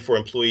and for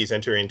employees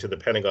entering into the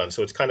Pentagon.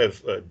 So it's kind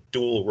of a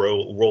dual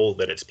role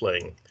that it's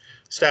playing.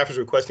 Staff is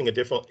requesting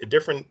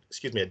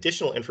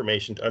additional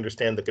information to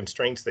understand the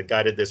constraints that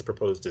guided this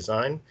proposed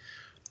design.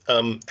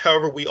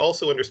 However, we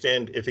also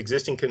understand if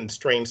existing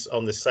constraints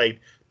on the site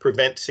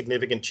prevent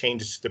significant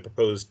changes to the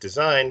proposed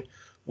design,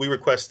 we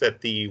request that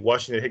the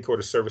Washington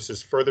Headquarters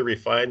Services further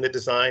refine the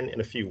design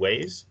in a few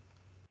ways.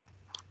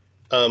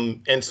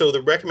 And so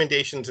the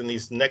recommendations in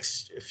these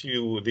next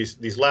few,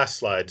 these last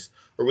slides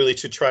are really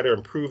to try to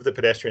improve the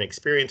pedestrian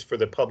experience for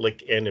the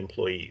public and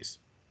employees.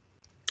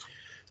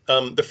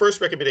 The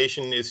first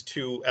recommendation is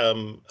to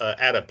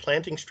add a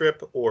planting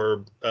strip,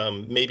 or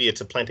maybe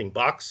it's a planting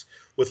box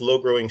with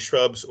low-growing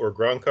shrubs or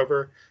ground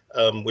cover,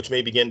 which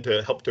may begin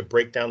to help to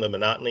break down the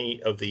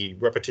monotony of the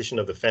repetition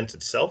of the fence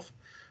itself.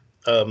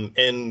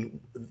 And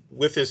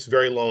with this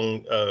very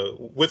long,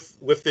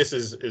 with this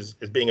as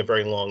being a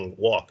very long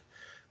walk.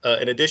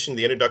 In addition,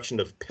 the introduction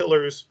of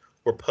pillars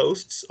or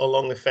posts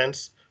along the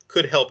fence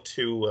could help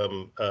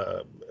to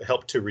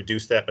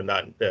reduce that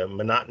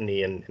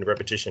monotony and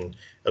repetition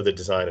of the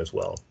design as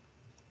well.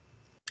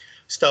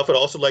 Staff would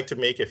also like to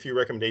make a few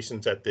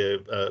recommendations at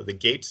the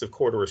gates of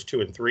corridors 2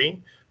 and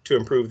 3 to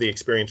improve the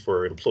experience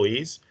for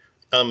employees.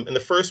 And the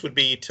first would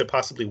be to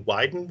possibly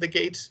widen the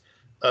gates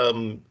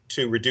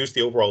to reduce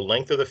the overall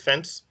length of the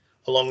fence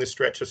along the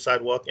stretch of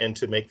sidewalk and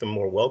to make them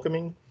more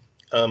welcoming.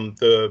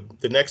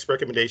 The next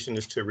recommendation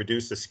is to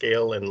reduce the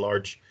scale and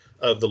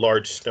the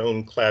large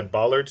stone-clad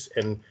bollards,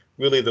 and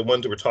really the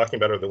ones that we're talking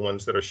about are the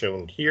ones that are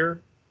shown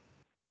here,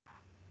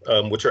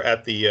 which are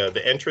at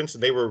the entrance.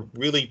 They were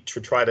really to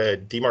try to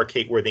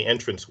demarcate where the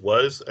entrance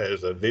was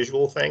as a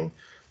visual thing,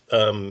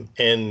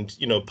 and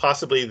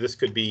possibly this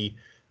could be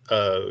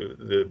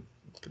the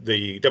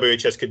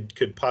WHS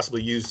could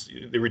possibly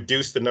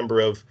reduce the number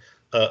of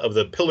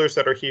the pillars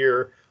that are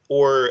here,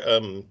 or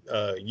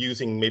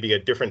using maybe a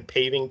different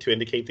paving to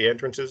indicate the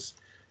entrances.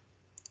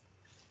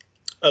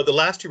 The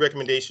last two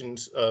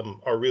recommendations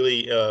are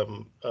really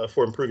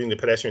for improving the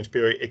pedestrian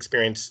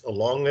experience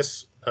along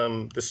this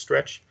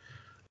stretch,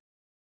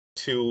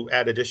 to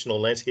add additional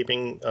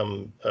landscaping,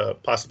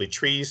 possibly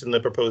trees in the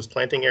proposed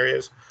planting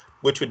areas,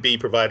 which would be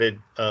provided,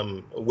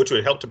 which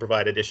would help to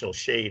provide additional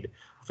shade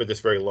for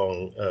this very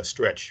long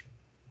stretch.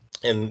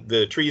 And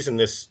the trees in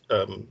this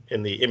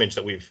in the image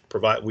that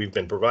we've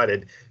been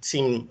provided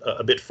seem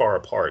a bit far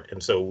apart,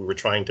 and so we were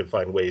trying to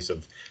find ways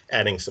of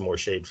adding some more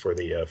shade for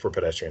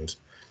pedestrians.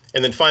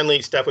 And then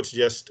finally, staff would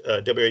suggest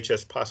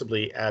WHS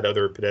possibly add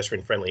other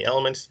pedestrian-friendly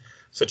elements,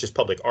 such as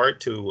public art,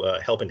 to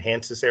help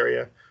enhance this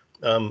area.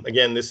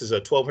 Again, this is a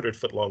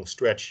 1,200-foot long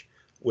stretch,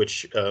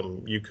 which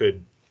you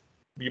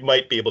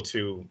might be able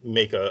to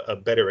make a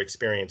better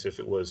experience if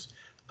it was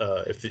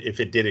if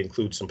it did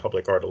include some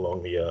public art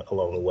along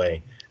the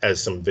way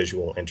as some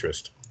visual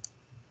interest.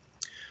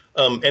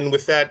 And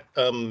with that,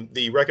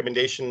 the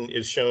recommendation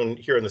is shown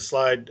here on the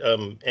slide.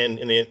 And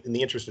in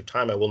the interest of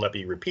time, I will not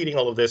be repeating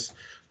all of this.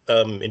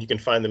 And you can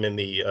find them in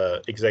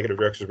the Executive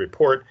Director's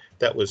report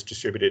that was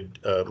distributed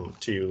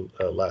to you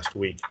last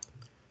week.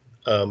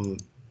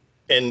 And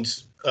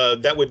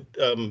that would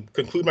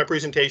conclude my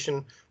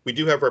presentation. We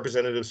do have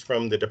representatives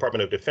from the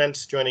Department of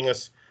Defense joining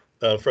us,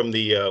 from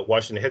the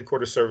Washington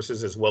Headquarters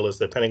Services, as well as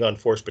the Pentagon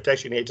Force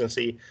Protection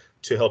Agency,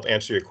 to help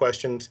answer your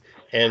questions.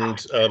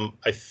 And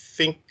I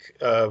think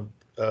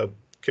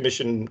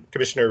Commissioner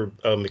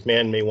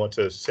McMahon may want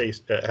to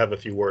have a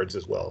few words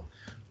as well.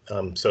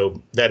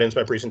 So that ends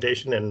my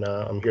presentation, and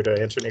I'm here to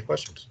answer any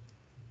questions.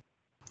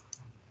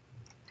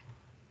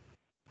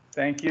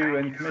 Thank you.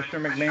 And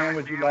Commissioner McMahon,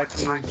 would you like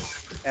to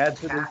add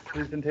to this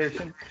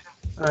presentation?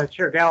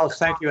 Chair Gallus,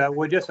 thank you.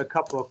 Well, just a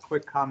couple of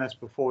quick comments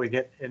before we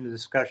get into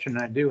discussion.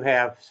 I do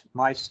have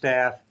my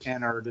staff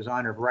and our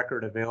designer of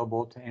record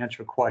available to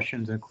answer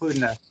questions,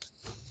 including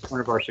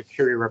one of our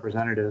security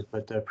representatives,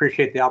 but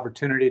appreciate the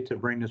opportunity to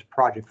bring this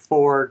project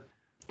forward,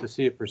 to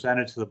see it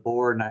presented to the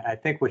board. And I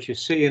think what you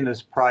see in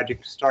this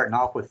project starting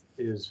off with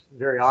is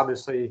very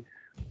obviously,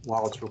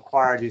 while it's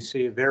required, you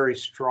see a very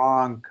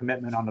strong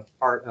commitment on the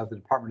part of the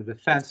Department of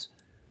Defense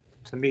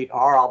to meet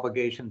our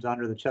obligations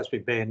under the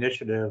Chesapeake Bay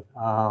Initiative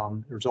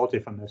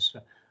resulting from this.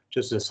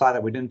 Just to decide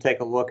that we didn't take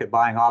a look at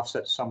buying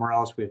offsets somewhere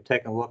else. We have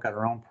taken a look at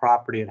our own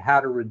property and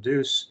how to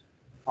reduce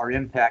our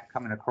impact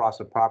coming across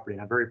the property.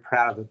 And I'm very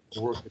proud of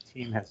the work the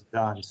team has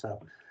done.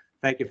 So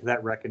thank you for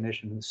that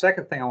recognition. The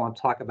second thing I want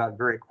to talk about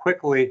very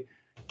quickly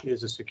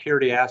is the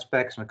security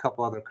aspects and a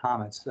couple other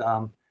comments.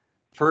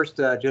 First,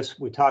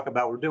 we talk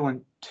about, we're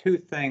doing two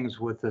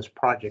things with this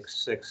Project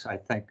 6, I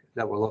think,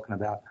 that we're looking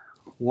about.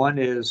 One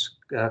is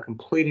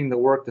completing the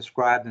work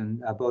described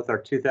in both our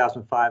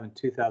 2005 and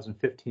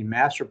 2015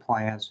 master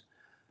plans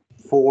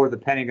for the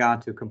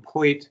Pentagon to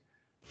complete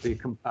the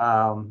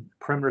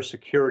perimeter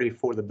security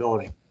for the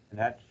building. And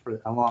that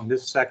along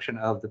this section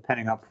of the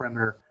Pentagon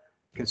perimeter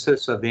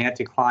consists of the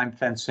anti-climb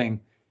fencing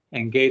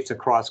and gates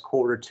across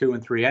corridor 2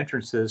 and 3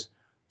 entrances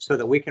so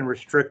that we can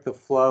restrict the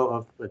flow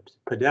of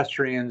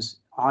pedestrians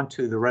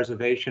onto the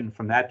reservation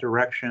from that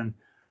direction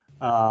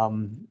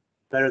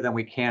better than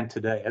we can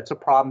today. It's a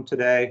problem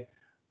today.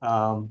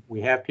 We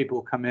have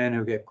people come in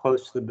who get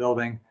close to the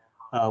building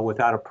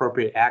without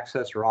appropriate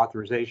access or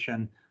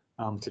authorization.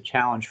 It's a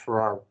challenge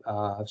for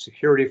our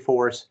security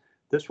force.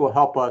 This will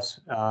help us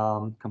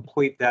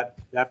complete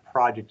that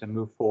project and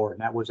move forward.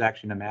 And that was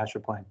actually in the master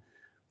plan.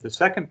 The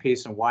second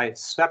piece and why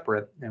it's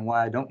separate and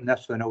why I don't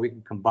necessarily know we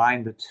can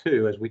combine the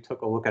two as we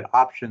took a look at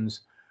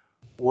options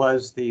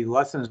was the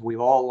lessons we've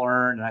all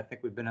learned. And I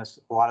think we've been at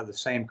a lot of the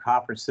same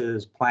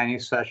conferences, planning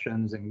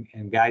sessions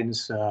and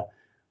guidance,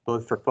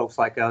 both for folks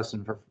like us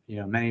and for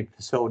many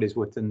facilities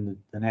within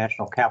the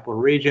National Capital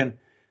Region,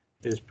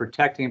 is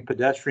protecting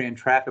pedestrian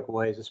traffic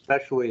ways,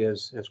 especially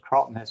as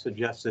Carlton has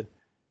suggested,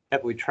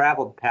 heavily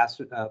traveled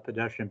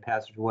pedestrian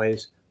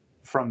passageways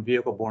from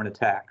vehicle-borne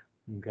attack.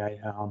 Okay,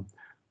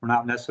 we're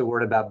not necessarily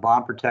worried about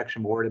bomb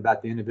protection. We're worried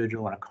about the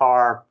individual in a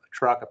car, a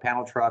truck, a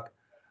panel truck,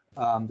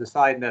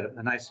 deciding that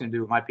a nice thing to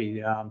do might be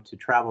to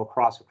travel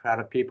across a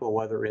crowd of people,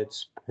 whether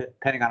it's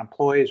Pentagon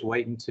employees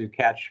waiting to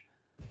catch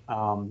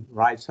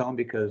rides home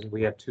because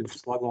we have 2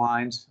 slug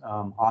lines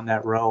on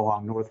that row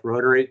along North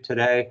Rotary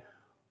today,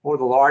 or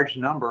the large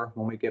number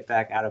when we get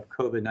back out of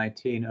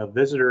COVID-19 of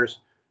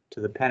visitors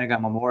to the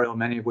Pentagon Memorial,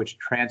 many of which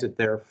transit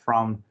there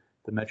from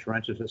the Metro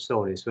Entrance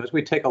facility. So as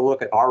we take a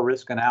look at our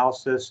risk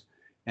analysis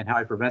and how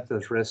we prevent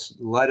those risks,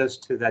 led us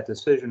to that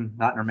decision,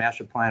 not in our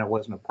master plan, it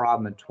wasn't a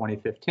problem in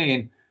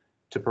 2015,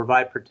 to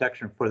provide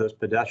protection for those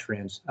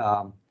pedestrians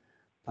while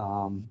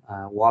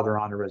they're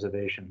on the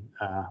reservation.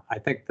 I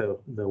think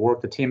the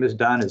work the team has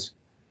done is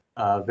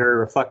very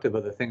reflective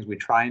of the things we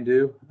try and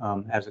do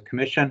as a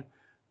commission.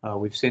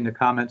 We've seen the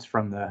comments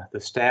from the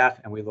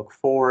staff, and we look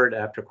forward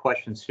after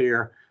questions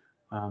here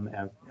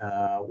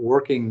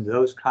working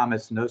those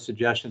comments and those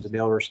suggestions to be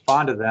able to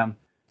respond to them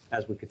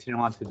as we continue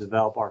on to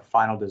develop our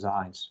final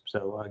designs.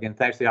 So again,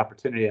 thanks for the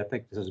opportunity. I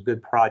think this is a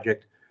good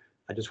project.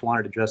 I just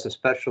wanted to address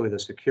especially the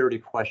security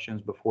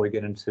questions before we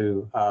get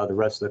into the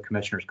rest of the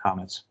commissioner's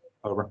comments.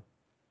 Over.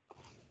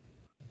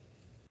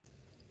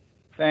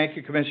 Thank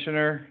you,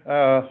 Commissioner.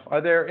 Are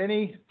there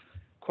any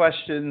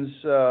questions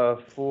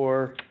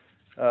for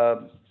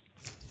Mr.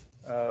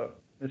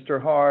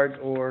 Hart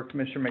or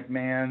Commissioner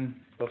McMahon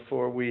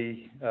before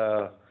we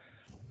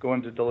go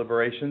into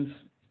deliberations?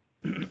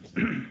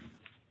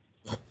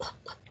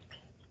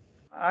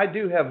 I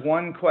do have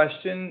one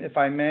question, if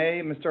I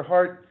may. Mr.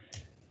 Hart,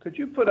 could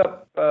you put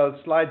up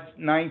slide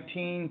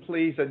 19,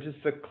 please?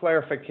 Just a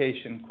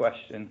clarification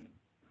question.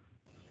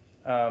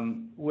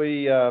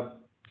 We'll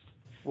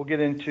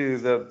get into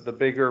the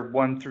bigger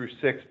 1 through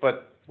 6,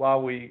 but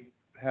while we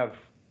have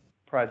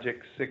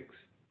project 6,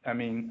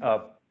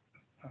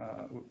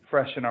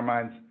 fresh in our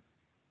minds.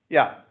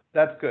 Yeah,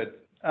 that's good.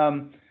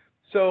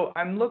 So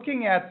I'm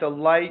looking at the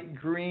light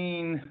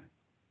green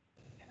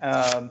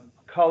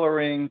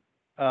coloring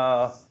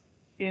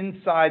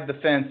inside the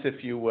fence,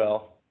 if you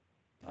will,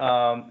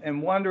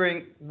 and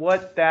wondering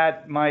what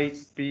that might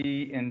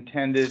be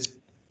intended.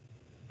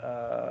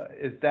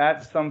 Is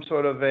that some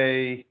sort of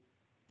a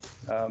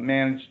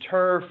managed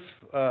turf?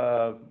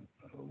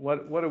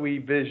 What are we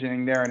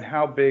visioning there, and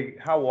how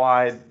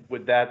wide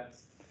would that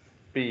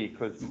be?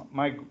 Because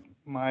my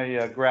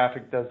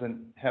graphic doesn't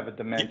have a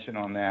dimension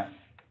on that.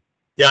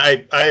 Yeah,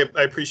 I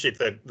appreciate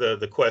that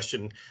the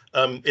question.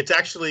 It's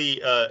actually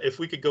if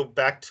we could go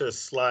back to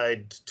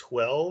slide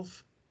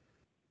 12,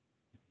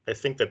 I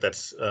think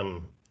that's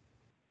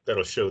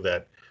that'll show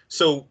that.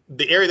 So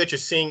the area that you're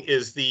seeing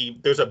is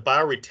there's a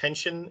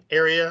bioretention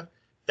area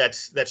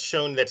that's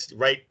shown that's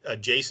right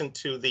adjacent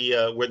to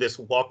the where this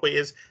walkway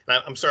is.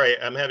 I'm sorry,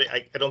 I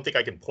don't think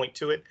I can point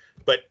to it,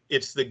 but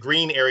it's the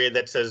green area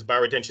that says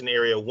bioretention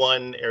area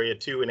 1, area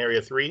 2, and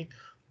area 3.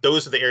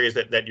 Those are the areas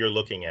that you're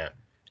looking at.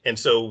 And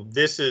so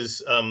this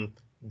is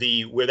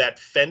the where that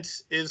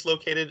fence is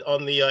located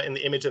on the in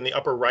the image in the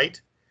upper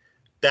right.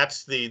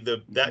 That's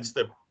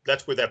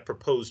that's where that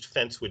proposed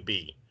fence would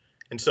be.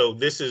 And so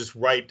this is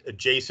right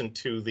adjacent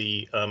to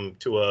the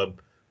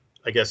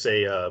I guess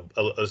a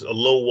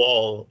low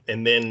wall,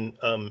 and then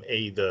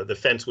the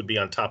fence would be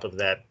on top of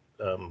that,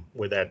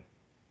 where that,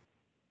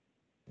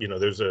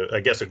 there's I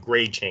guess a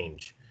grade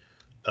change.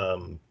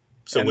 So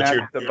and what that's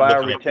you're the looking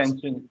at is-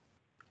 bioretention.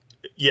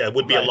 Yeah, it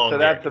would be Right, along so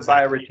there. that's the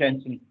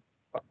exactly.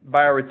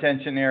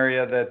 bioretention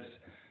area that's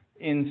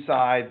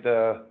inside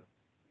the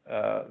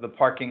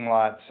parking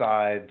lot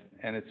side,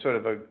 and it's sort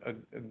of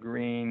a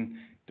green.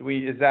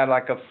 Is that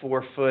like a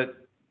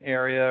 4-foot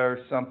area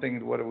or something?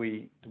 Do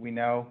we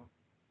know?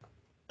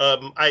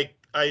 I'm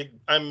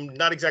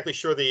not exactly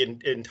sure the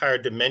entire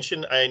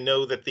dimension. I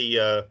know that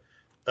the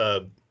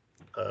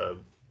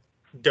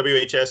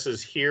WHS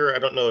is here. I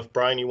don't know if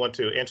Brian, you want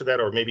to answer that,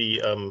 or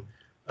maybe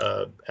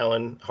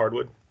Alan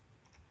Hardwood.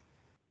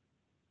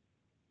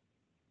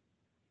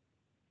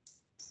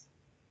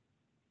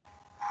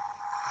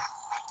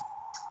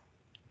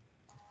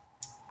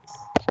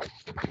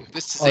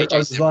 This is Our AJ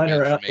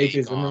designer, Zimmerman from AJ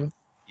AECOM. Zimmerman.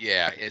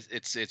 Yeah,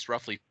 it's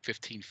roughly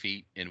 15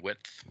 feet in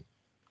width.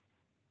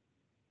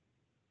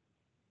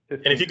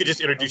 And if you could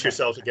just introduce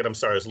yourself again, I'm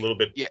sorry, it's a little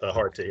bit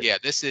hard to hear. Yeah,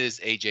 this is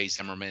AJ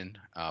Zimmerman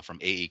from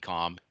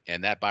AECOM,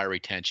 and that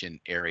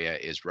bioretention area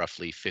is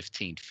roughly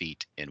 15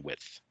 feet in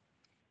width.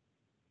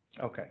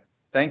 Okay,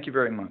 thank you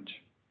very much.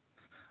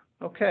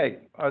 Okay,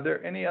 are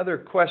there any other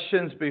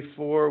questions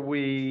before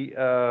we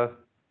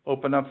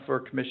open up for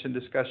commission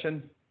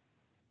discussion?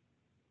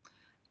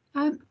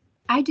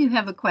 I do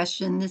have a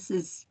question. This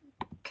is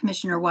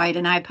Commissioner White,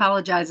 and I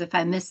apologize if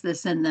I missed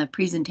this in the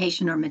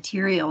presentation or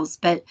materials,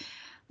 but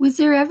was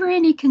there ever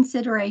any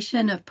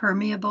consideration of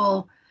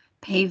permeable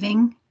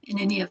paving in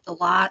any of the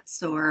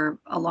lots or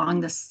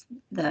along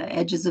the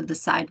edges of the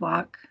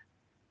sidewalk?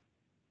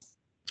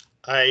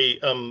 I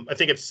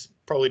think it's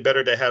probably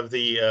better to have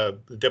the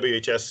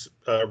WHS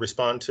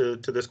respond to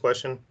this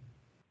question.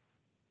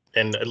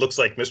 And it looks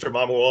like Mr.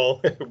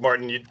 Mamuel,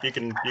 Martin, you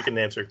can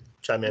answer,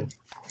 chime in.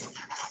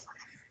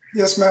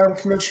 Yes, Madam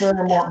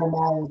Commissioner, Martin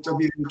Mamal with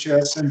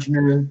WHS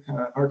Engineering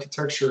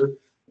Architecture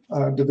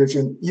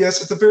Division.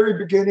 Yes, at the very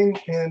beginning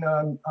in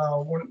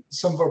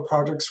some of our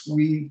projects,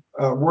 we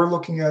were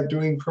looking at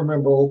doing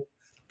permeable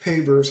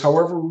pavers.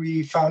 However,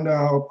 we found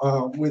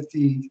out with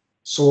the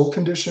soil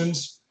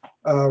conditions,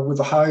 with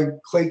a high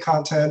clay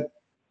content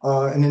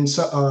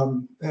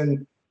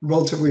and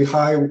relatively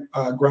high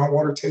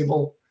groundwater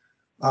table,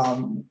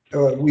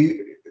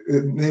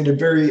 it made it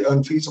very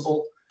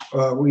unfeasible.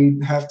 We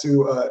have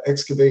to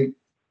excavate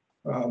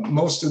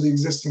most of the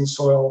existing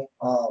soil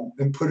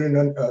and put in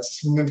a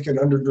significant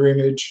under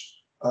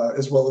drainage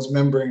as well as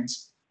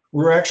membranes.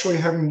 We're actually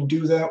having to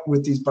do that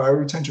with these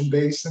bioretention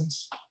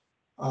basins,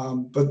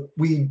 but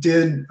we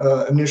did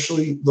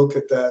initially look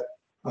at that.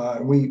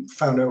 And we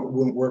found out it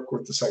wouldn't work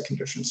with the site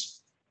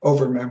conditions.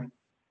 Over, ma'am.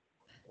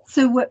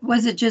 So what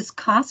was it, just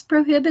cost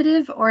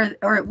prohibitive, or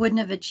it wouldn't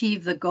have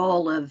achieved the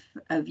goal of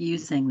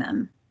using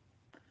them?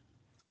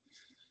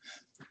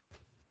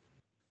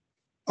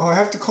 I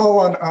have to call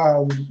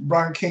on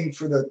Brian King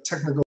for the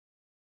technical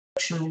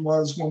question.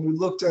 Was when we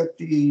looked at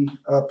the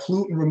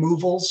pollutant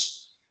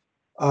removals,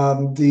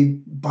 the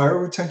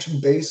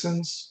bioretention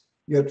basins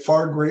get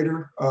far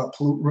greater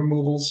pollutant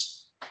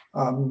removals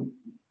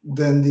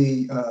than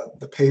the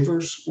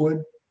pavers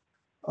would.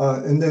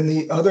 And then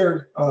the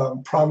other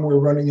problem we're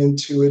running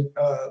into,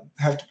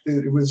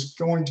 it was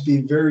going to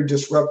be very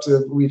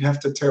disruptive. We'd have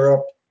to tear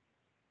up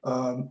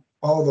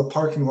all the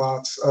parking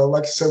lots.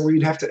 Like I said,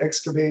 we'd have to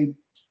excavate.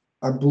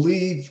 I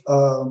believe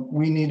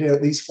we needed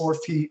at least 4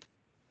 feet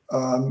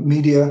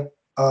media,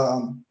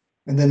 and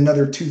then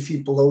another 2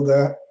 feet below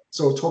that.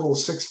 So a total of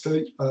 6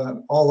 feet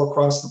all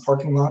across the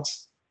parking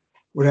lots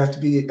would have to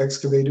be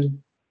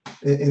excavated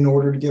in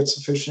order to get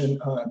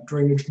sufficient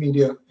drainage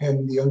media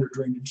and the under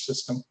drainage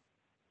system.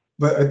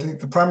 But I think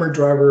the primary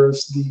driver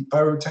is the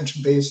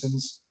bioretention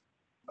basins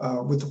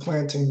with the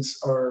plantings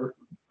are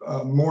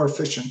more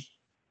efficient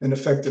and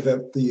effective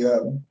at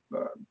the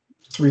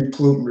 3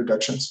 pollutant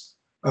reductions.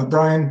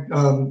 Brian,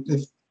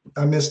 if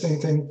I missed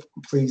anything,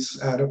 please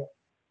add it.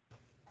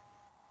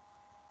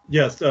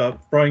 Yes,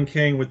 Brian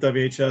King with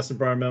WHS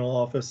Environmental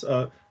Office.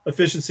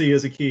 Efficiency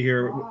is a key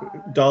here.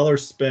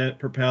 Dollars spent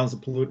per pounds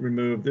of pollutant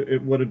removed.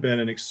 It would have been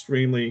an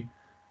extremely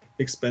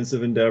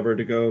expensive endeavor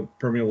to go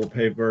permeable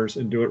pavers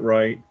and do it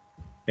right,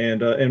 and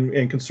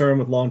concern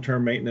with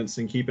long-term maintenance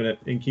and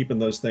keeping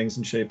those things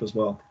in shape as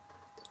well.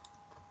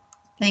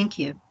 Thank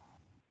you.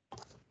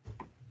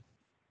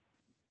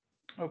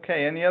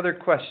 Okay, any other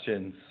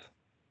questions?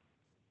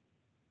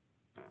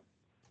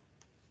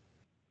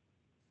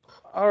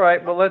 All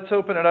right, well, let's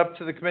open it up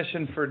to the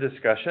commission for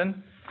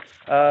discussion.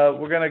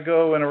 We're going to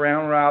go in a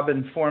round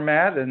robin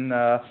format, and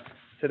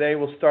today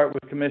we'll start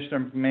with Commissioner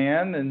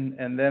McMahon,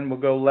 and then we'll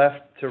go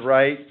left to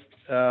right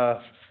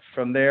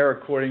from there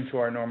according to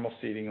our normal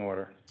seating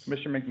order.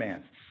 Commissioner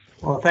McMahon.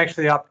 Well, thanks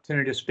for the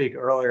opportunity to speak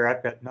earlier.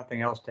 I've got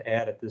nothing else to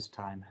add at this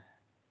time.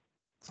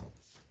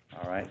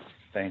 All right,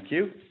 thank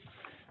you.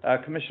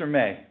 Commissioner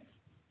May.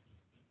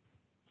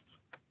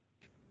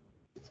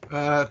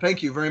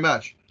 Thank you very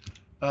much.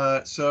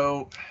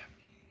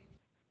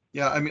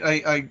 Yeah, I mean,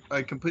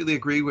 I completely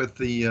agree with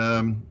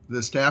the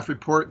staff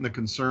report and the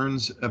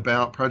concerns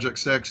about Project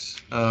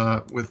 6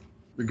 with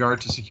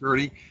regard to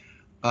security,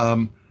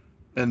 and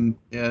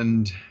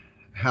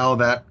how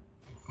that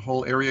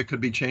whole area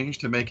could be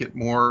changed to make it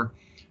more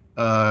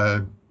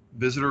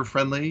visitor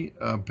friendly,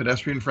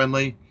 pedestrian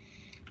friendly,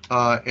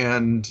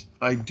 and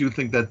I do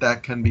think that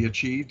that can be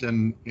achieved,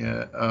 and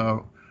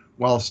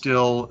while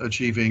still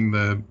achieving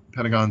the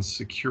Pentagon's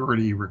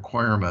security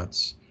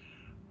requirements.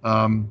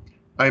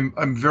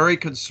 I'm very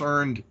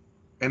concerned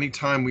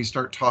anytime we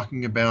start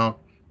talking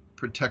about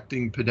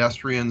protecting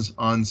pedestrians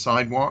on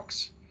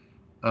sidewalks.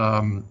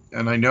 And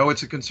I know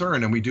it's a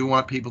concern and we do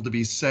want people to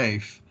be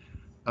safe,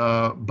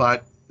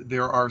 but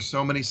there are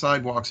so many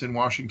sidewalks in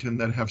Washington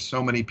that have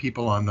so many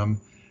people on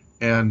them,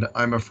 and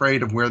I'm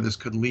afraid of where this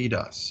could lead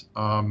us.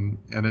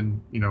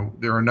 And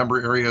there are a number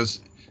of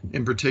areas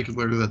in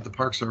particular that the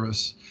Park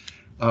Service,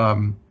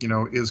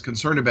 is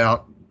concerned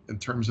about in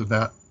terms of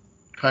that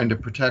kind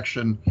of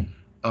protection.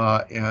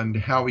 And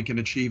how we can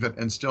achieve it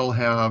and still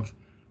have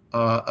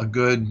a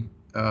good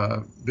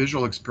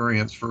visual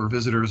experience for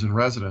visitors and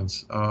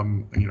residents.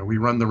 We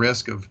run the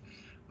risk of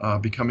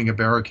becoming a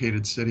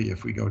barricaded city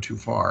if we go too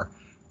far.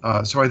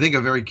 So I think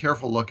a very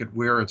careful look at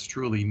where it's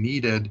truly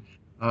needed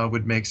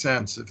would make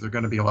sense. If there are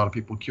going to be a lot of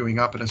people queuing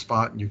up in a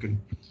spot and you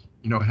can,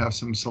 have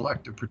some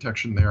selective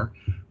protection there,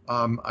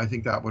 I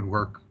think that would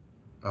work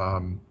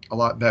a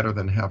lot better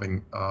than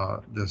having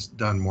this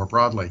done more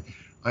broadly.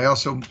 I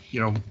also,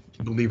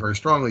 believe very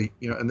strongly,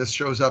 and this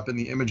shows up in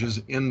the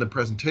images in the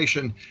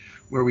presentation,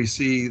 where we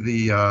see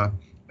the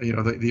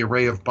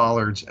array of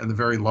bollards and the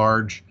very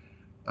large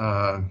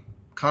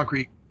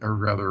concrete, or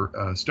rather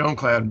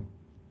stone-clad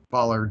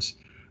bollards.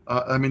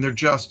 I mean, they're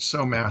just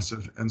so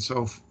massive and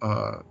so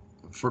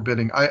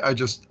forbidding. I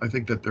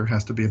think that there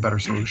has to be a better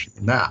solution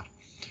than that.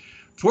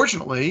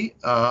 Fortunately,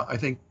 I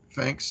think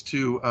thanks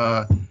to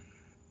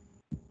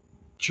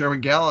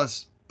Chairman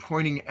Gallus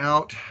pointing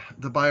out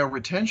the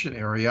bioretention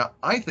area,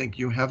 I think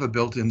you have a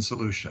built-in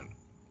solution.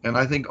 And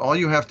I think all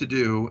you have to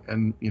do,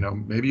 and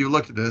maybe you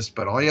looked at this,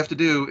 but all you have to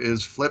do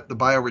is flip the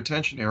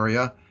bioretention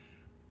area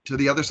to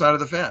the other side of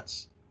the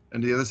fence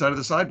and to the other side of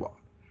the sidewalk.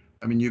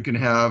 I mean, you can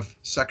have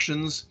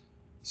sections.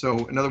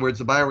 So in other words,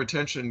 the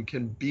bioretention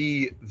can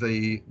be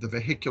the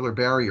vehicular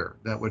barrier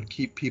that would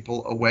keep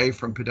people away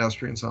from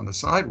pedestrians on the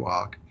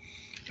sidewalk.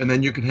 And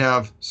then you can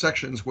have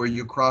sections where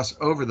you cross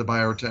over the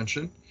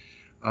bioretention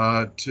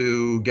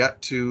to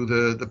get to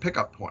the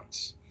pickup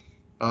points.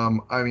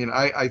 I mean,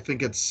 I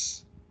think it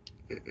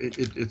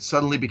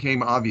suddenly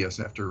became obvious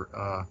after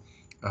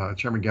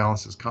Chairman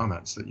Gallus's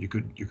comments that you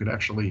could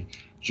actually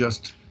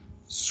just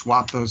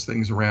swap those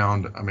things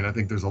around. I mean, I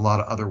think there's a lot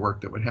of other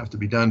work that would have to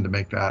be done to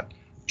make that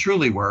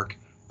truly work,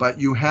 but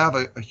you have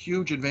a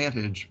huge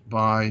advantage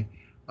by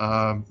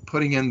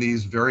putting in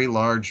these very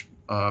large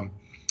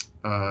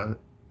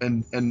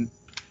and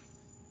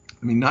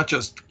I mean, not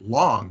just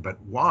long, but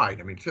wide.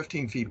 I mean,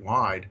 15 feet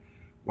wide.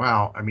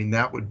 Wow. I mean,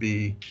 that would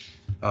be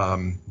a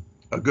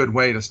good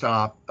way to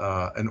stop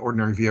an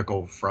ordinary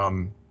vehicle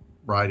from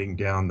riding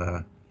down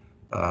the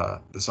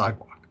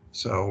sidewalk.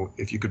 So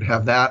if you could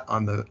have that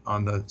on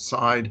the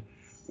side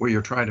where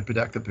you're trying to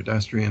protect the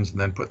pedestrians and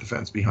then put the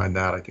fence behind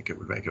that, I think it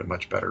would make it a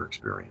much better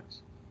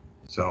experience.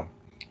 So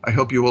I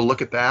hope you will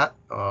look at that.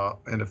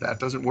 And if that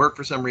doesn't work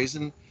for some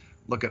reason,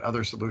 look at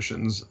other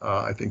solutions.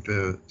 I think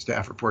the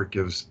staff report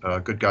gives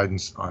good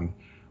guidance on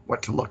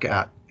what to look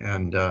at.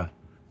 And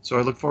so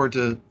I look forward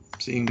to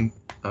seeing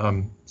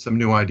some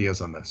new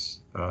ideas on this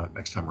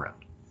next time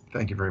around.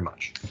 Thank you very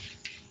much.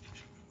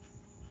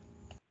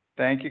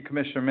 Thank you,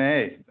 Commissioner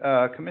May.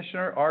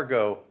 Commissioner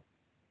Argo.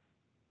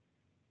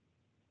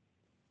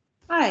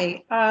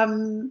 Hi.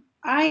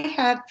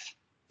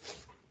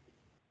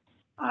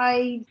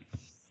 I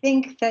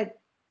think that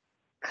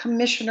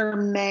Commissioner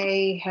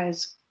May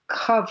has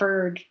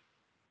covered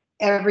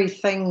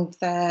everything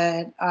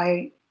that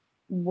I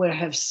would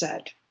have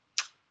said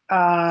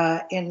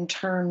in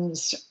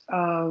terms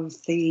of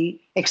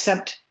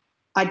except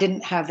I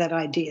didn't have that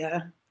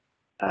idea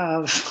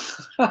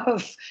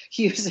of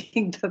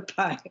using the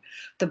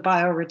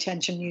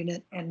bioretention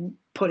unit and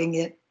putting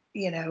it,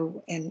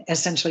 and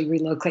essentially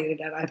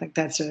relocated it. I think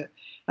that's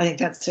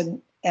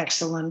an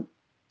excellent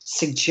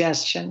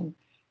suggestion.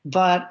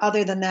 But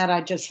other than that,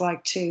 I'd just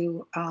like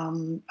to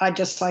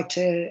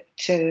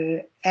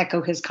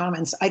echo his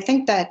comments. I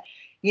think that,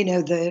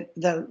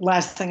 the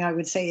last thing I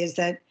would say is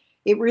that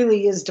it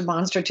really is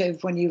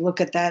demonstrative when you look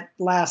at that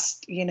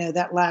last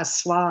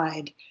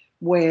slide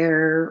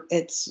where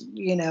it's,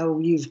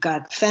 you've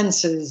got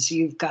fences,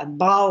 you've got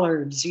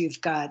bollards, you've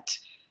got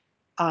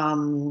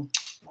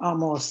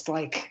almost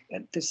like,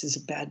 this is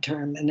a bad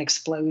term, an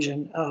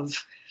explosion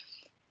of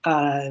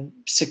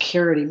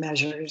security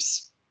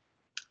measures.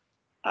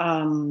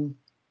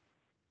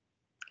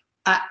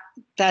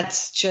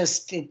 That's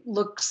just, it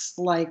looks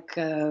like,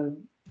 I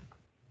don't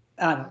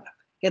know,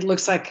 it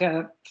looks like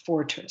a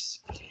fortress.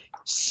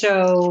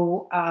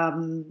 So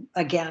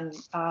again,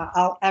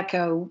 I'll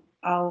echo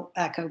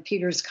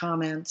Peter's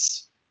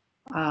comments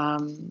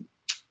and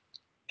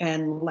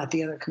let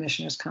the other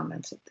commissioners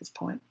comment at this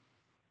point.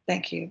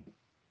 Thank you.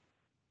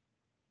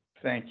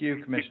 Thank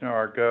you, Commissioner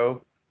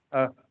Argo.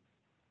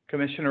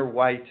 Commissioner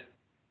White.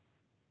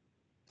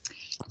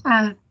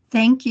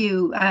 Thank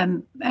you.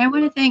 I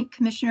want to thank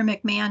Commissioner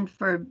McMahon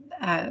for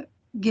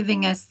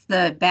giving us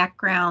the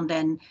background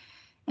and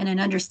an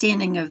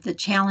understanding of the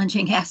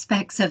challenging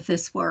aspects of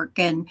this work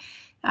and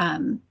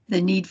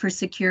the need for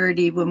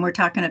security when we're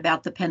talking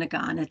about the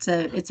Pentagon. It's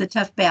a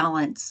tough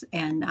balance,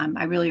 and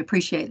I really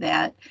appreciate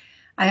that.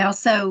 I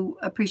also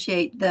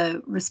appreciate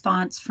the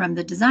response from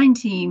the design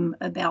team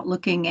about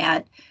looking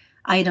at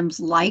items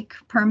like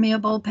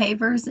permeable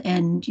pavers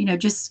and,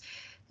 just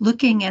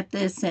looking at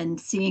this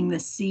and seeing the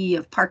sea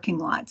of parking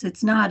lots.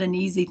 It's not an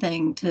easy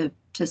thing to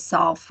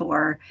solve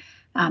for,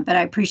 but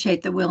I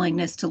appreciate the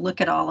willingness to look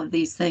at all of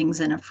these things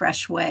in a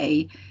fresh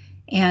way.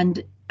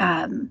 And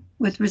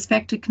with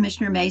respect to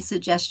Commissioner May's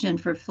suggestion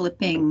for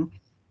flipping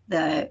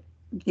the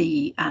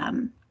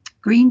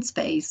green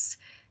space,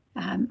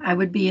 I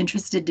would be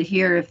interested to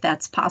hear if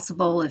that's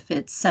possible, if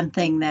it's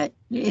something that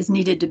is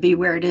needed to be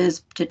where it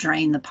is to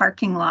drain the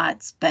parking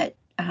lots, but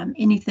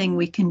anything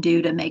we can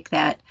do to make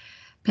that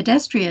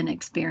pedestrian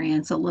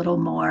experience a little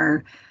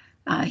more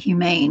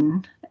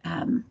humane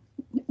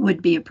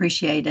would be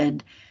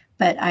appreciated.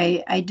 But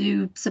I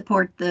do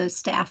support the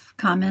staff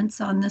comments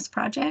on this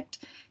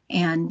project,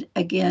 and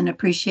again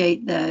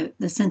appreciate the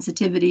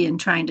sensitivity in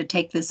trying to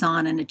take this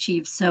on and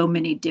achieve so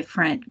many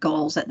different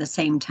goals at the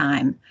same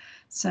time.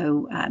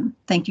 So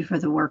thank you for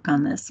the work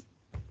on this.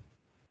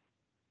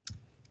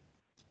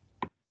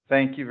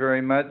 Thank you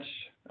very much.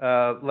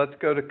 Let's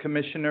go to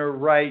Commissioner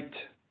Wright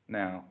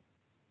now.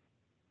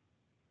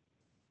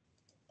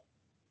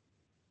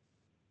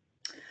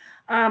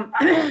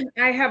 I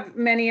have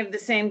many of the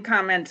same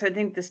comments. I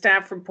think the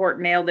staff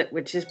report nailed it,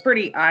 which is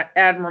pretty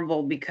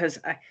admirable because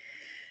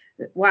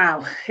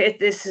wow,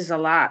 this is a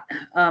lot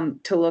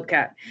to look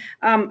at.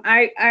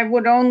 I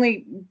would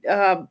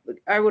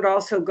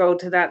also go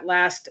to that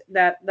last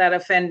that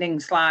offending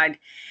slide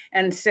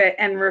and say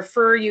and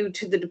refer you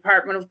to the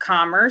Department of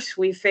Commerce.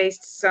 We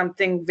faced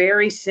something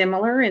very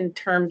similar in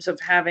terms of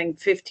having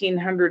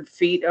 1,500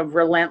 feet of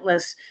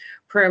relentless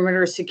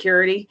perimeter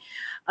security.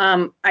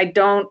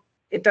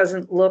 It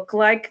doesn't look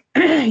like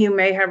you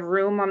may have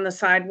room on the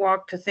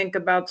sidewalk to think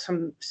about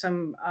some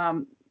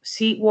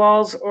seat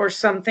walls or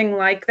something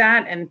like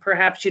that, and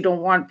perhaps you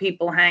don't want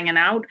people hanging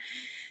out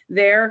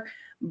there.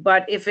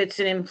 But if it's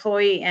an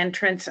employee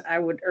entrance, I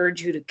would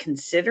urge you to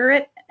consider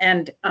it.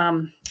 And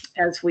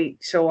as we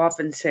so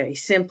often say,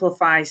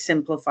 simplify,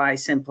 simplify,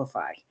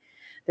 simplify.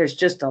 There's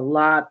just a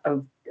lot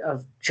of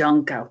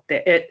junk out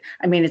there.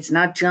 It's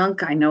not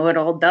junk. I know it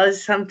all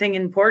does something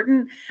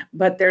important,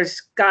 but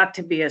there's got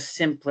to be a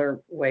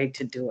simpler way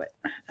to do it.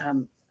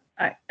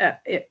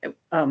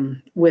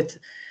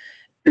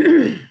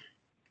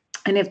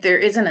 And if there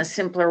isn't a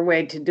simpler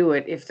way to do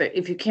it,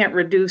 if you can't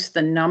reduce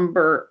the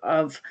number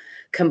of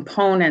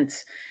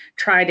components,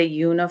 try to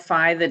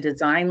unify the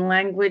design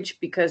language,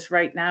 because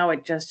right now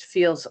it just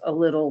feels a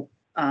little,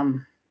 I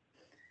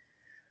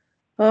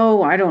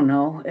don't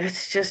know.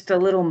 It's just a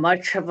little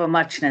much of a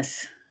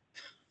muchness.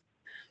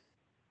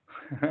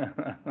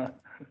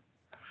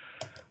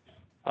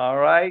 All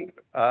right.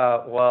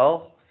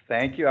 Well,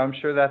 thank you. I'm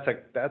sure that's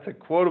a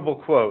quotable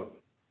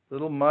quote.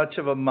 Little much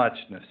of a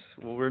muchness.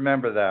 We'll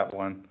remember that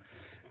one.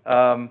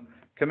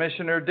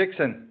 Commissioner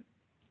Dixon,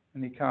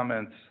 any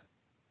comments?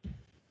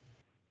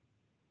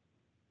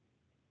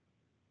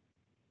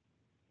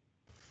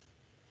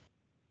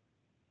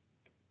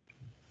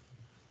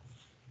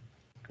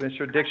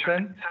 Commissioner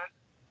Dixon?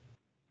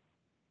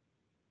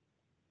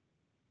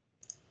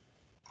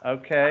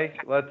 Okay,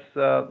 let's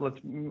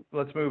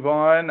move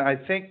on. I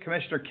think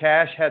Commissioner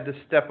Cash had to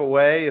step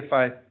away.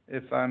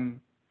 If I'm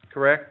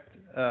correct,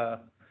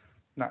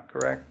 not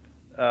correct.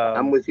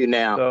 I'm with you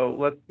now. So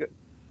let's go.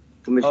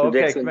 Commissioner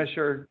Dixon.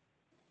 Commissioner.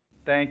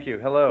 Thank you.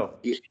 Hello.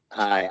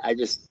 Hi. I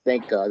just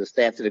think the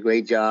staff did a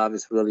great job.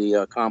 It's really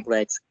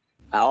complex.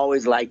 I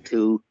always like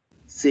to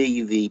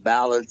see the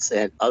ballots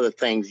and other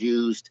things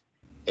used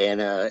and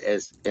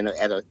as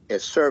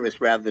service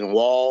rather than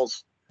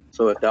walls.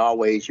 So if there are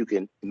ways you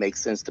can make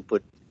sense to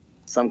put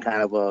some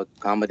kind of a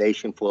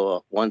accommodation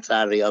for one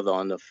side or the other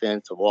on the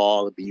fence or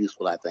wall, it'd be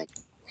useful, I think.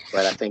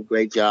 But I think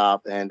great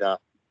job, and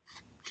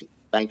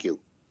thank you.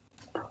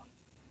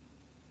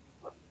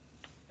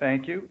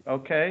 Thank you.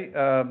 Okay.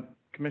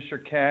 Commissioner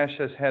Cash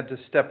has had to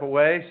step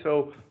away,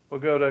 so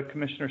we'll go to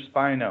Commissioner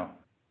Spino.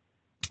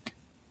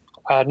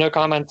 No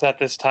comments at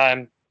this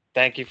time.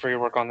 Thank you for your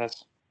work on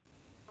this.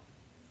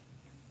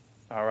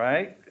 All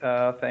right.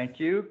 Thank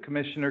you.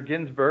 Commissioner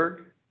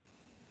Ginsburg.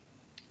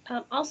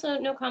 Also,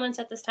 no comments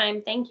at this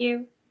time. Thank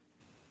you.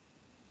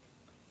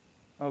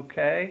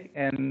 Okay,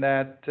 and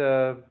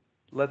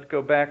let's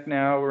go back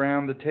now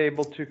around the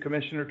table to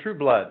Commissioner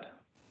Trueblood.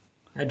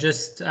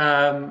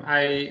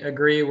 I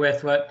agree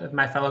with what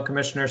my fellow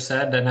commissioners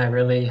said, and I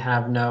really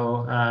have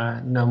no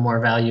more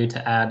value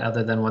to add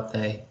other than what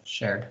they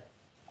shared.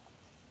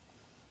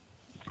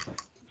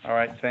 All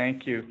right,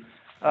 thank you.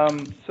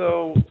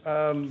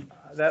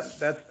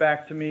 That's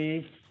back to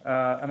me,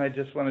 and I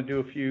just want to do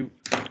a few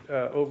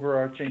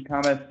overarching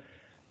comments.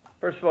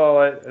 First of all,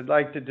 I'd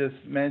like to just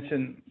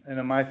mention,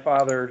 my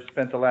father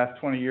spent the last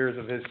 20 years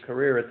of his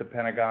career at the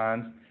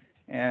Pentagon,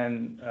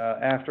 and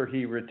after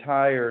he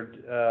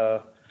retired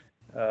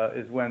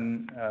is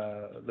when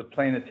the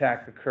plane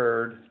attack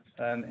occurred,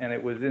 and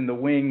it was in the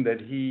wing that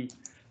he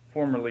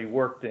formerly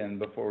worked in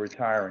before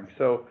retiring.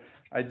 So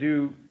I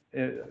do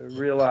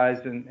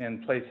realize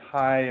and place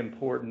high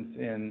importance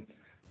in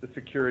the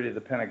security of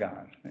the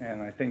Pentagon,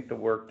 and I think the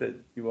work that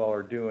you all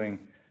are doing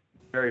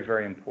is very,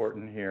 very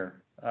important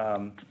here.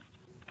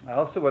 I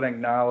also would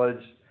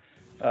acknowledge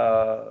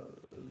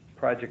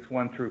projects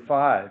 1 through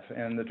 5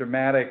 and the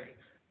dramatic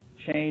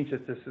change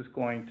that this is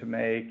going to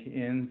make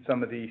in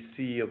some of these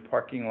sea of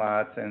parking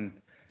lots and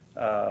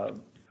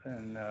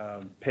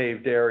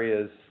paved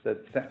areas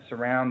that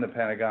surround the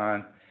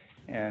Pentagon.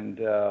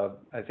 And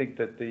I think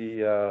that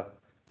the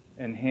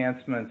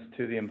enhancements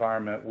to the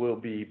environment will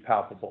be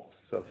palpable.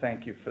 So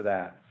thank you for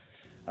that.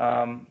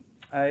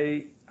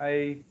 I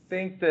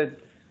think that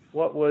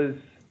what was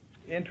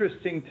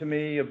interesting to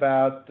me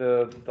about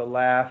the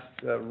last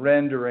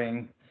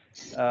rendering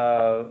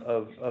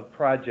of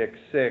Project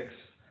 6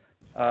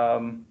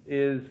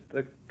 is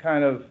the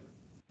kind of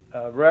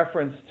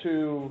reference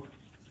to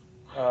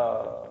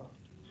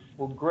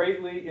will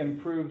greatly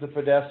improve the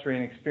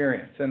pedestrian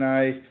experience. And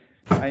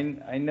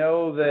I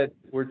know that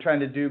we're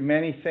trying to do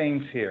many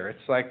things here.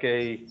 It's like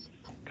a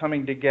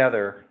coming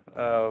together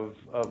of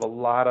a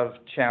lot of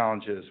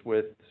challenges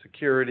with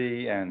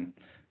security and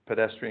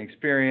pedestrian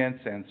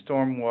experience and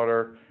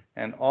stormwater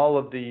and all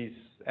of these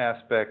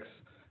aspects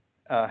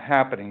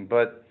happening.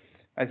 But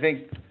I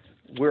think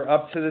we're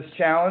up to this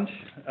challenge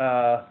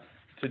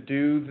to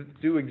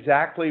do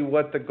exactly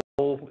what the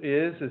goal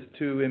is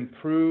to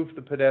improve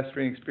the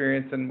pedestrian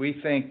experience, and we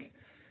think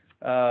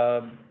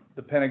the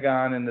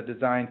Pentagon and the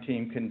design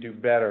team can do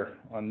better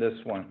on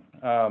this one.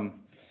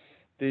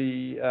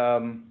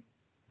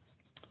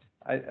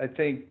 I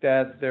think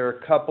that there are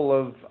a couple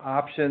of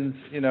options.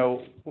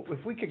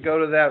 If we could go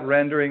to that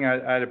rendering,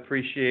 I'd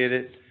appreciate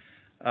it.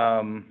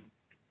 As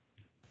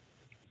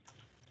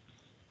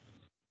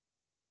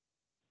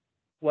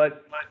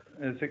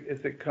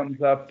it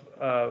comes up,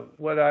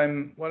 what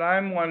I'm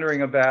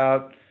wondering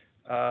about,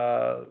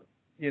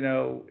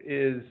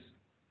 is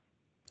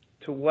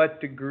to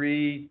what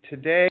degree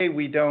today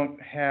we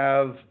don't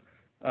have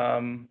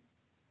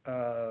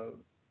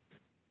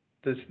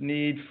this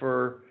need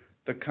for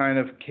the kind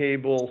of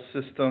cable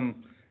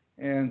system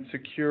and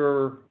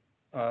secure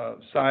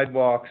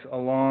sidewalks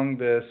along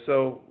this.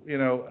 So,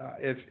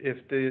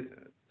 if the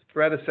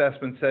threat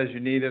assessment says you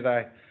need it,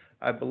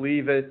 I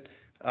believe it.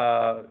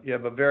 You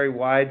have a very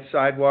wide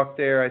sidewalk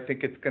there. I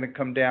think it's going to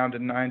come down to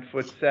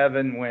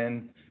 9'7"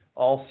 when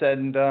all said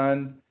and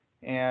done.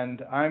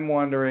 And I'm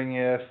wondering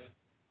if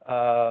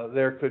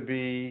there could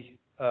be,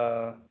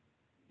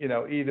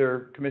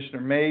 either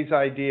Commissioner May's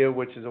idea,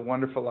 which is a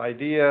wonderful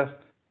idea,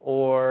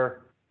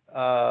 or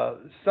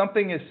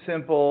something as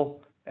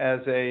simple as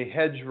a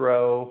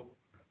hedgerow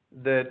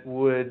that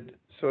would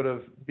sort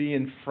of be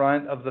in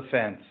front of the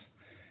fence.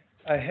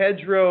 A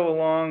hedgerow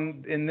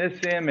along, in this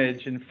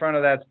image, in front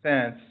of that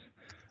fence,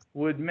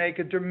 would make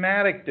a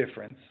dramatic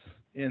difference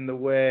in the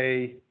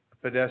way a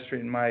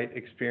pedestrian might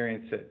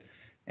experience it.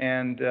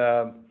 And,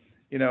 and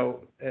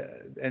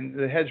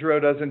the hedgerow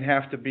doesn't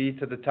have to be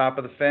to the top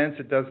of the fence.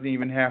 It doesn't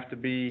even have to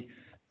be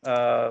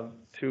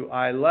to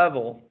eye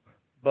level.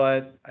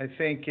 But I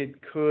think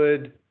it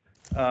could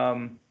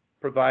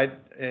provide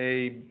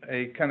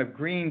a kind of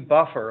green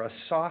buffer, a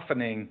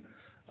softening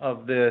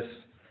of this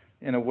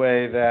in a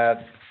way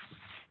that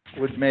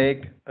would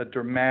make a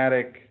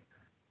dramatic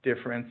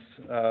difference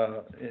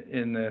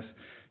in this.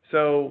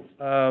 So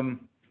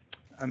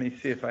let me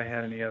see if I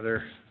had any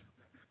other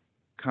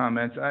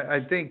comments. I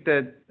think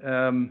that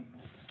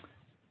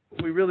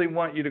we really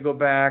want you to go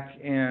back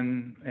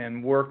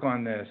and work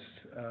on this.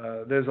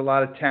 There's a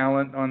lot of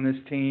talent on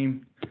this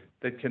team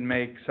that can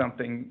make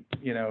something,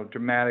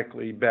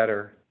 dramatically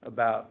better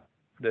about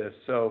this.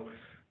 So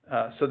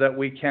that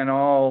we can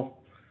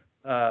all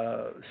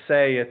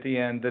say at the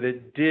end that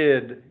it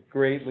did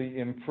greatly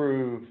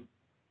improve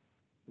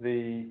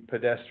the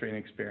pedestrian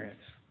experience.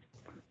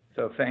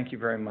 So thank you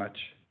very much.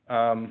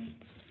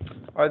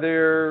 Are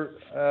there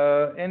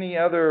any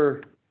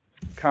other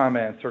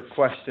comments or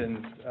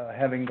questions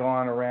having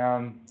gone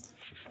around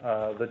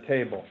the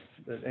table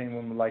that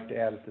anyone would like to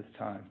add at this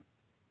time?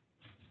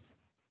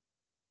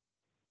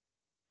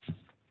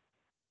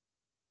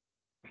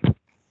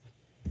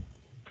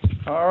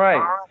 All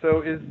right,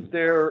 so is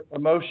there a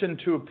motion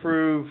to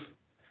approve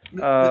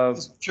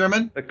Mr.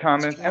 Chairman? the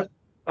comments.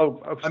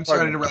 I'm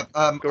sorry to interrupt.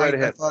 Go right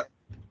ahead.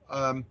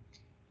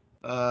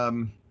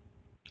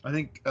 I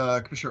think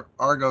Commissioner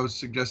Argos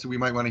suggested we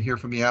might want to hear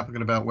from the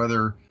applicant about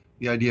whether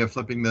the idea of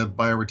flipping the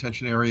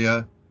bioretention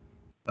area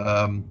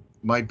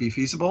might be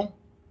feasible.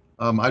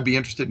 I'd be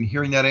interested in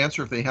hearing that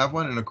answer if they have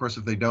one, and of course,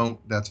 if they don't,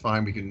 that's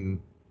fine. We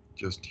can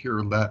just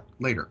hear that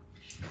later.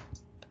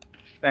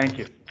 Thank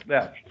you.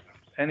 Yeah.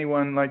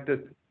 Anyone like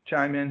to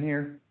chime in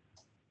here?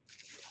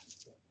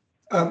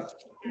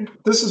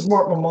 This is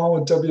Mark Mamal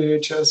with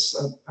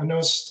WHS. I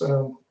noticed,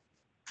 all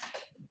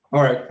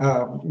right,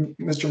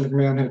 Mr.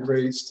 McMahon had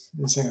raised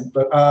his hand,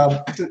 but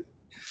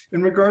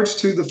in regards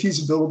to the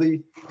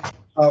feasibility,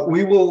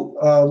 we will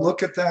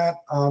look at that.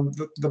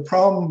 The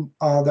problem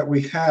that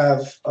we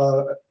have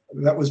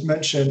that was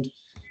mentioned,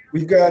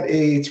 we've got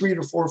a 3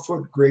 to 4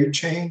 foot grade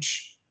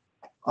change.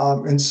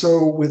 And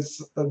so with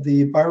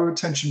the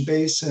bioretention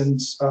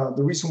basins,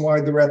 the reason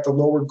why they're at the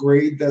lower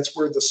grade, that's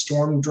where the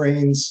storm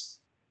drains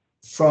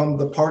from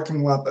the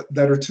parking lot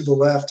that are to the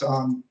left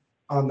on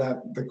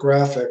the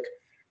graphic.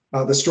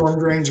 The storm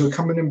drains are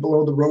coming in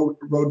below the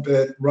road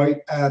bed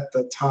right at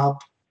the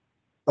top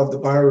of the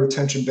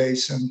bioretention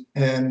basin.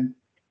 And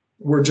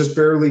we're just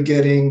barely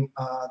getting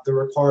the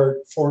required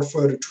 4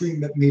 foot of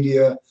treatment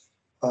media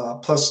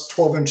plus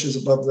 12 inches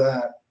above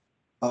that.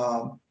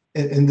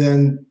 And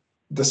then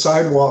the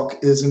sidewalk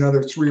is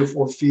another 3 or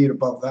 4 feet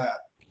above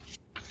that.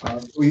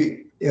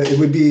 It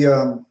would be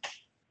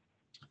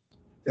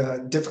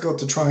difficult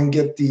to try and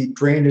get the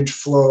drainage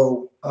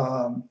flow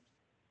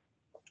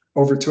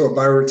over to a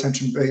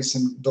bioretention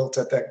basin built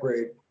at that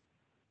grade.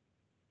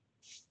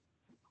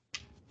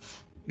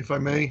 If I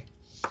may,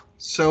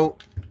 so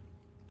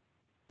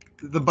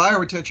the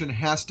bioretention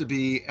has to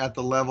be at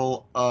the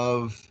level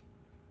of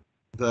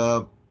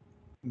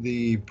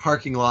the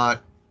parking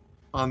lot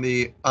on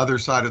the other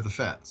side of the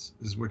fence,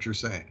 is what you're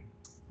saying?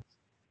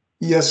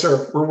 Yes,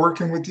 sir. We're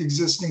working with the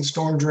existing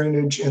storm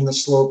drainage and the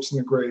slopes and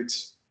the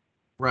grades.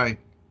 Right.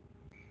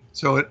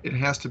 So it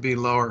has to be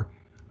lower.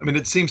 I mean,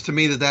 it seems to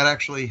me that that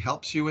actually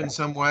helps you in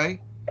some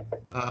way,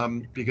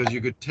 because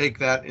you could take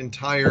that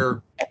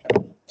entire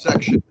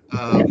section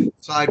of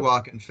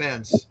sidewalk and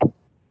fence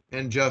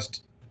and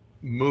just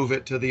move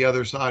it to the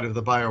other side of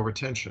the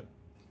bioretention.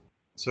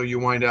 So you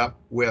wind up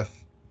with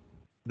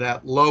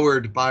that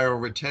lowered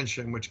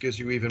bioretention, which gives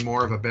you even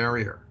more of a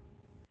barrier.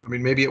 I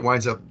mean, maybe it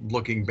winds up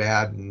looking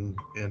bad and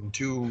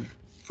too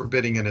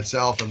forbidding in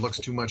itself and looks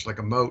too much like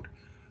a moat.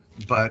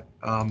 But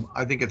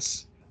I think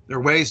there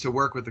are ways to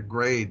work with the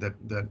grade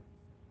that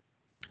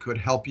could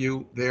help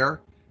you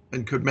there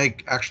and could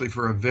make actually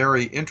for a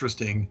very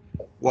interesting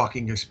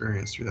walking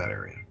experience through that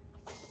area.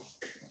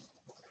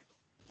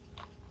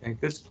 I think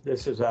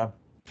this is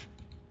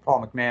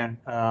Paul McMahon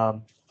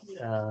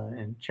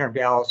and Chairman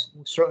Gallus.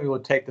 Certainly will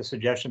take the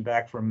suggestion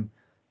back from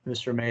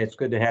Mr. May. It's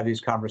good to have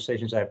these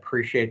conversations. I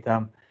appreciate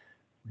them.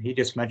 He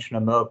just mentioned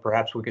a moat.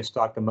 Perhaps we could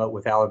stock the moat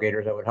with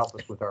alligators. That would help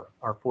us with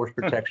our forest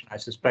protection. I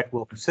suspect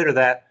we'll consider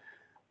that.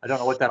 I don't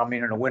know what that'll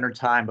mean in the winter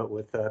time, but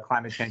with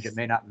climate change, it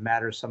may not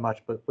matter so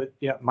much. But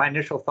my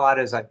initial thought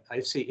is I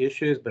see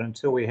issues, but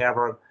until we have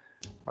our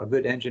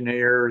good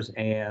engineers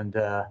and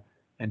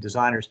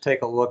designers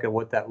take a look at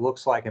what that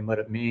looks like and what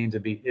it means,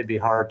 it'd be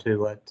hard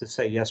to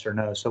say yes or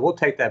no. So we'll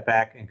take that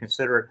back and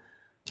consider it.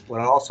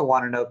 What I also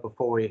want to note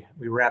before we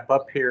wrap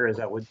up here is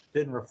that what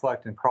didn't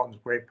reflect in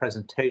Carlton's great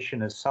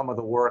presentation is some of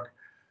the work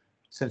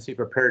since he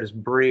prepared his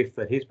brief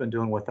that he's been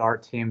doing with our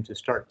team to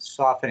start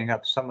softening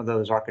up some of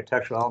those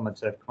architectural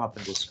elements that have come up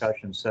in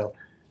discussion. So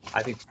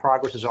I think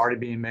progress is already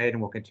being made, and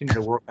we'll continue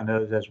to work on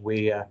those as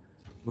we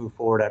move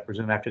forward, I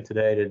presume, after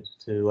today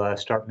to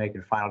start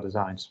making final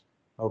designs.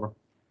 Over.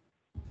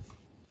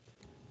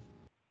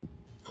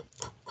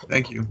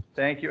 Thank you.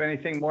 Thank you.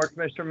 Anything more,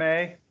 Commissioner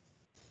May?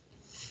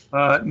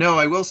 No,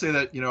 I will say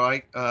that,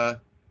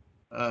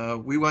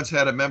 we once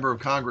had a member of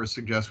Congress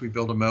suggest we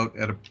build a moat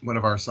at one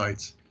of our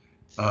sites.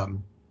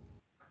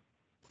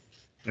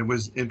 It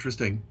was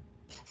interesting.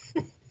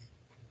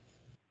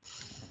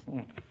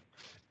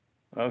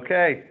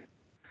 Okay.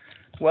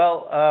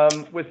 Well,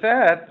 with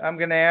that, I'm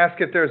going to ask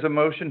if there's a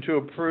motion to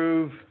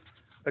approve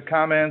the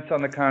comments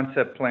on the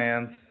concept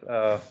plans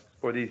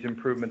for these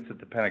improvements at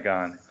the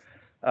Pentagon.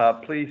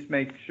 Please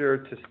make sure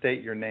to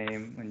state your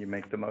name when you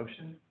make the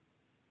motion.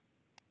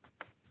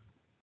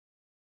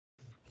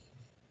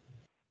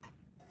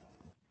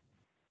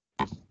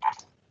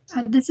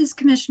 This is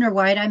Commissioner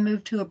White. I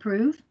move to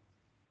approve.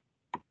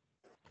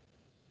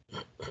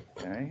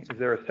 Okay. Is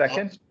there a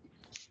second?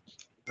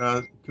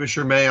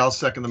 Commissioner May, I'll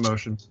second the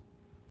motion.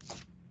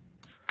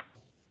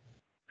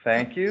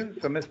 Thank you.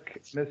 So Ms.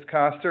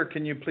 Coster,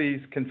 can you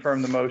please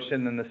confirm the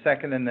motion and the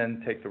second and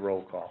then take the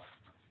roll call?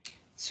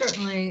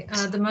 Certainly.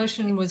 The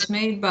motion was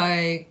made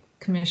by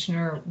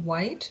Commissioner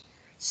White,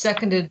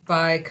 seconded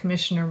by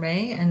Commissioner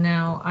May, and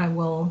now I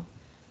will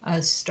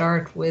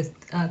start with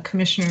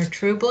Commissioner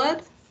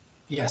Trueblood.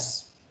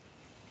 Yes.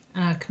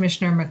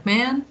 Commissioner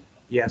McMahon.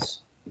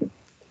 Yes.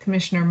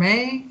 Commissioner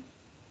May.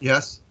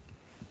 Yes.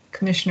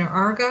 Commissioner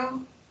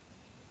Argo.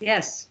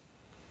 Yes.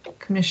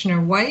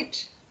 Commissioner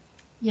White,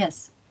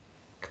 Yes.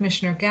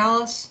 Commissioner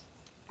Gallus,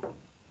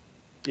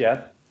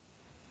 Yes.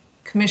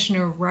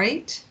 Commissioner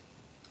Wright,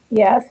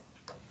 Yes.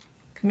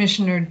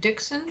 Commissioner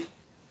Dixon.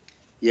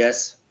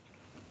 Yes.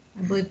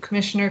 I believe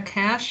Commissioner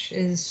Cash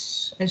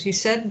is, as you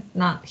said,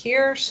 not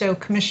here. So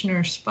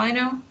Commissioner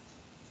Spino,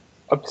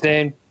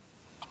 Abstain.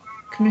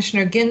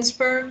 Commissioner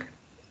Ginsburg.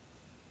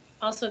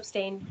 Also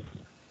abstain.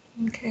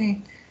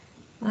 Okay.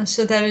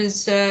 So that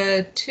is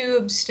 2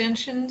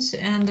 abstentions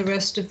and the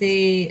rest of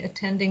the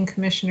attending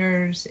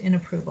commissioners in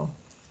approval.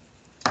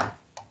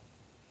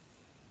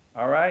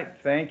 All right,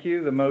 thank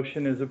you. The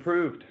motion is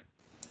approved.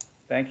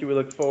 Thank you. We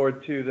look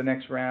forward to the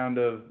next round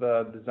of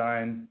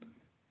design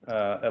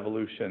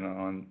evolution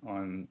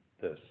on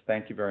this.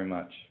 Thank you very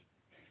much.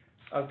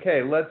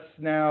 Okay, let's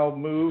now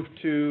move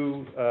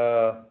to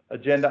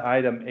agenda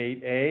item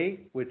 8A,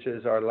 which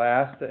is our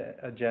last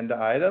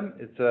agenda item.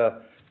 It's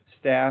a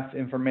staff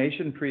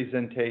information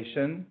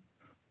presentation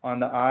on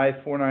the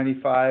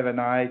I-495 and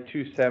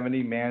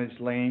I-270 managed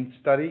lane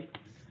study.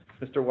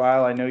 Mr.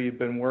 Weil, I know you've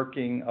been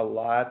working a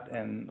lot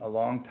and a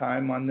long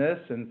time on this,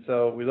 and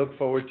so we look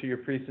forward to your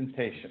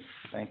presentation.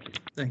 Thank you.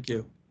 Thank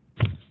you.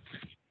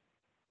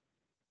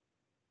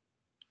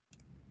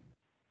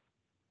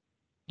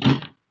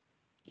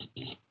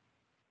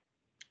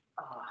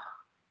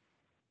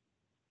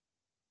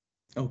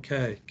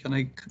 Okay, can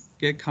I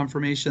get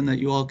confirmation that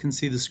you all can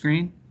see the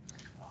screen?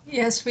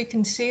 Yes, we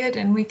can see it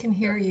and we can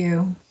hear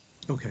you.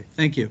 Okay,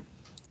 thank you.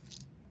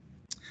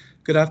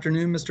 Good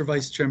afternoon, Mr.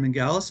 Vice Chairman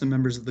Gallus and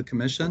members of the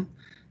Commission.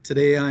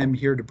 Today I am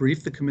here to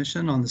brief the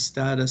Commission on the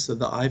status of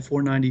the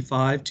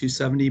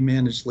I-495-270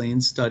 managed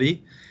lane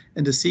study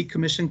and to seek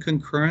Commission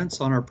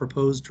concurrence on our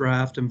proposed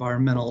draft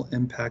environmental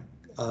impact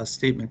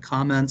statement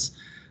comments,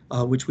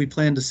 which we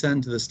plan to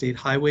send to the State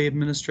Highway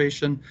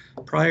Administration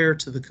prior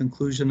to the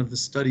conclusion of the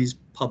study's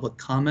public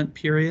comment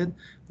period,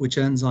 which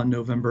ends on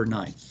November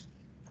 9th.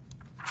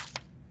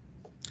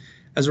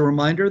 As a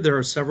reminder, there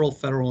are several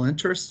federal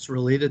interests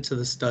related to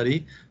the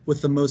study,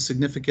 with the most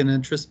significant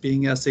interest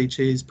being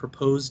SHA's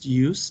proposed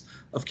use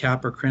of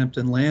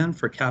Capper-Crampton land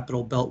for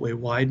Capitol Beltway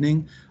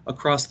widening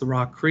across the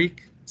Rock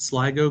Creek,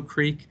 Sligo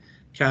Creek,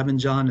 Cabin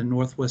John, and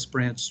Northwest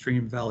Branch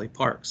Stream Valley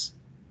Parks.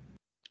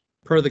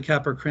 Per the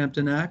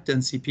Capper-Crampton Act,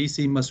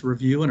 NCPC must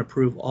review and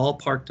approve all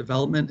park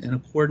development in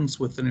accordance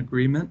with an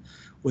agreement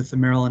with the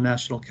Maryland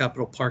National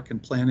Capital Park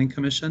and Planning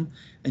Commission,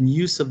 and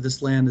use of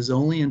this land is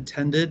only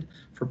intended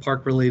for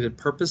park-related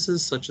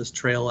purposes such as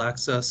trail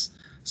access,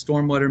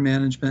 stormwater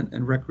management,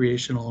 and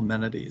recreational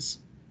amenities.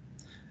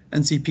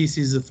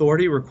 NCPC's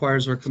authority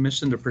requires our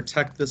commission to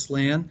protect this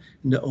land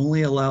and to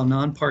only allow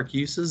non-park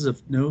uses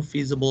if no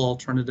feasible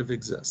alternative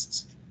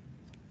exists.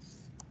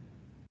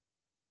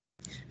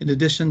 In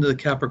addition to the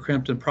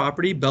Capper-Crampton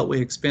property, Beltway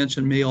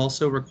expansion may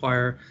also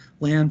require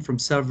land from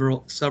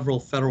several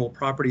federal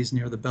properties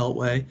near the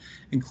Beltway,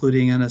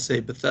 including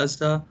NSA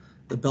Bethesda,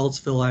 the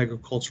Beltsville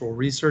Agricultural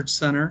Research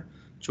Center,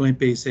 Joint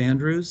Base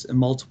Andrews, and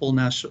multiple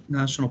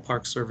National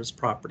Park Service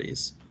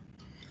properties.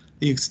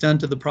 The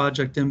extent of the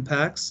project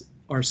impacts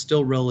are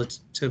still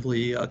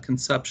relatively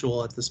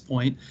conceptual at this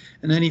point,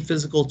 and any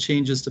physical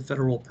changes to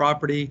federal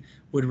property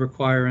would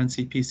require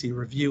NCPC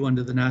review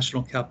under the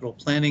National Capital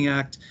Planning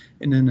Act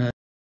in an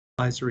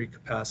advisory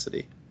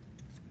capacity.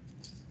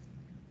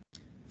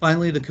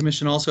 Finally, the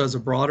Commission also has a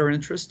broader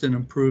interest in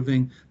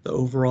improving the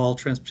overall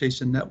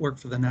transportation network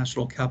for the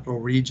National Capital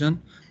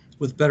Region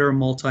with better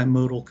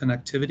multimodal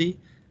connectivity,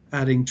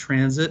 adding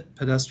transit,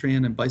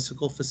 pedestrian, and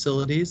bicycle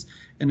facilities,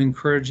 and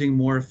encouraging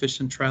more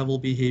efficient travel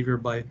behavior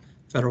by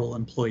federal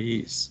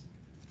employees.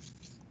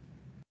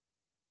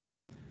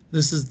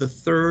 This is the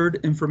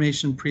third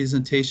information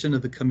presentation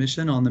of the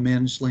Commission on the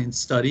managed lane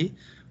study,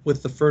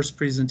 with the first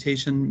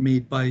presentation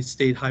made by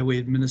State Highway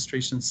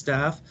Administration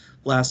staff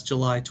last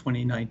July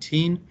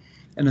 2019,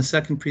 and a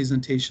second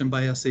presentation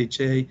by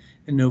SHA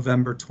in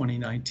November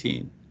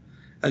 2019.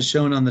 As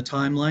shown on the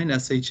timeline,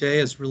 SHA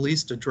has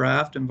released a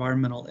draft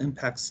environmental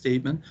impact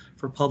statement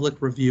for public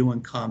review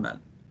and comment.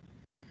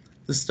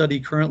 The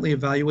study currently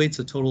evaluates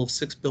a total of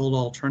 6 build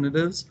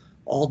alternatives,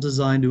 all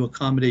designed to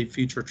accommodate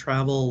future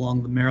travel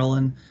along the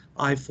Maryland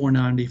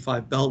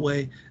I-495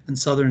 Beltway and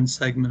southern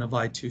segment of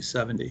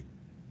I-270.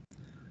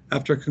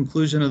 After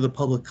conclusion of the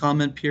public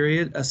comment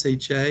period,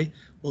 SHA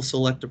will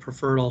select a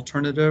preferred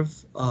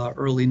alternative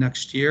early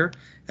next year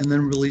and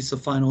then release a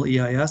final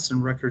EIS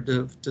and record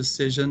of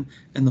decision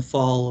in the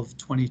fall of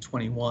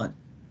 2021.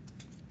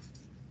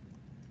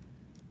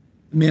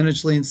 The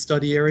managed lane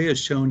study area is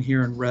shown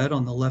here in red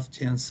on the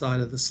left-hand side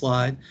of the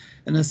slide,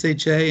 and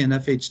SHA and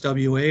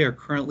FHWA are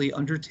currently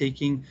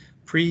undertaking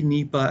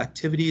pre-NEPA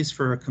activities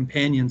for a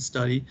companion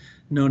study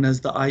known as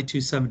the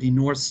I-270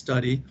 North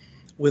study,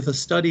 with a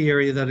study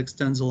area that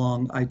extends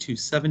along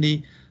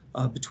I-270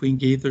 between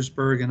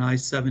Gaithersburg and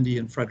I-70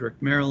 in Frederick,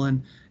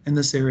 Maryland, and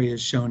this area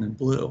is shown in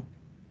blue.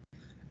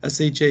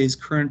 SHA's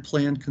current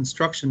planned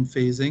construction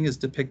phasing is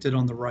depicted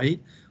on the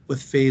right,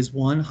 with Phase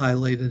 1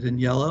 highlighted in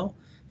yellow,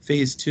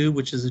 Phase 2,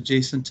 which is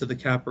adjacent to the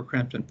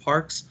Capper-Crampton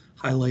Parks,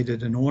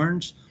 highlighted in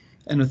orange,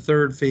 and a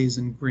third phase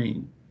in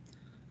green.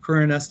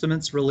 Current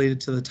estimates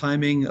related to the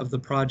timing of the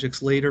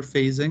project's later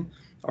phasing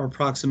are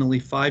approximately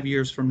 5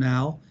 years from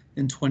now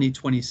in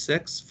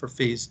 2026 for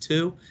phase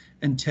 2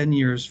 and 10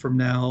 years from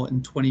now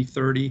in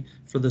 2030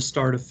 for the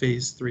start of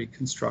phase 3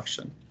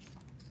 construction.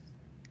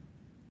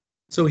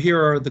 So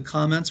here are the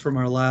comments from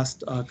our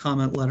last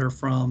comment letter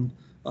from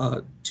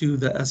to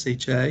the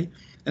SHA.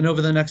 And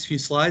over the next few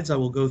slides, I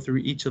will go through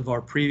each of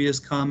our previous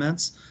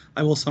comments.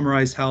 I will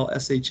summarize how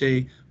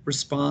SHA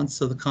responds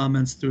to the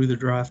comments through the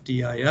draft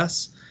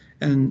DIS,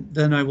 and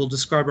then I will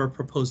describe our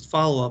proposed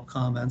follow-up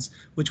comments,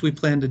 which we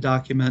plan to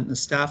document in a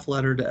staff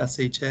letter to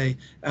SHA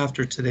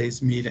after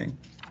today's meeting.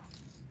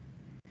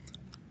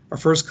 Our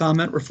first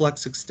comment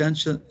reflects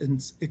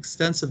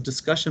extensive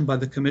discussion by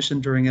the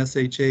Commission during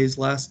SHA's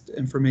last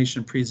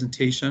information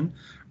presentation,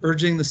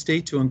 urging the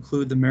state to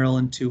include the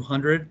Maryland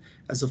 200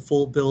 as a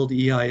full build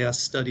EIS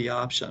study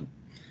option.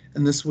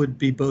 And this would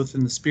be both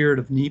in the spirit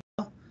of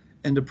NEPA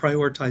and to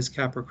prioritize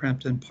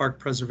Capper-Crampton Park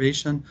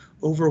preservation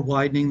over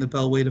widening the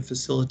Beltway to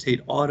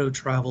facilitate auto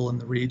travel in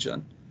the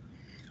region.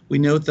 We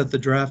note that the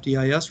draft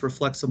EIS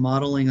reflects a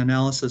modeling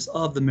analysis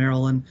of the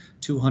Maryland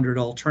 200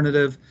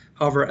 alternative.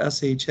 However,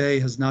 SHA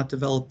has not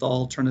developed the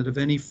alternative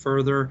any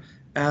further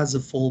as a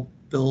full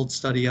build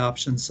study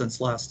option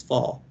since last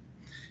fall.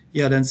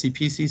 Yet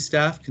NCPC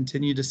staff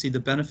continue to see the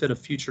benefit of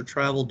future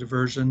travel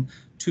diversion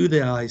to the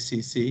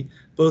ICC,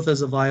 both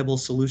as a viable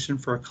solution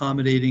for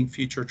accommodating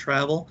future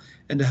travel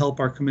and to help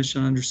our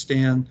commission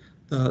understand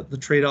the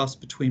trade-offs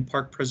between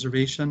park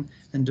preservation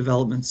and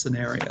development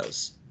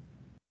scenarios.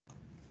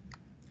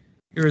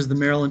 Here is the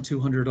Maryland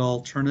 200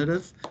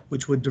 alternative,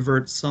 which would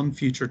divert some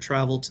future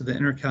travel to the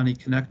intercounty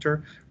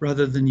connector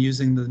rather than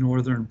using the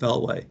northern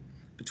Beltway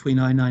between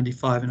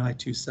I-95 and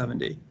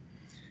I-270.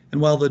 And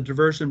while the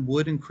diversion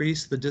would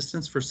increase the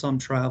distance for some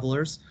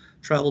travelers,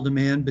 travel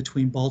demand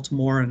between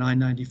Baltimore and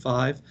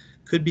I-95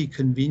 could be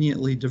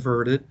conveniently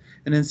diverted,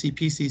 and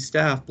NCPC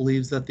staff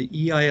believes that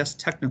the EIS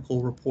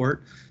technical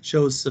report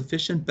shows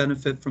sufficient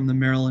benefit from the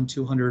Maryland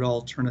 200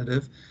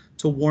 alternative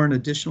to warrant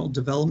additional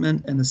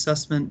development and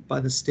assessment by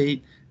the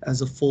state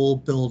as a full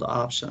build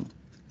option.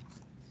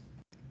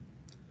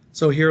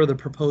 So here are the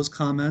proposed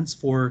comments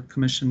for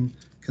Commission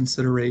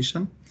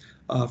consideration.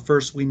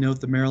 First, we note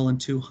the Maryland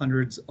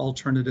 200's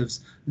alternatives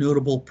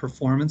notable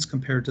performance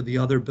compared to the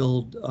other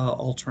build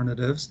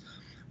alternatives.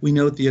 We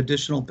note the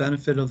additional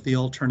benefit of the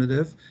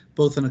alternative,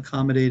 both in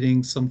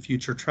accommodating some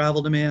future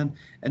travel demand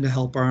and to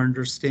help our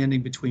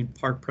understanding between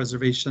park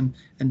preservation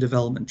and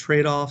development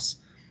trade-offs.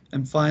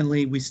 And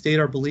finally, we state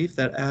our belief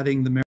that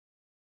adding the Maryland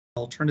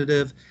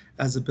alternative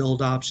as a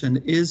build option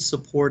is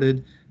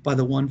supported by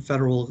the one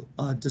federal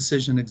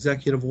decision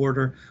executive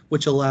order,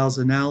 which allows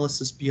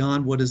analysis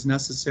beyond what is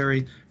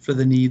necessary for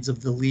the needs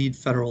of the lead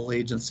federal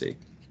agency.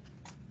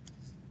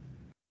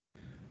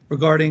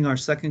 Regarding our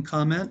second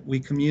comment, we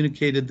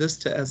communicated this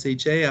to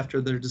SHA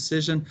after their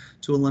decision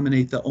to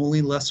eliminate the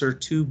only lesser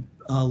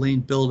two-lane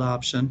build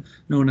option,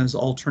 known as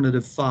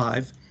Alternative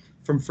 5,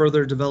 from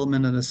further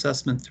development and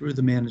assessment through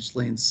the managed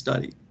lanes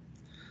study.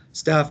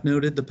 Staff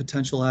noted the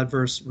potential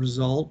adverse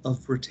result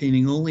of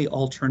retaining only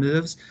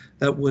alternatives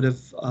that would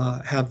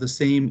have the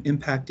same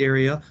impact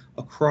area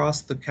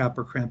across the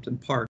Capper-Crampton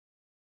Park,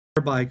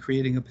 thereby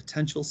creating a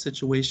potential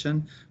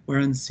situation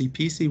wherein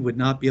CPC would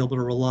not be able to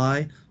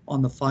rely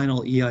on the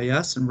final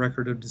EIS and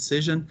record of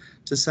decision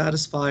to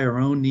satisfy our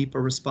own NEPA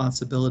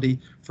responsibility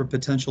for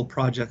potential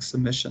project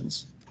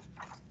submissions.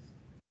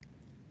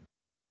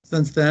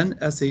 Since then,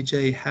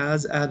 SHA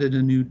has added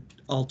a new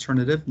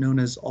alternative known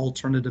as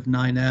Alternative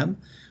 9M,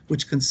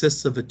 which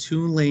consists of a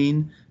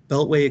two-lane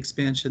beltway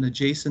expansion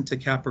adjacent to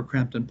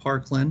Capper-Crampton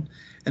Parkland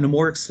and a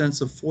more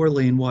extensive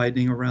four-lane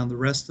widening around the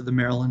rest of the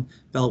Maryland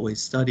Beltway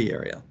study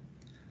area.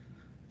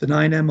 The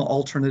 9M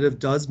alternative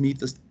does meet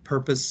the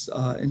purpose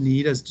and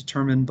need as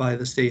determined by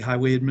the State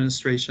Highway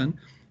Administration,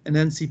 and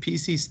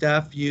NCPC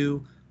staff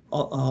view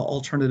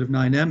Alternative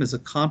 9M as a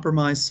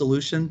compromise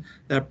solution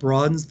that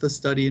broadens the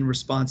study in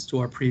response to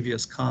our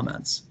previous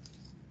comments.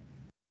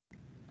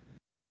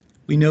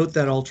 We note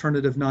that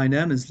Alternative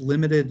 9M is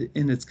limited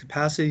in its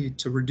capacity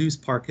to reduce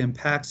park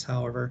impacts,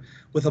 however,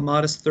 with a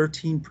modest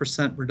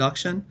 13%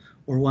 reduction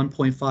or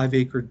 1.5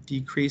 acre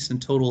decrease in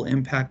total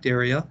impact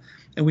area,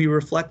 and we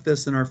reflect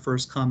this in our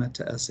first comment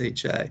to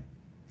SHA.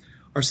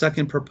 Our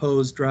second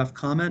proposed draft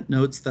comment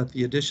notes that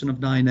the addition of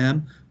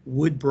 9M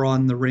would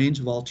broaden the range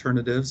of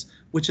alternatives,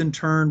 which in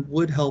turn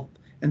would help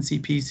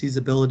NCPC's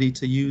ability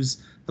to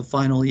use the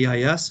final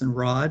EIS and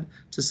ROD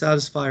to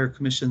satisfy our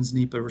Commission's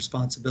NEPA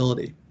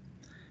responsibility.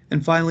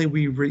 And finally,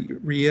 we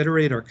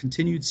reiterate our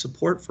continued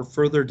support for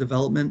further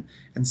development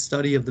and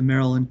study of the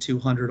Maryland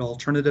 200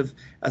 alternative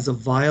as a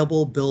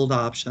viable build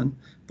option,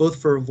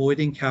 both for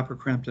avoiding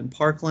Capper-Crampton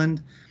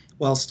Parkland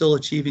while still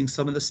achieving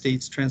some of the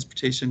state's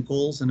transportation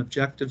goals and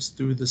objectives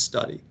through the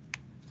study.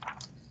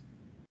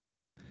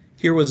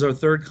 Here was our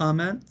third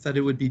comment, that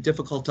it would be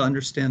difficult to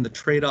understand the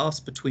trade-offs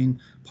between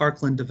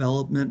parkland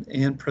development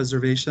and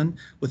preservation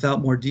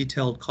without more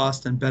detailed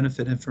cost and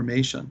benefit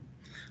information.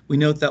 We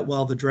note that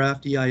while the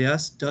draft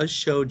EIS does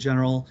show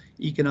general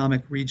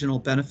economic regional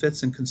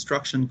benefits and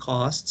construction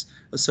costs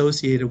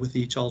associated with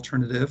each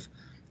alternative,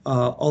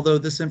 although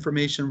this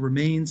information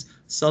remains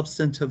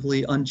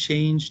substantively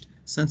unchanged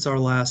since our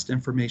last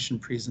information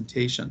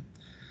presentation.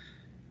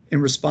 In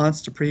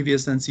response to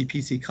previous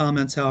NCPC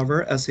comments,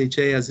 however,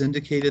 SHA has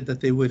indicated that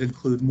they would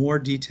include more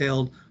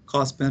detailed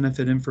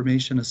cost-benefit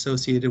information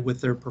associated with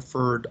their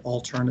preferred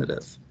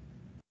alternative.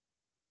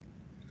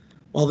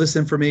 While this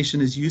information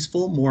is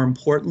useful, more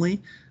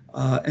importantly,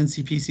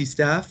 NCPC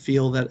staff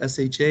feel that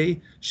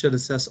SHA should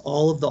assess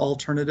all of the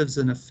alternatives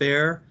in a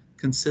fair,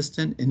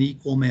 consistent, and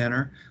equal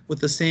manner with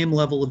the same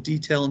level of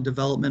detail and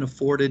development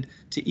afforded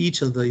to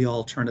each of the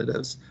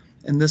alternatives.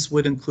 And this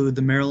would include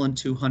the Maryland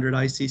 200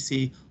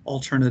 ICC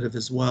alternative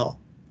as well.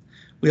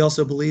 We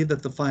also believe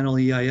that the final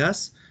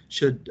EIS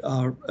should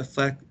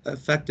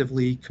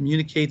effectively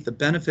communicate the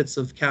benefits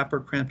of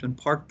Capper-Crampton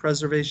Park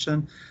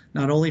preservation,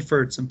 not only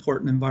for its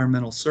important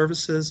environmental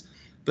services,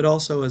 but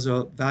also as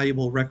a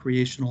valuable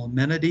recreational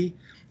amenity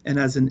and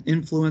as an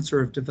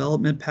influencer of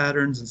development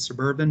patterns in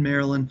suburban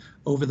Maryland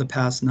over the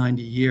past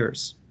 90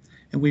 years.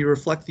 And we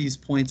reflect these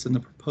points in the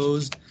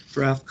proposed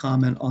draft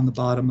comment on the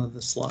bottom of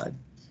the slide.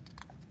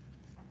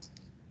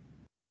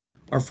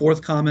 Our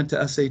fourth comment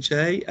to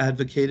SHA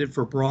advocated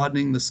for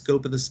broadening the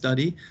scope of the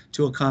study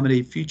to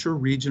accommodate future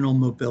regional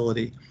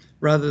mobility,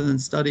 rather than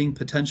studying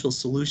potential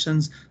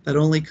solutions that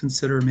only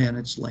consider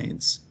managed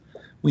lanes.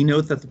 We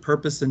note that the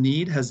purpose and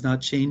need has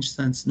not changed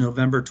since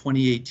November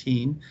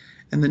 2018,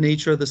 and the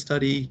nature of the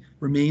study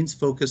remains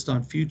focused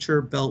on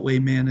future Beltway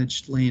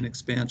managed lane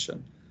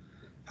expansion.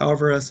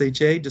 However,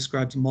 SHA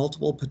describes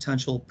multiple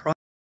potential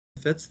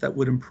benefits that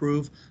would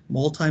improve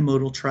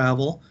multimodal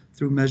travel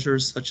through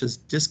measures such as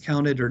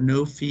discounted or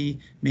no-fee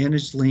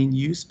managed lane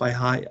use by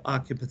high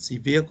occupancy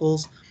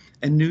vehicles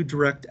and new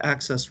direct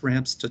access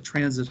ramps to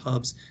transit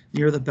hubs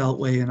near the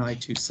Beltway and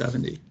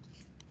I-270.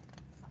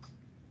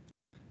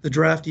 The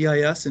draft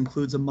EIS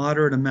includes a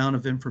moderate amount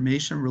of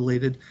information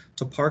related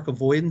to park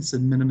avoidance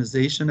and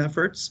minimization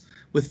efforts,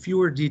 with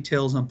fewer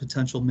details on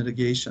potential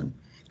mitigation.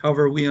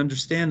 However, we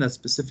understand that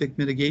specific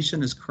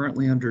mitigation is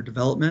currently under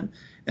development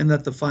and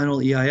that the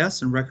final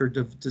EIS and record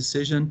of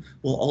decision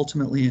will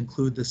ultimately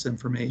include this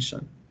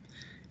information.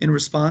 In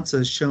response,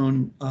 as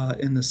shown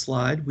in the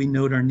slide, we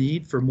note our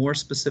need for more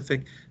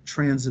specific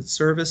transit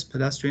service,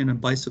 pedestrian and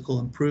bicycle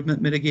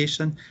improvement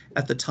mitigation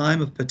at the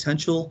time of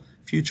potential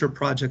future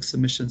project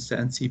submissions to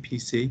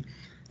NCPC.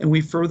 And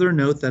we further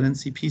note that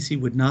NCPC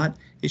would not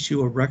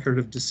issue a record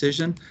of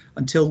decision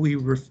until we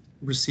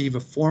receive a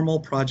formal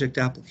project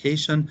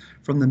application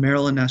from the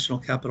Maryland National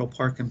Capital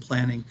Park and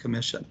Planning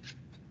Commission.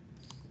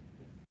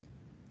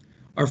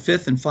 Our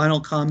fifth and final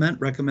comment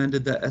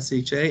recommended that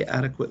SHA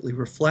adequately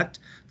reflect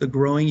the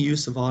growing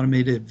use of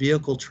automated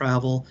vehicle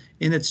travel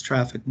in its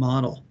traffic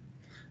model.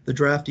 The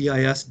draft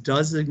EIS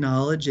does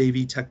acknowledge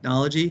AV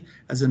technology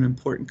as an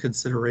important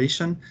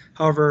consideration.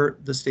 However,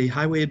 the State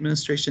Highway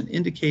Administration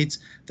indicates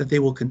that they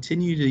will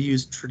continue to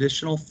use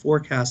traditional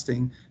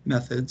forecasting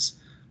methods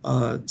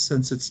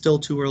since it's still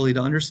too early to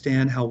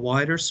understand how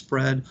wider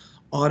spread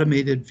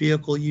automated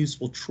vehicle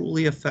use will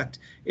truly affect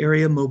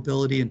area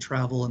mobility and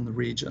travel in the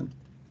region.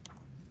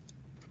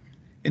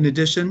 In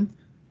addition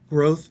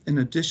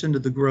to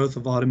the growth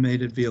of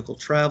automated vehicle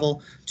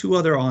travel, two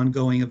other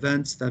ongoing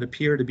events that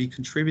appear to be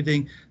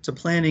contributing to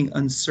planning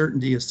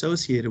uncertainty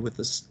associated with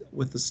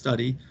the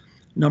study.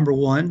 Number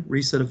one,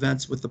 recent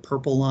events with the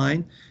Purple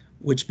Line,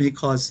 which may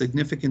cause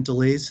significant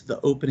delays to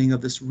the opening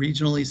of this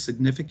regionally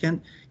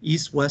significant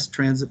east-west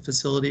transit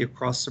facility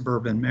across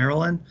suburban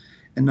Maryland.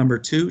 And number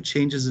two,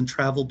 changes in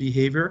travel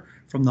behavior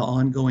from the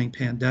ongoing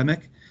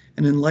pandemic.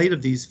 And in light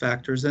of these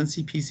factors,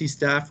 NCPC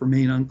staff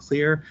remain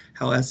unclear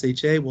how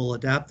SHA will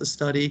adapt the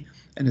study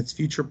and its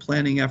future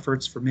planning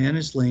efforts for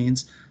managed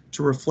lanes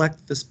to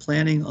reflect this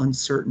planning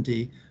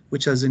uncertainty,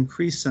 which has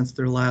increased since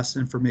their last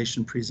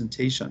information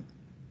presentation.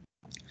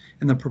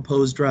 And the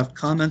proposed draft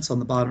comments on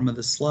the bottom of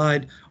the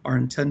slide are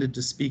intended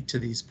to speak to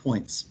these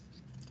points.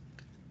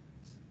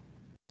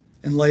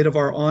 In light of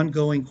our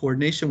ongoing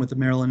coordination with the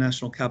Maryland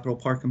National Capital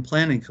Park and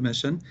Planning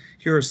Commission,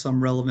 here are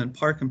some relevant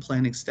park and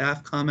planning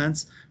staff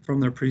comments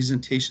from their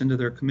presentation to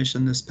their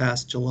commission this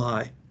past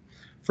July.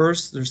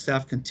 First, their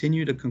staff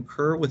continue to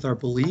concur with our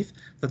belief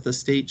that the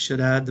state should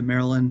add the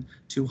Maryland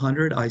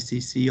 200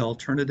 ICC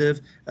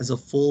alternative as a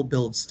full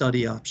build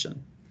study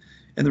option.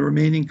 And the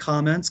remaining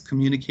comments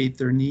communicate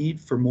their need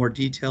for more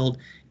detailed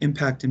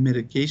impact and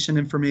mitigation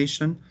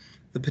information,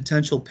 the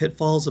potential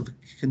pitfalls of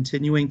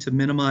continuing to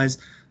minimize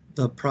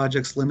the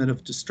project's limit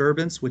of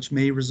disturbance, which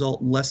may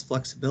result in less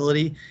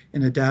flexibility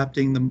in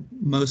adapting the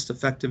most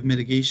effective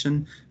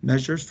mitigation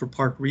measures for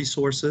park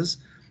resources,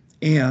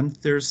 and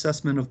their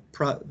assessment of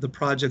the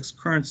project's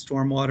current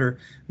stormwater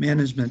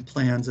management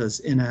plans as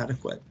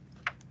inadequate.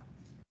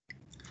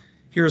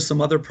 Here are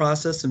some other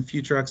process and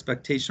future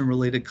expectation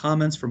related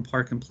comments from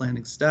park and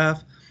planning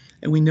staff.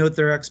 And we note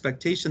their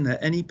expectation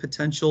that any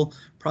potential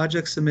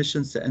project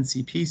submissions to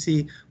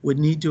NCPC would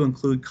need to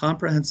include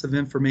comprehensive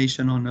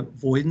information on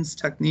avoidance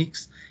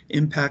techniques,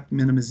 impact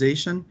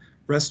minimization,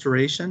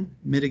 restoration,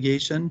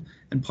 mitigation,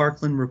 and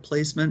parkland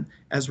replacement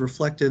as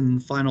reflected in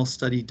the final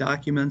study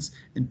documents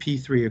and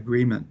P3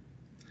 agreement.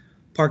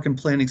 Park and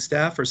planning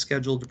staff are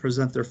scheduled to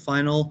present their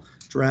final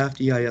draft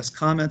EIS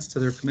comments to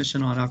their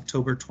commission on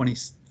October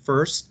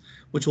 21st,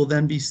 which will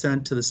then be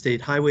sent to the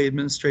State Highway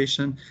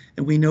Administration,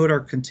 and we note our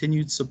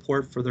continued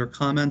support for their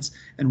comments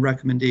and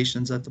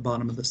recommendations at the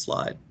bottom of the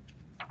slide.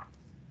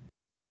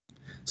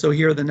 So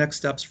here are the next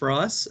steps for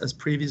us. As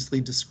previously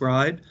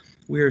described,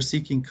 we are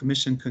seeking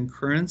commission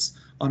concurrence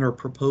on our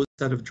proposed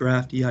set of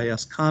draft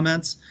EIS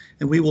comments,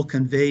 and we will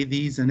convey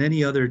these and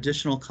any other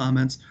additional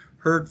comments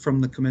heard from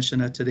the commission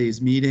at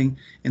today's meeting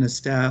in a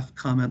staff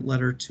comment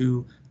letter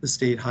to the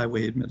State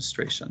Highway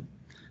Administration.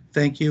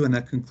 Thank you, and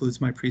that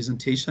concludes my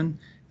presentation,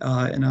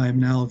 and I am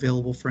now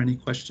available for any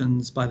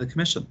questions by the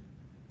commission.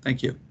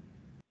 Thank you.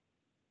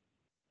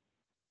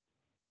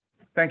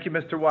 Thank you,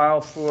 Mr. Weil,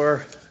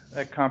 for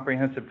that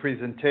comprehensive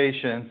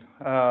presentation.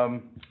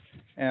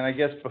 And I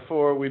guess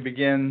before we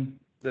begin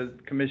the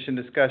commission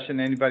discussion,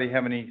 anybody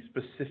have any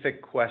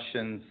specific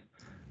questions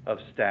of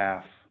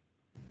staff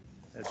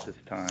at this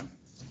time?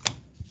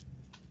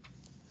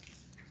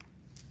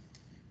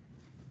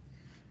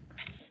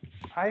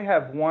 I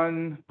have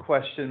one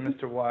question,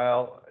 Mr.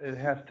 Weil. It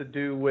has to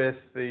do with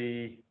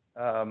the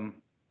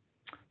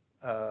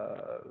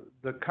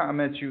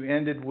comments you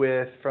ended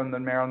with from the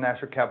Maryland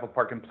National Capital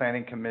Park and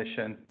Planning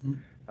Commission.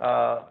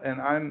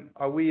 And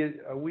are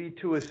we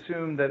to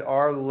assume that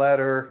our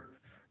letter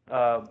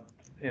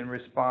in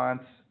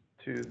response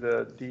to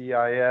the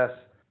DEIS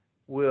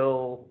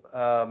will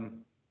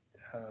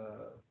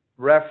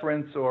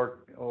reference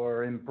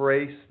or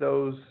embrace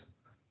those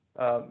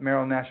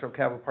Maryland National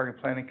Capital Park and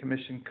Planning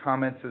Commission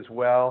comments as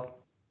well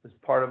as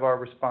part of our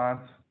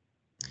response?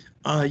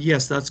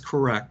 Yes, that's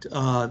correct.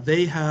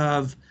 They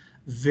have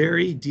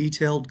very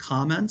detailed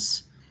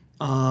comments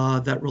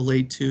that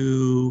relate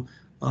to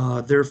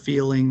their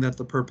feeling that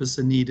the purpose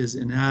and need is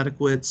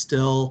inadequate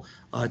still,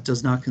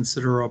 does not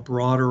consider a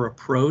broader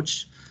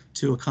approach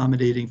to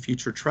accommodating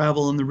future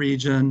travel in the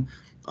region.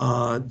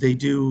 They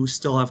do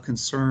still have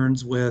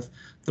concerns with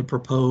the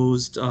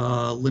proposed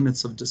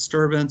limits of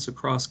disturbance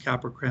across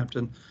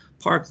Capper-Crampton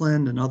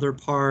Parkland and other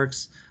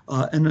parks,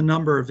 and a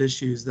number of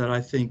issues that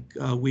I think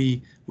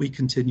we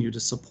continue to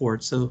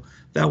support. So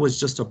that was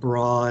just a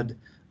broad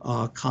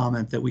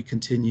comment that we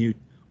continued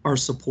our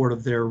support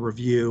of their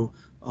review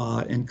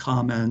and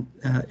comment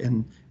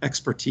and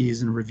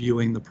expertise in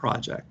reviewing the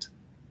project.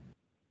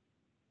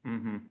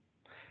 Mm-hmm.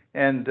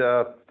 And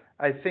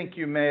I think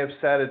you may have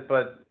said it,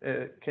 but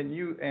can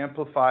you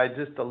amplify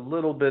just a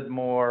little bit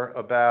more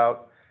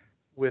about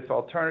with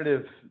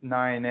alternative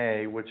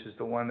 9A, which is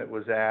the one that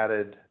was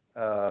added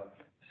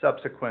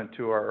subsequent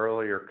to our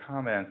earlier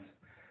comments.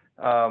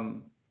 I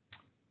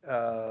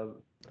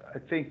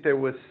think there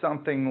was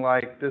something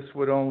like this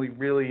would only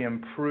really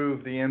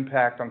improve the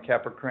impact on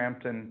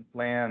Capper-Crampton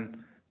land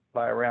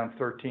by around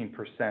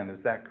 13%.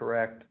 Is that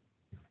correct?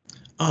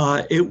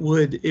 It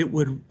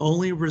would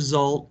only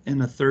result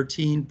in a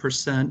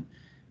 13%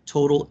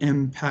 total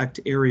impact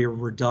area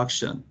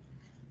reduction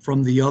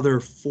from the other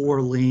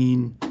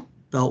 4-lane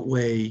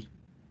beltway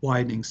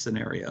widening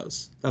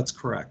scenarios. That's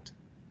correct.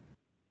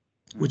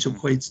 Which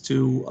equates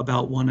to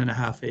about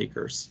 1.5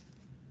 acres.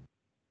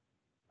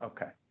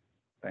 Okay,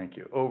 thank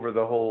you. Over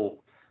the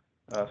whole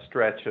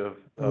stretch of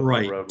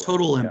right. The roadway.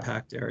 Total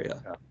impact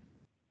area. Yeah.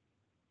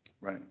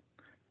 Right.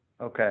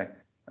 Okay.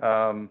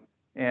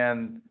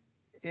 And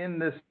in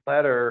this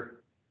letter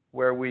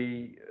where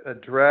we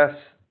address,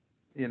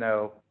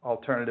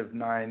 alternative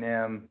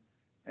 9M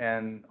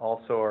and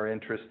also our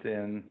interest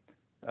in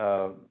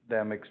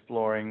them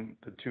exploring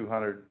the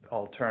 200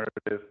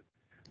 alternative,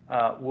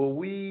 will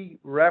we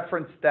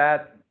reference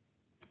that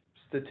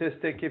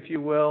statistic, if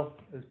you will,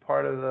 as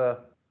part of the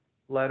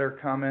letter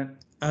comment?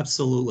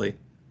 Absolutely.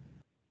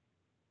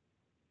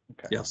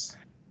 Okay. Yes.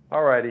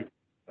 All righty.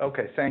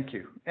 Okay, thank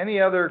you. Any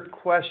other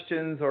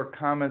questions or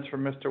comments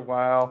from Mr.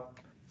 Weil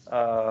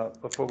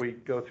before we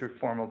go through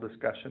formal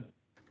discussion?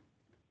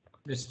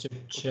 Mr.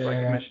 Looks Chair.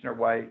 like Commissioner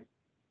White.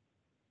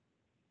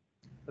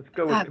 Let's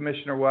go with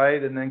Commissioner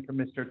White and then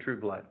Commissioner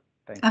Trueblood.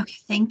 Thank you. Okay,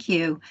 thank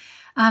you.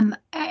 I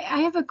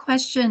have a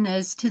question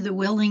as to the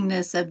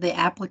willingness of the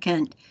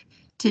applicant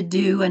to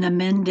do an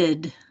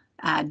amended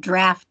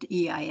draft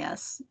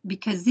EIS,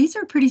 because these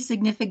are pretty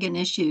significant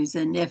issues.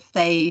 And if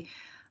they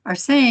are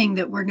saying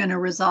that we're going to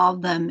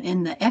resolve them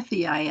in the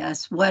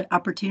FEIS, what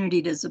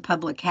opportunity does the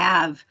public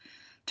have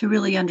to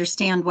really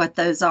understand what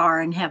those are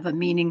and have a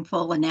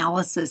meaningful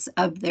analysis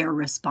of their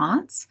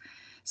response?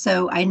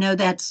 So I know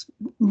that's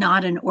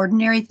not an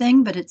ordinary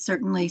thing, but it's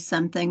certainly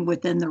something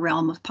within the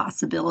realm of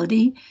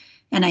possibility.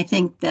 And I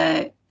think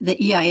the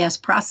EIS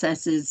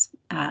process is,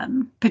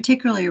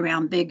 particularly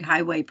around big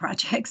highway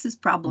projects, is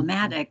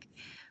problematic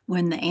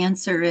when the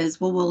answer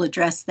is, well, we'll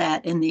address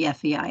that in the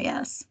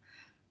FEIS.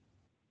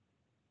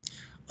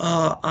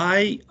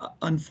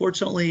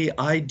 Unfortunately,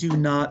 I do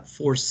not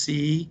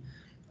foresee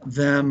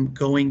them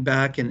going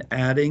back and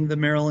adding the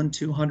Maryland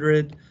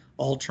 200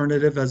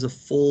 alternative as a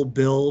full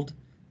build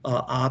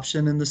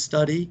option in the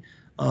study.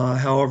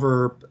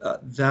 However,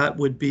 that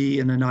would be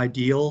in an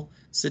ideal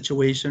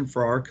situation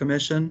for our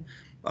commission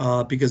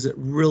because it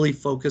really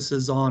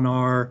focuses on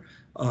our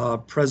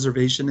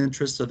preservation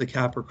interests of the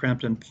Capper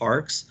Crampton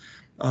parks.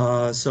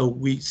 So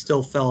we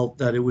still felt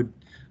that it would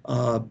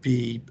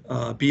be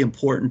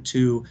important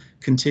to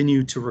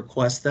continue to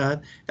request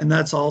that. And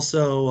that's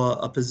also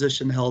a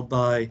position held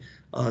by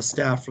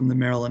staff from the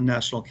Maryland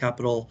National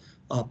Capital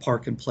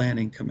Park and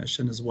Planning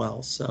Commission as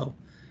well. So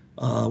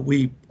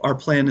our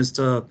plan is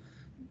to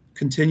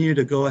continue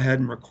to go ahead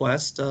and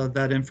request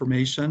that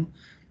information,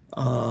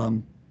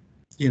 in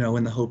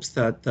the hopes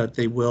that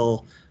they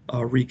will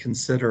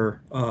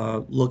reconsider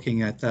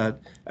looking at that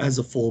as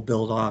a full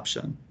build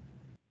option.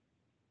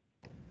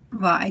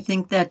 Well, I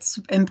think that's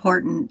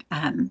important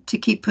to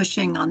keep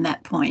pushing on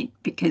that point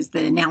because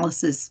the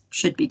analysis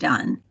should be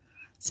done.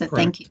 So Correct.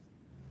 Thank you.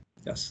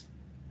 Yes.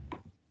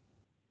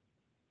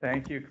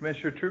 Thank you.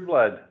 Commissioner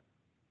Trueblood.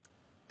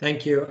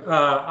 Thank you.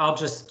 I'll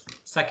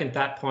just second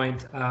that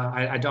point.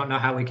 I don't know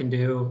how we can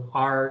do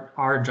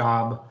our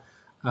job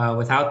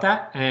without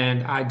that.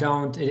 And I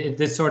don't,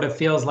 this sort of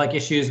feels like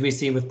issues we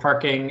see with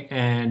parking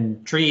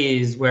and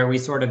trees where we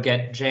sort of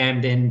get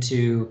jammed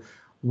into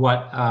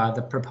what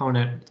the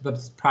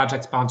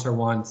project sponsor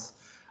wants.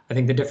 I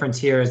think the difference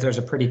here is there's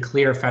a pretty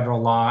clear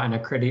federal law and a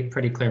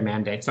pretty clear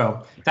mandate.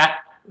 So that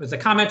was a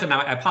comment, and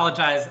I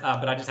apologize,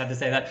 but I just had to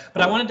say that.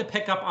 But I wanted to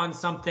pick up on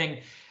something,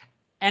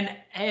 and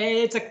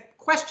it's a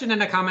question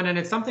and a comment, and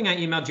it's something I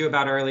emailed you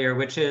about earlier,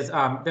 which is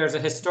there's a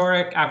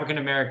historic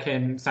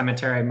African-American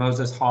cemetery,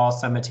 Moses Hall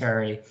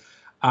Cemetery,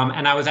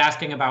 and I was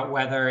asking about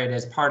whether it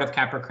is part of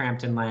Capper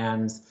Crampton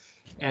lands,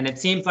 and it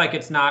seems like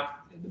it's not.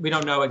 We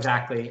don't know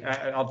exactly.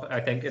 I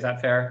think, is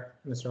that fair,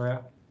 Mr.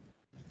 Arroyo?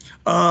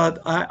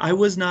 I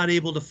was not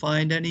able to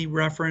find any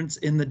reference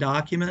in the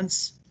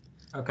documents.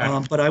 Okay.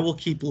 But I will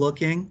keep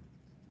looking.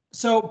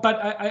 So, but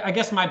I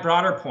guess my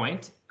broader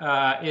point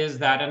is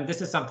that, and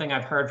this is something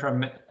I've heard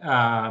from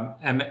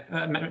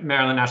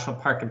Maryland National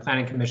Park and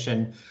Planning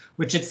Commission,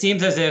 which it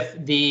seems as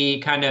if the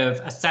kind of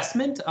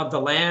assessment of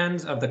the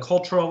lands, of the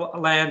cultural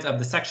lands, of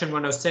the Section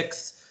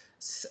 106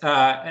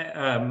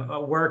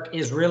 work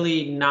is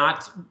really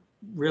not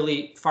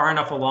really far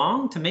enough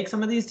along to make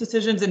some of these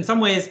decisions. In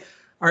some ways,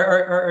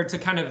 or to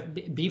kind of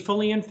be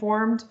fully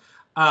informed.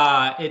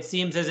 It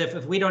seems as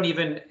if we don't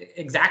even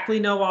exactly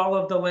know all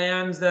of the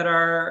lands that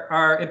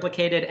are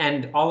implicated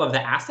and all of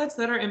the assets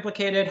that are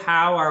implicated,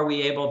 how are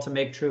we able to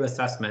make true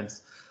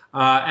assessments?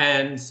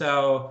 And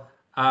so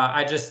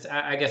I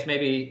guess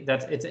maybe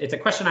it's a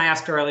question I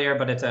asked earlier,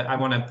 but I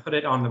want to put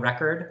it on the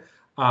record.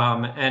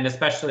 And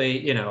especially,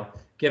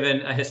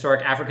 given a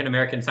historic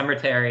African-American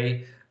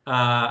cemetery,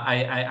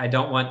 I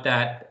don't want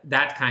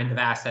that kind of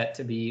asset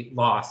to be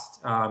lost,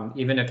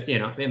 even if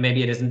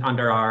maybe it isn't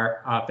under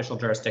our official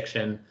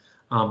jurisdiction,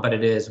 but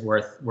it is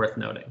worth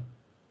noting.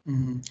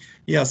 Mm-hmm.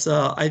 Yes,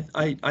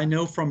 I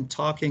know from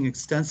talking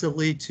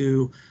extensively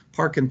to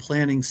park and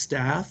planning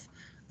staff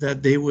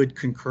that they would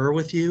concur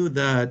with you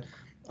that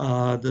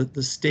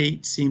the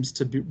state seems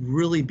to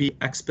really be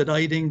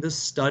expediting this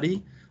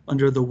study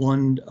under the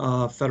one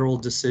federal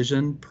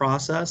decision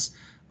process.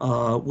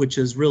 Which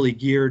is really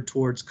geared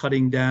towards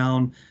cutting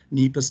down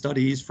NEPA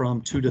studies from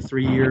 2 to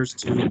 3 years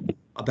to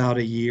about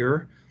a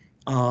year.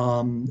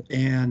 I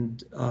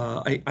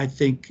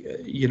think,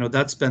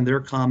 that's been their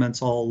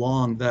comments all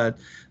along, that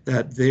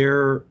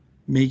they're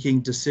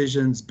making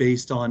decisions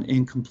based on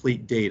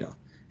incomplete data.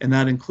 And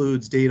that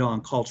includes data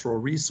on cultural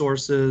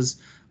resources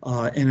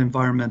and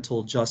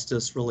environmental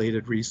justice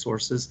related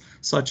resources,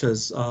 such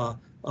as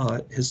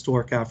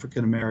historic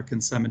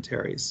African-American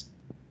cemeteries.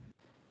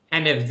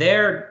 And if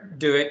they're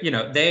doing,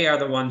 they are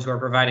the ones who are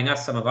providing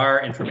us some of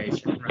our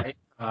information, right?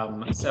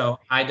 So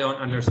I don't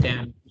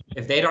understand,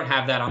 if they don't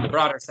have that on the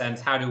broader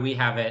sense, how do we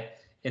have it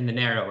in the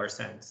narrower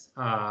sense?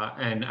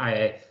 And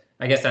I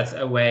guess that's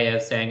a way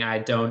of saying I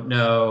don't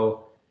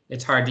know.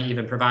 It's hard to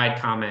even provide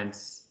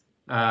comments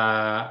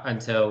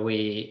until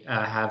we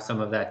have some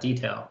of that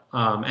detail.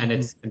 And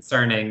it's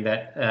concerning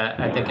that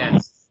I think,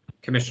 as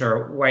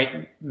Commissioner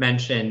White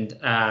mentioned,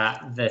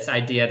 this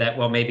idea that,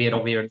 well, maybe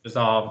it'll be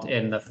resolved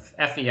in the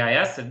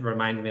FEIS. It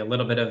reminded me a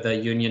little bit of the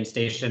Union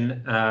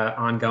Station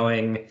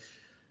ongoing,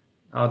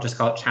 I'll just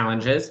call it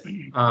challenges.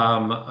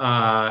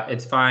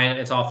 It's fine.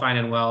 It's all fine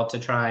and well to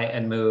try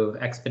and move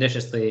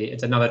expeditiously.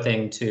 It's another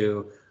thing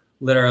to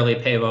literally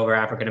pave over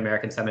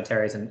African-American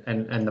cemeteries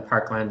and the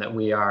parkland that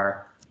we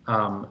are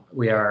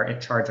in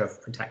charge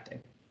of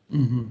protecting.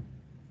 Mm-hmm.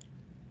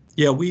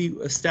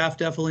 Yeah, staff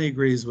definitely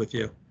agrees with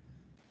you.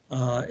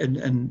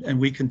 And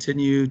we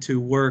continue to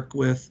work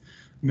with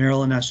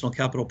Maryland National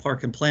Capital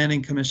Park and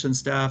Planning Commission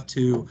staff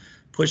to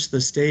push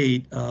the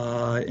state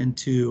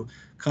into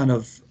kind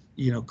of,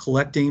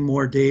 collecting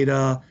more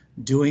data,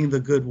 doing the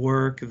good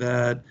work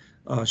that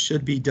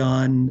should be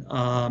done,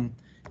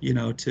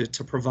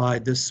 to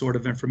provide this sort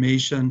of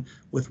information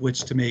with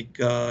which to make,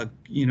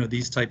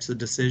 these types of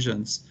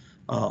decisions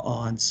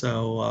on.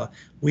 So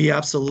we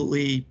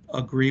absolutely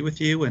agree with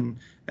you,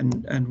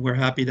 and we're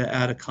happy to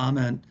add a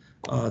comment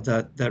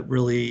that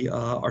really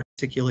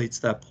articulates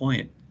that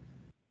point.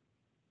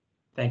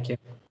 Thank you.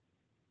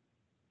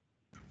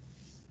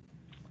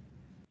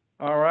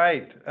 All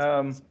right,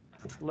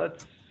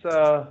 let's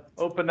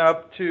open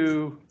up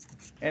to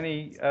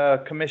any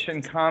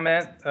commission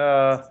comment.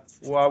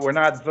 While we're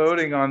not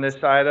voting on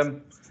this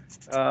item,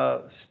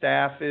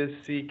 staff is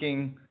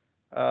seeking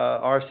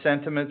our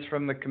sentiments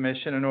from the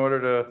commission in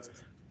order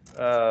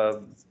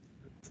to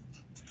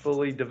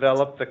fully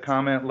develop the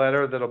comment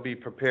letter that'll be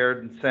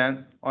prepared and sent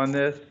on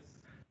this.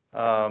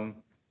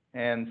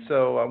 And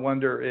so I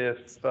wonder if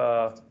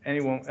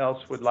anyone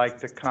else would like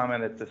to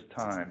comment at this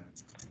time.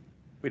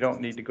 We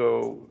don't need to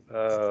go,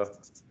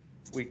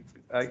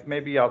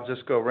 maybe I'll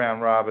just go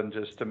round robin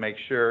just to make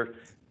sure.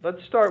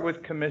 Let's start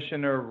with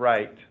Commissioner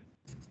Wright.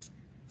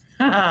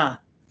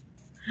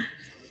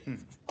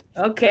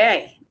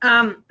 Okay.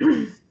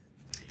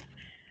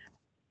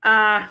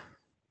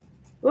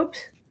 Oops,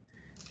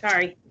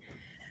 sorry.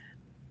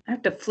 I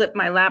have to flip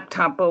my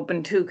laptop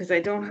open too because I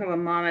don't have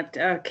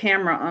a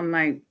camera on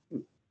my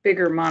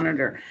bigger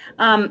monitor.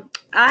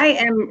 I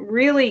am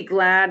really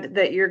glad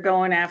that you're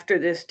going after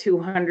this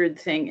 200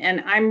 thing,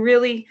 and I'm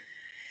really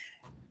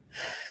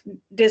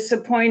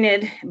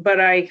disappointed, but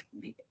I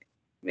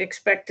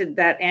expected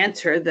that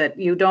answer, that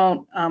you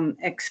don't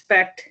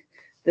expect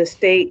the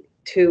state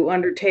to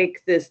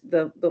undertake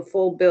the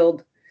full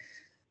build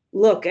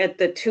look at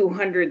the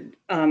 200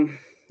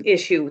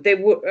 issue. They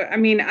would, I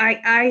mean,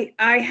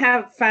 I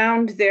have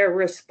found their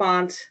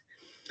response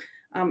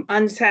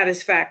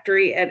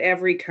unsatisfactory at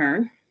every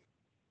turn.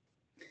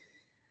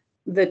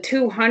 The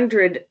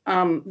 200,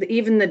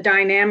 even the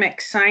dynamic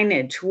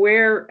signage,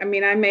 where, I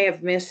mean, I may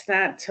have missed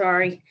that,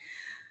 sorry.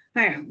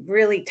 I'm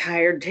really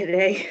tired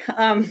today.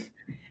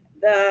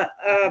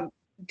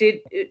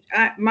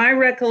 My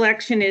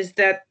recollection is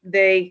that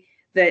they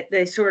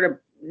sort of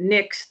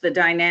nixed the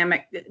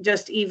dynamic,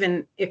 just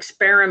even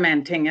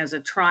experimenting as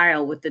a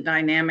trial with the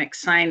dynamic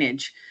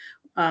signage.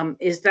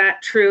 Is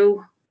that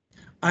true?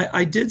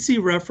 I did see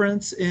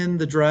reference in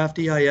the draft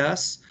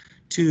EIS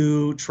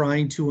to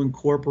trying to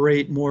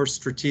incorporate more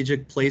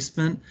strategic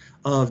placement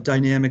of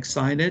dynamic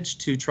signage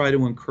to try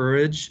to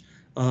encourage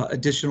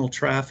additional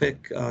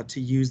traffic to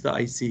use the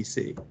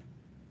ICC.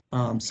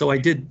 So I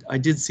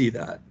did see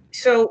that.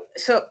 So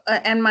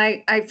and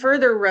I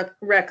further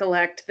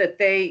recollect that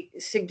they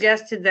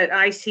suggested that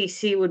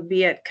ICC would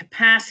be at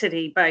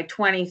capacity by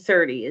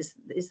 2030.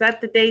 Is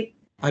that the date?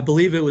 I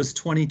believe it was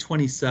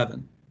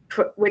 2027.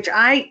 Which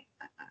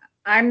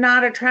I'm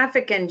not a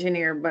traffic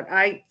engineer, but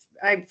I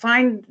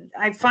find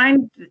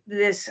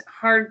this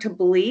hard to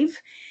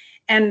believe.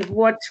 And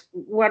what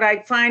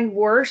I find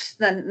worse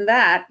than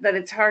that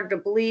it's hard to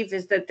believe,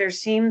 is that there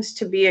seems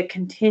to be a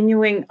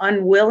continuing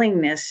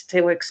unwillingness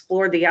to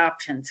explore the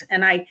options.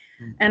 And I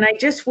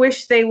just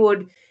wish they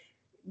would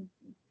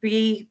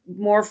be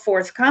more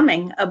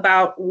forthcoming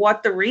about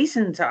what the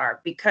reasons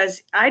are,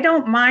 because I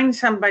don't mind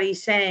somebody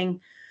saying,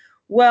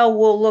 well,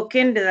 we'll look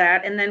into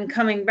that, and then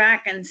coming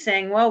back and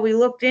saying, well, we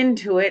looked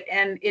into it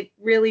and it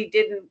really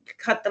didn't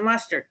cut the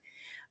mustard.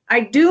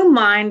 I do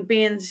mind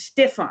being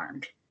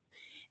stiff-armed.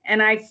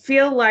 And I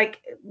feel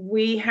like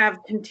we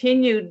have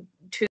continued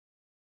to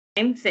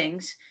same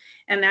things.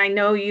 And I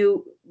know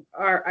you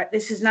are,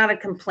 this is not a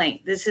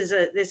complaint. This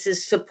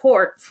is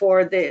support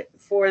for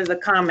the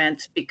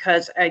comments,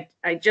 because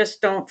I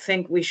just don't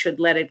think we should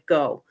let it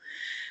go.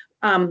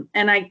 And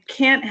I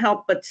can't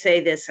help but say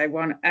this.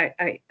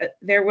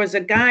 There was a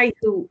guy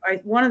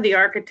one of the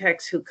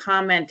architects who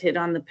commented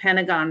on the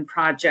Pentagon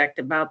project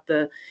about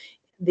the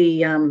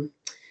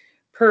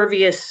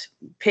pervious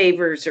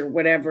pavers or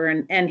whatever,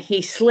 and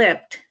he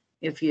slipped,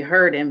 if you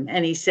heard him,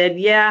 and he said,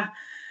 yeah,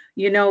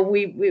 you know,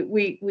 we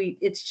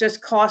it's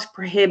just cost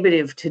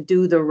prohibitive to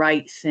do the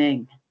right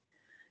thing.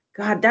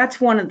 God,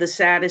 that's one of the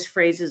saddest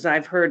phrases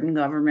I've heard in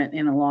government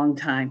in a long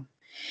time.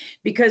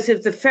 Because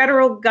if the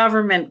federal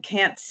government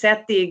can't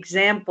set the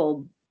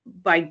example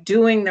by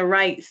doing the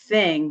right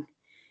thing,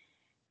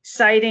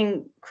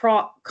 citing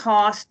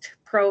cost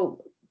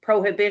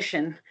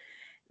prohibition,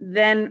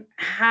 then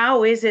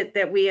how is it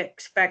that we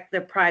expect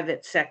the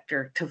private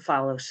sector to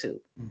follow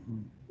suit? Mm-hmm.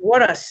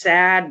 What a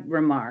sad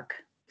remark.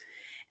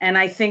 And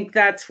I think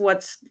that's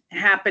what's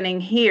happening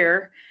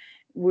here,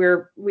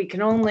 where we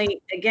can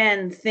only,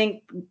 again,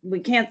 we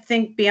can't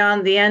think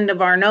beyond the end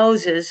of our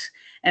noses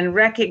and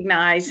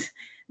recognize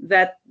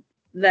that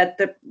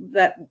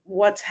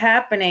what's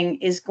happening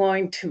is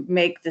going to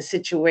make the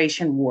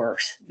situation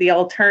worse. The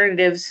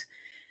alternatives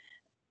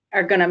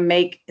are going to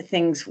make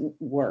things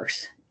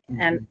worse.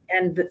 And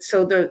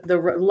so the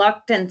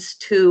reluctance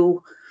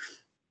to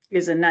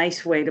is a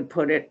nice way to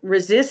put it.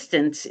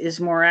 Resistance is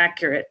more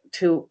accurate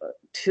to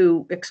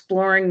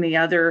exploring the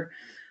other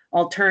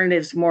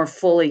alternatives more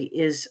fully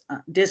is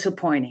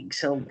disappointing.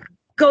 So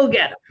go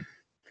get them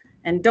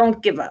and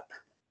don't give up.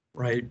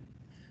 Right.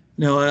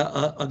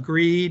 No,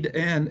 agreed.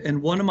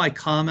 And one of my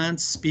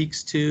comments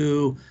speaks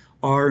to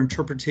our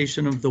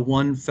interpretation of the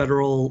one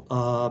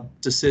federal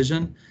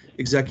decision,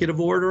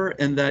 executive order,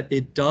 and that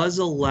it does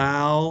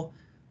allow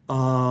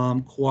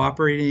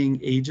cooperating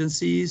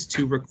agencies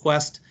to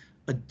request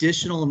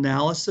additional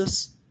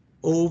analysis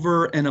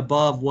over and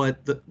above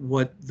what the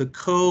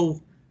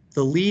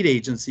lead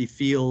agency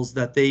feels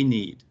that they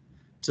need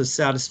to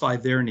satisfy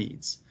their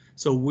needs.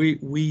 So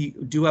we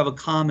do have a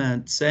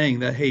comment saying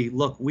that, hey,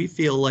 look, we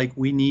feel like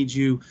we need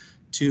you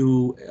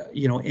to,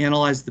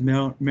 analyze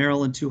the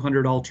Maryland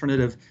 200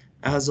 alternative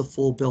as a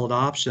full build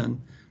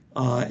option.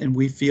 And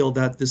we feel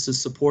that this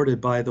is supported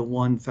by the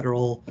one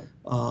federal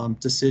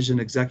decision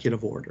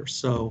executive order.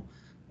 So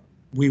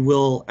we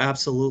will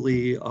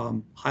absolutely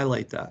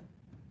highlight that.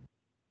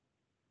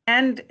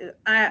 And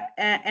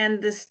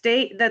the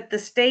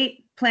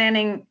state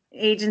planning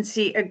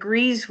agency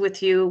agrees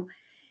with you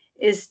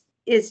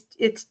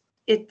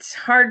it's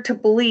hard to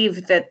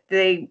believe that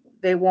they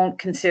won't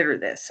consider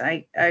this.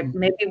 I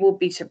maybe we'll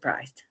be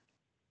surprised.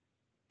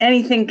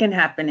 Anything can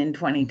happen in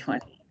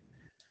 2020.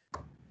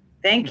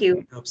 Thank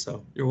you. I hope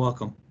so. You're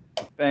welcome.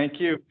 Thank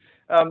you.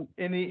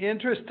 In the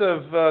interest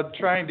of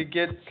trying to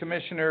get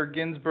Commissioner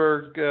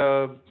Ginsburg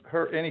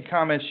any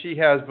comments she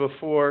has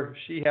before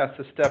she has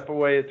to step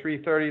away at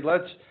 3:30,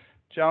 let's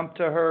jump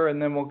to her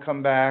and then we'll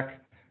come back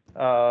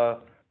to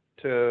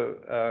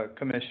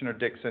Commissioner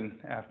Dixon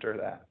after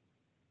that.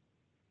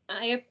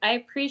 I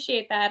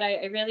appreciate that.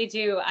 I really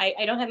do.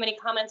 I don't have many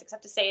comments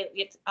except to say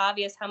it's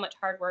obvious how much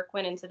hard work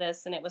went into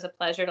this, and it was a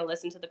pleasure to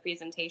listen to the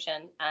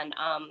presentation. And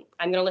I'm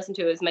going to listen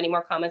to as many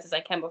more comments as I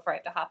can before I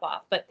have to hop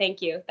off. But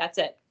thank you. That's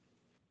it.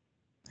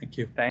 Thank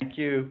you. Thank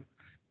you.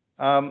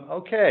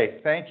 Okay,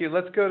 thank you.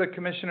 Let's go to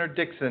Commissioner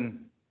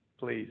Dixon,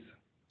 please.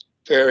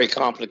 Very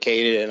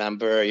complicated, and I'm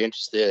very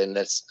interested in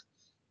this.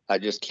 I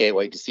just can't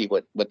wait to see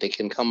what they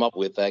can come up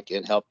with that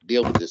can help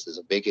deal with this. Is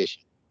a big issue.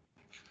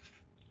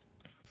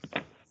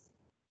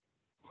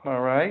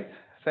 All right.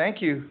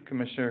 Thank you,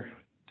 Commissioner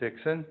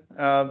Dixon.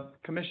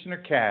 Commissioner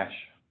Cash.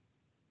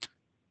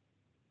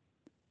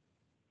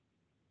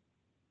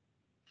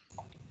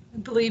 I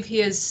believe he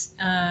has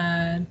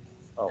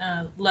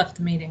left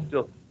the meeting.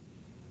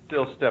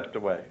 Still stepped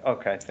away.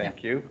 Okay,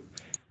 thank you.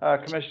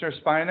 Commissioner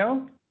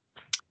Spino?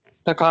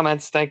 No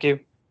comments. Thank you.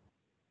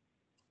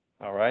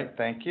 All right,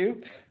 thank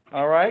you.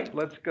 All right,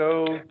 let's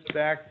go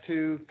back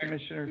to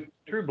Commissioner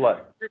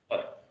Trueblood.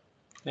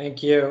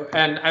 Thank you.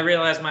 And I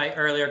realize my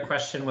earlier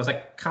question was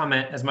a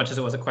comment as much as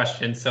it was a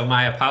question, so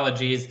my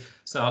apologies.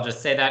 So I'll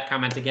just say that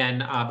comment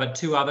again, but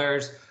two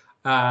others.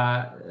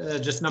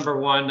 Just number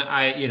one,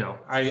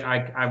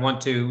 I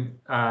want to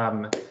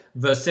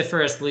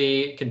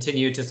vociferously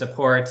continue to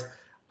support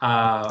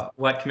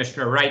what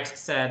Commissioner Wright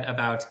said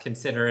about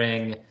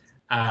considering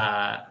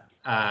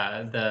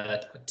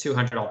the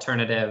 200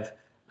 alternative.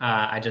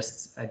 I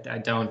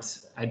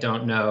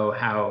don't know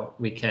how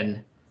we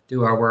can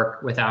do our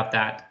work without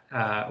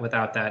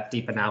that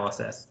deep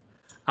analysis.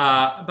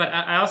 But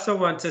I also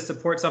want to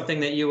support something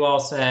that you all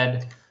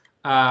said,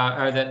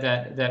 or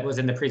that was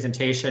in the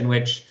presentation,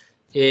 which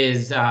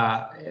is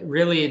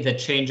really the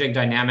changing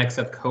dynamics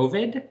of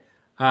COVID,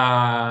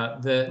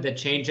 the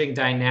changing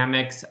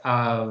dynamics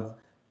of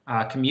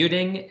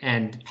commuting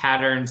and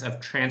patterns of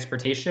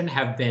transportation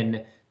have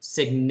been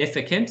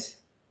significant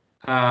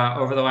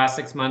over the last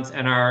 6 months,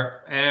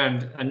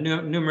 and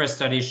numerous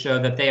studies show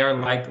that they are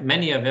like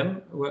many of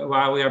them.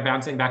 While we are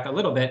bouncing back a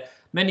little bit,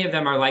 many of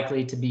them are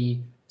likely to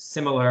be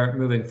similar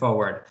moving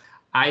forward.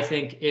 I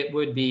think it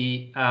would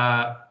be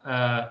how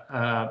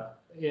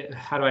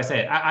do I say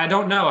it? I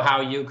don't know how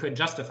you could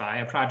justify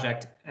a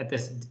project at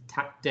this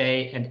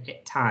day and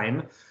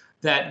time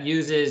that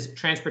uses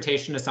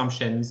transportation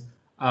assumptions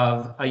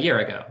of a year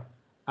ago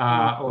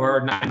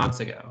or 9 months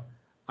ago.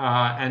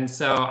 And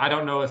so I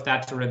don't know if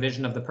that's a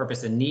revision of the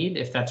purpose and need,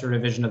 if that's a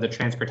revision of the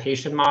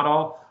transportation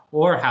model,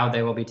 or how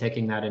they will be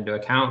taking that into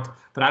account.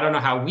 But I don't know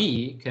how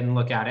we can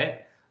look at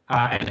it.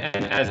 And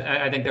as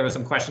I think there were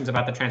some questions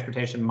about the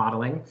transportation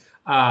modeling.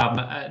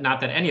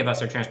 Not that any of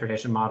us are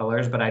transportation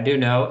modelers, but I do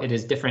know it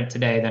is different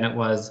today than it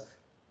was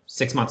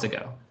 6 months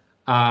ago.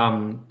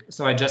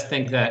 So I just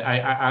think that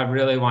I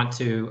really want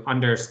to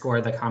underscore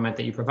the comment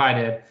that you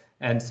provided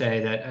and say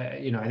that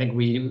I think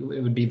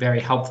it would be very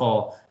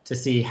helpful to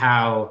see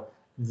how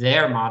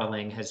their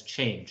modeling has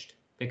changed,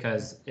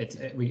 because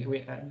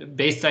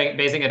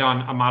basing it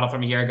on a model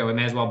from a year ago, we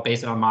may as well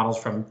base it on models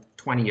from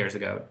 20 years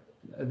ago.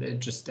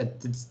 It's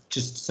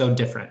just so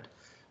different.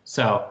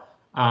 So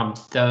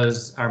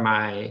those are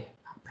my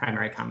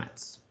primary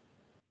comments.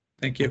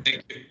 Thank you.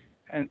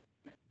 And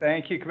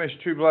thank you,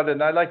 Commissioner Trueblood.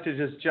 And I'd like to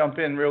just jump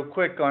in real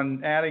quick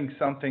on adding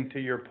something to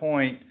your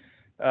point.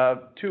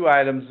 2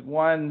 items.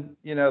 One,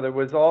 there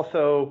was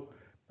also,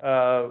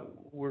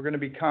 we're going to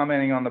be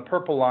commenting on the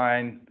Purple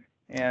Line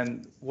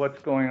and what's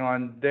going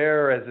on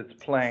there as it's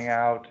playing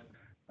out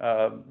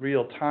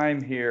real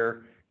time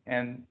here,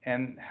 and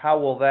how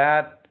will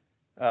that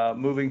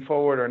moving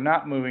forward or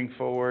not moving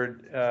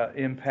forward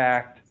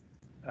impact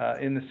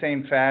in the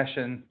same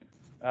fashion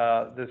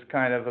this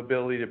kind of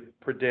ability to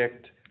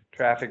predict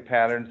traffic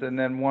patterns. And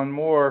then one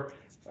more,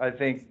 I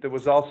think that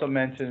was also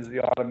mentioned, is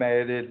the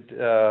automated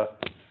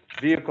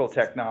vehicle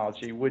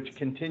technology, which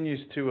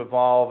continues to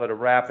evolve at a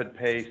rapid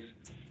pace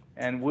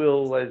and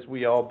will, as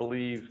we all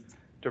believe,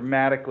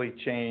 dramatically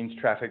change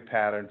traffic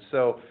patterns.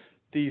 So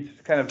these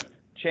kind of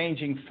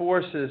changing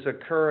forces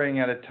occurring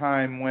at a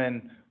time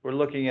when we're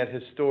looking at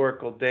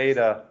historical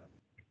data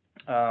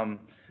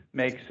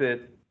makes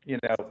it,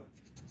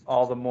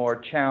 all the more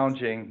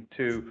challenging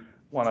to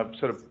want to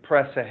sort of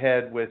press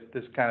ahead with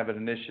this kind of an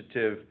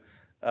initiative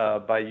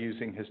by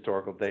using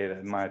historical data,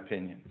 in my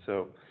opinion.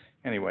 So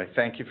anyway,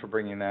 thank you for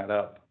bringing that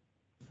up.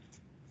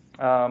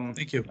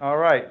 Thank you. All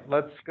right,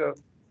 let's go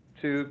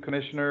to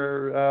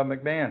Commissioner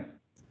McMahon.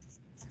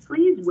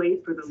 Please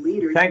wait for the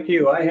leaders. Thank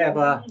you. I have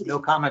no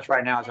comments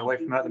right now as I wait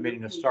for another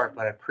meeting to start,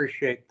 but I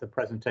appreciate the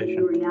presentation.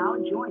 You are now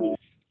joining.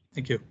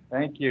 Thank you.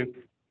 Thank you.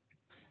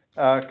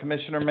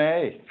 Commissioner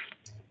May.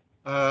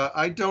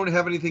 I don't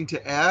have anything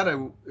to add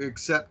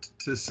except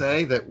to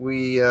say that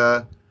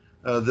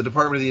the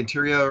Department of the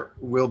Interior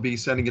will be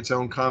sending its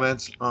own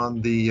comments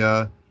on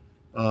the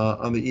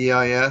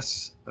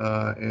EIS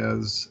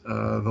as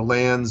the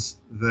lands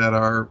that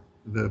are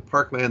the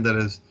parkland that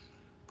is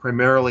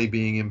primarily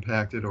being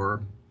impacted,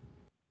 or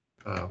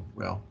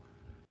well,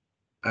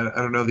 I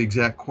don't know the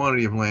exact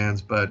quantity of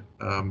lands, but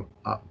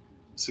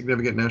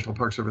significant National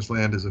Park Service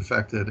land is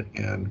affected,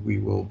 and we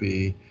will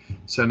be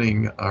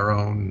sending our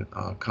own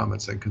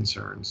comments and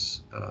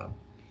concerns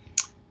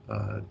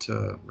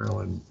to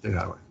Maryland State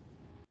Highway.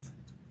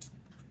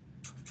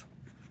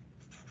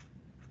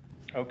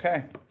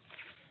 Okay,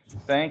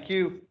 thank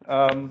you.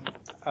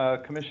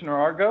 Commissioner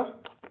Argo?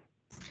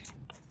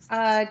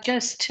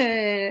 Just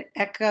to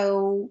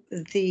echo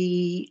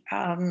the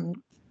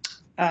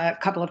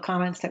couple of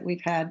comments that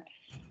we've had.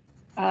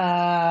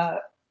 I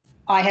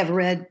have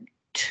read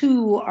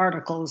 2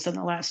 articles in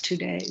the last 2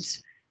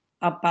 days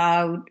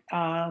about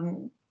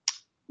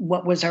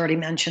what was already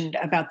mentioned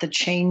about the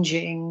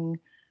changing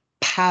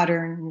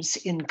patterns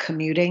in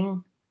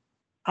commuting,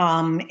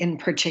 in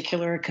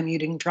particular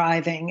commuting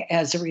driving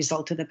as a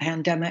result of the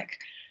pandemic.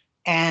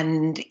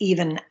 And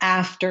even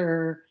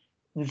after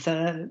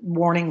the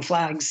warning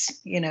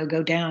flags,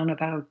 go down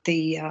about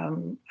the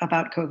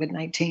about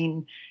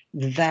COVID-19,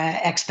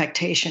 the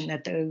expectation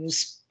that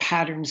those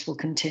patterns will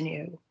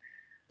continue,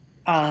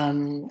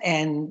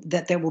 and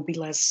that there will be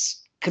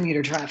less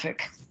commuter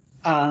traffic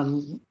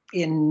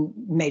in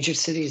major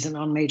cities and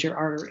on major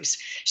arteries.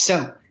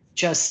 So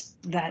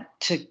just that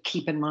to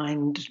keep in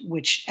mind,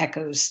 which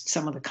echoes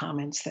some of the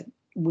comments that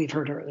we've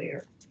heard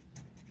earlier.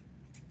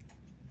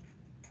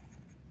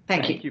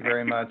 Thank you. Thank you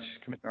very much,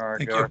 Commissioner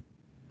Argo. Thank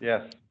you.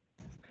 Yes.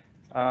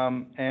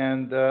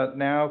 And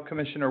now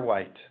Commissioner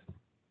White.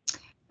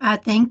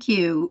 Thank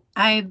you.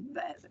 I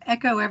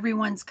echo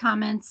everyone's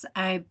comments.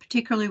 I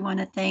particularly want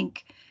to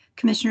thank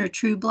Commissioner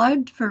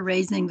Trueblood for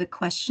raising the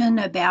question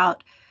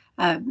about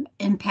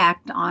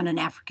impact on an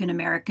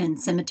African-American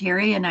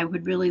cemetery, and I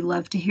would really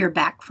love to hear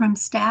back from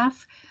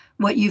staff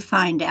what you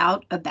find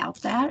out about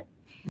that.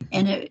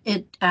 And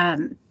it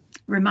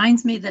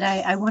reminds me that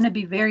I want to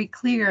be very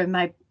clear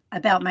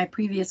about my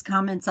previous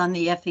comments on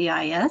the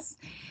FEIS.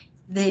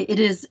 It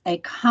is a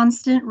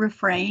constant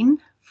refrain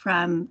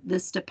from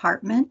this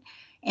department,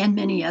 and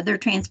many other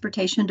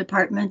transportation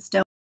departments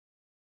don't.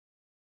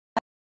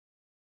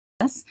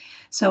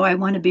 So I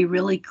want to be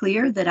really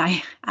clear that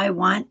I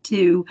want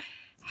to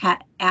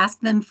ask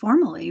them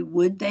formally,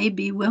 would they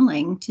be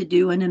willing to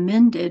do an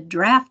amended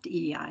draft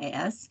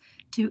EIS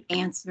to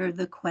answer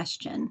the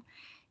question?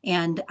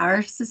 And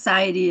our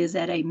society is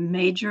at a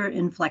major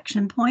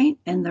inflection point,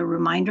 and the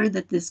reminder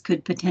that this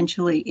could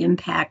potentially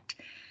impact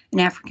an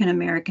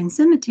African-American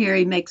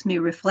cemetery makes me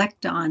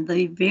reflect on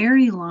the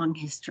very long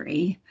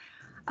history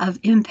of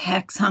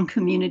impacts on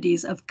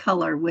communities of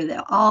color with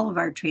all of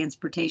our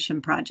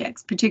transportation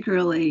projects,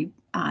 particularly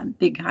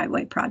big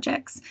highway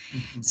projects.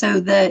 Mm-hmm. So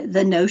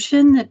the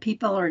notion that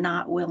people are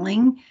not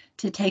willing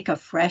to take a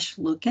fresh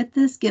look at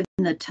this, given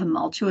the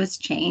tumultuous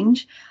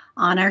change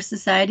on our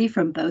society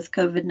from both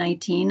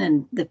COVID-19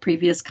 and the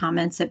previous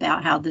comments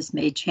about how this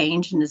may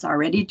change and is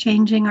already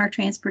changing our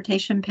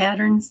transportation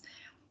patterns,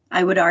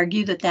 I would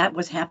argue that that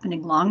was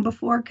happening long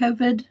before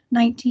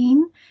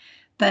COVID-19.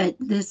 But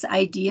this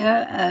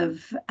idea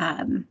of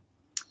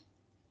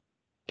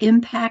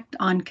impact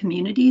on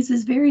communities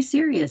is very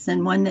serious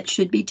and one that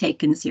should be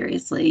taken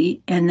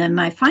seriously. And then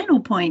my final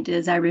point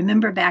is I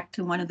remember back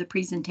to one of the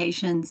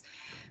presentations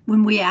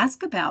when we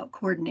ask about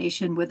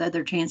coordination with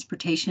other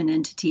transportation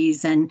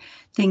entities and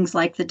things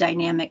like the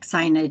dynamic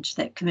signage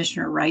that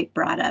Commissioner Wright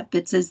brought up.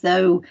 It's as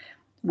though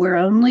we're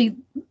only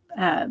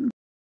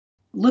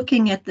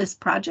looking at this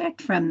project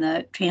from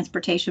the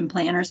transportation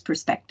planner's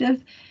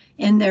perspective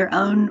in their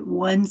own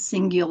one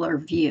singular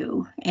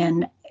view.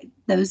 And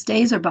those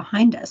days are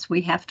behind us.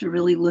 We have to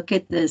really look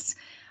at this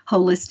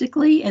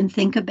holistically and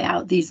think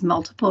about these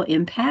multiple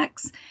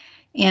impacts.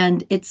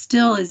 And it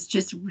still is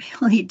just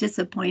really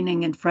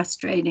disappointing and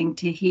frustrating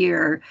to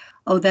hear,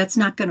 oh, that's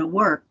not going to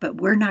work, but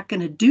we're not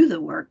going to do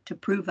the work to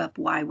prove up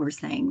why we're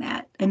saying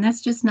that. And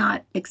that's just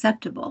not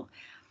acceptable.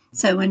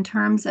 So in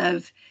terms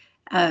of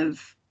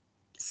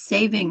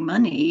saving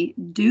money,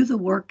 do the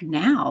work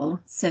now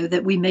so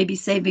that we may be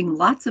saving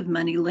lots of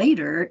money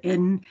later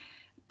in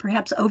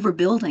perhaps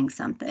overbuilding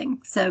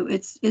something. So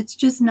it's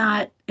just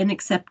not an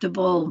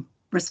acceptable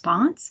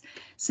response.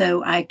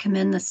 So I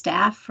commend the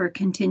staff for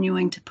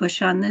continuing to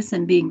push on this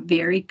and being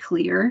very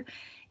clear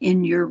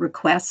in your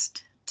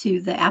request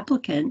to the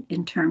applicant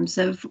in terms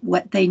of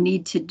what they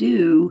need to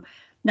do.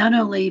 Not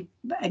only,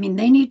 I mean,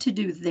 they need to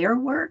do their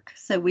work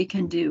so we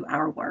can do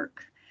our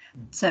work.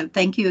 So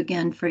thank you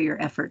again for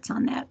your efforts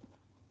on that.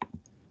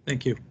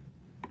 Thank you.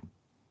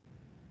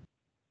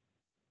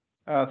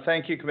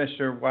 Thank you,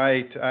 Commissioner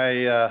White.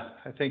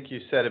 I think you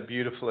said it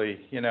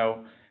beautifully, you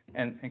know,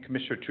 and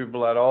Commissioner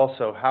Trueblood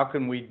also. How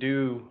can we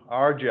do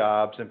our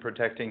jobs in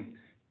protecting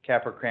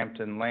Capper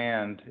Crampton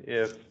land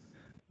if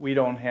we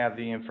don't have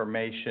the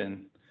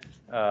information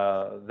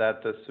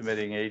that the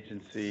submitting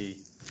agency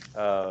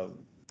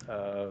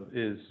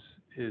is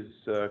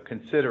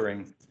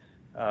considering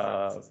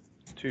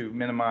to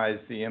minimize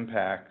the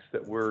impacts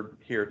that we're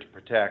here to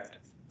protect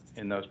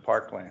in those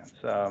parklands?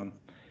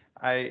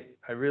 I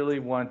really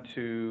want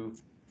to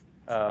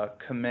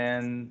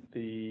commend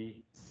the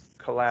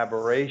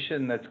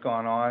collaboration that's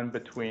gone on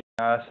between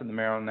us and the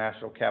Maryland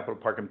National Capital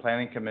Park and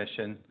Planning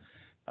Commission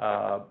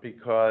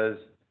because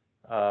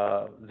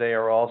they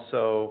are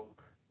also,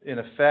 in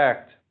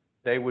effect,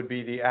 they would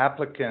be the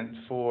applicant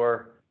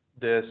for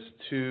this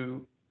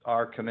to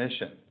our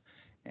commission.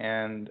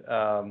 And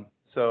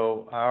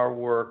so our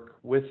work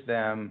with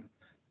them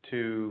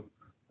to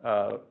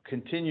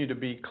continue to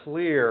be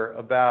clear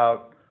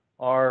about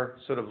our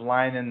sort of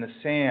line in the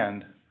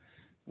sand,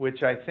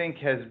 which I think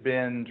has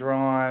been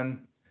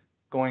drawn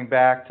going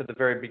back to the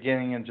very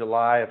beginning in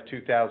July of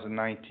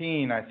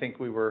 2019. I think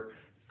we were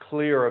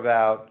clear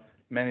about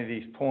many of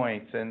these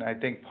points. And I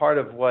think part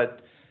of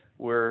what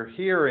we're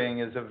hearing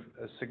is a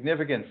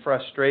significant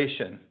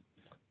frustration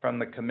from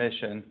the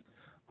commission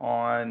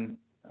on,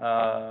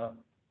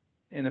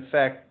 in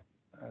effect,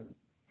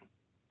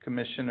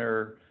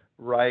 Commissioner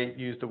Wright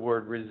used the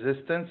word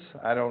resistance.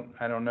 I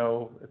don't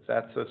know if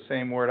that's the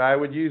same word I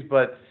would use,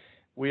 but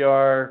we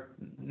are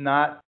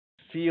not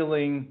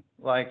feeling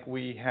like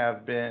we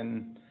have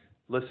been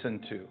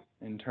listened to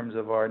in terms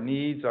of our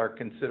needs, our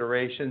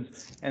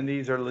considerations, and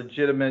these are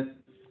legitimate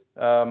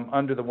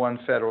under the one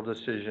federal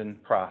decision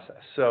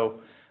process.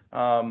 So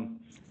I'm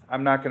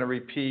not going to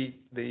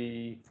repeat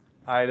the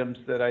items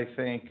that I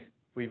think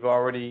we've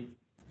already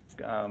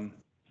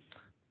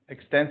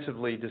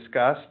extensively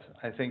discussed.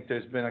 I think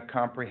there's been a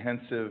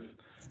comprehensive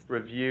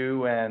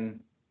review,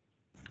 and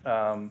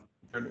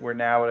we're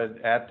now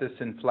at this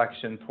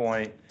inflection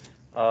point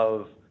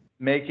of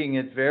making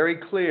it very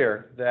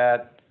clear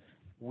that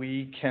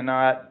we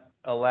cannot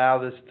allow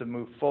this to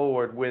move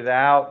forward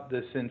without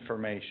this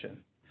information.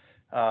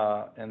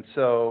 And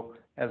so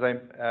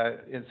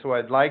what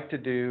I'd like to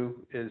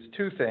do is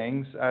two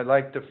things. I'd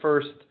like to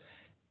first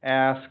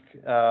ask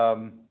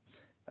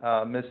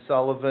Ms.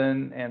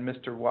 Sullivan and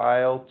Mr.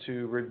 Weil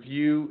to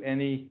review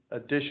any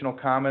additional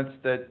comments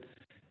that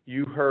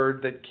you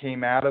heard that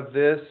came out of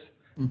this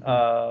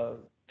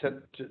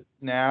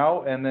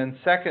now. And then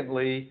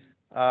secondly,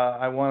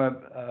 I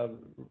want to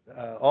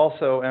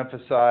also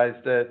emphasize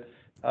that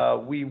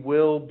we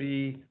will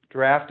be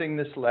drafting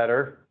this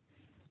letter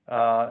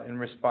in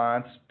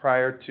response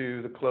prior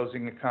to the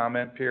closing the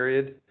comment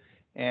period.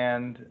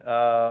 And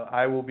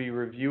I will be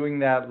reviewing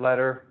that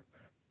letter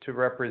to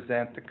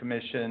represent the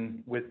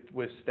commission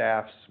with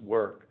staff's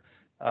work.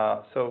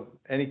 So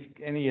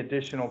any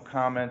additional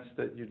comments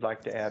that you'd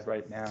like to add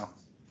right now?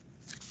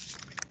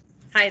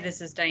 Hi,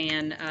 this is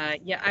Diane.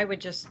 Yeah, I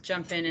would just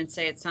jump in and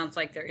say it sounds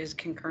like there is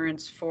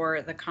concurrence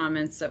for the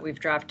comments that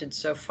we've drafted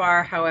so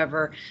far.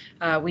 However,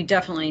 we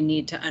definitely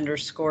need to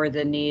underscore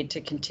the need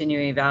to continue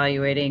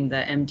evaluating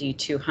the MD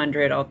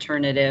 200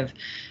 alternative,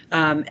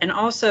 and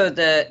also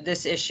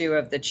this issue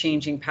of the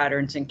changing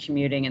patterns in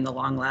commuting and the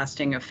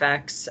long-lasting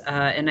effects.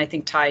 And I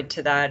think tied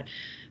to that,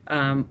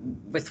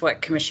 with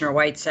what Commissioner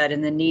White said,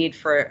 and the need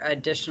for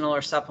additional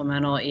or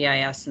supplemental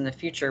EIS in the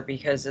future,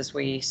 because as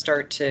we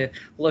start to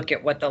look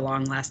at what the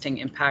long-lasting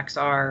impacts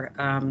are,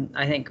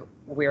 I think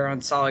we're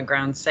on solid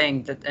ground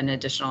saying that an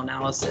additional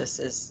analysis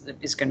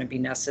is going to be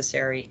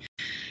necessary.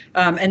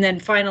 And then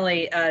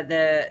finally,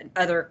 the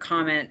other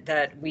comment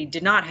that we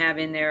did not have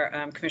in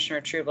there,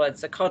 Commissioner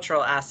Trueblood's the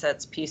cultural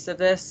assets piece of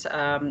this,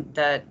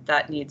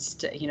 that needs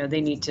to,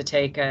 they need to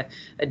take a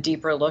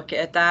deeper look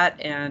at that.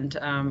 And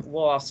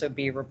we'll also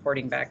be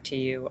reporting back to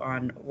you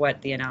on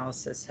what the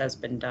analysis has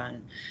been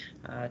done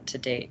to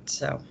date.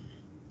 So.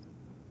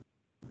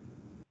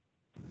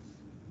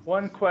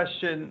 One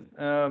question,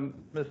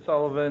 Ms.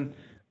 Sullivan.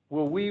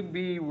 Will we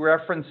be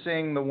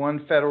referencing the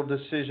one federal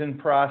decision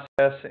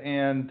process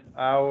and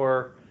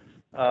our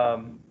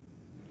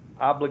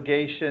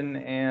obligation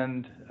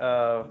and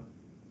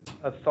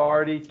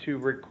authority to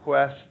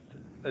request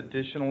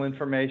additional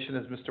information,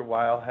 as Mr.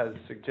 Weil has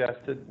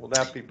suggested? Will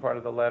that be part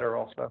of the letter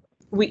also?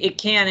 It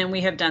can, and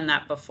we have done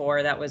that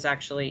before. That was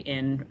actually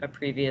in a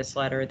previous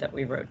letter that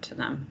we wrote to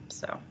them.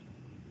 So,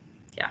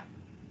 yeah.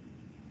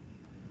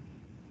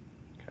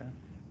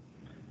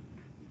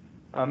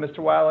 Mr.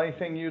 Weil,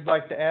 anything you'd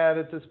like to add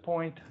at this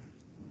point?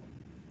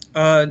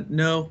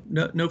 No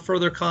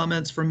further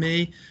comments from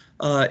me.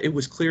 it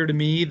was clear to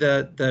me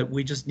that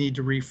we just need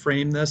to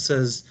reframe this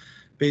as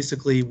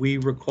basically we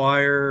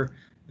require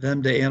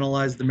them to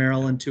analyze the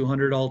Maryland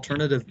 200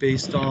 alternative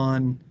based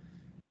on,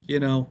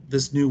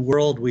 this new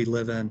world we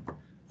live in.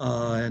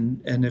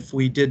 And if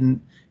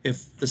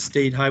the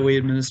State Highway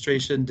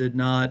Administration did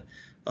not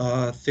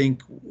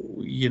think,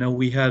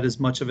 we had as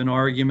much of an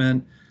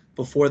argument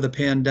before the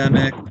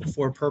pandemic,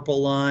 before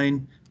Purple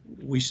Line,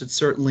 we should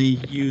certainly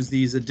use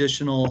these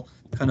additional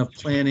kind of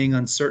planning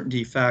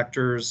uncertainty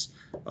factors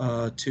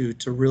to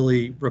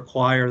really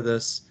require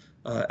this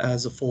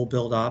as a full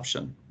build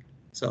option.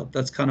 So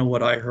that's kind of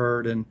what I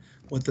heard and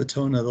what the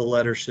tone of the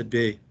letter should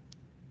be.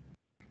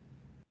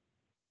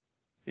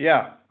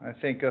 Yeah, I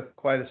think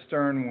quite a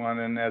stern one.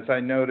 And as I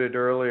noted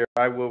earlier,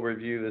 I will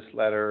review this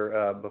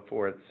letter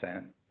before it's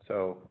sent.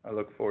 So I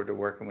look forward to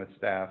working with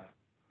staff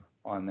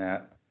on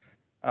that.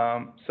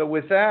 So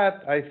with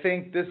that, I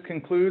think this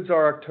concludes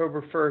our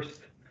October 1st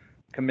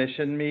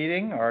commission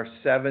meeting, our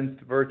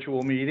 7th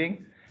virtual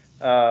meeting.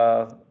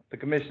 The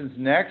commission's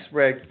next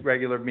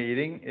regular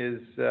meeting is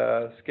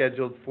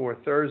scheduled for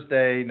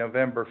Thursday,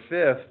 November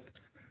 5th,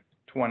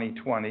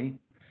 2020.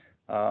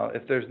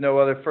 If there's no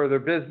other further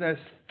business,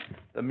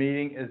 the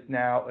meeting is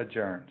now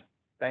adjourned.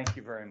 Thank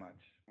you very much.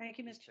 Thank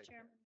you, Mr.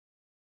 Chairman.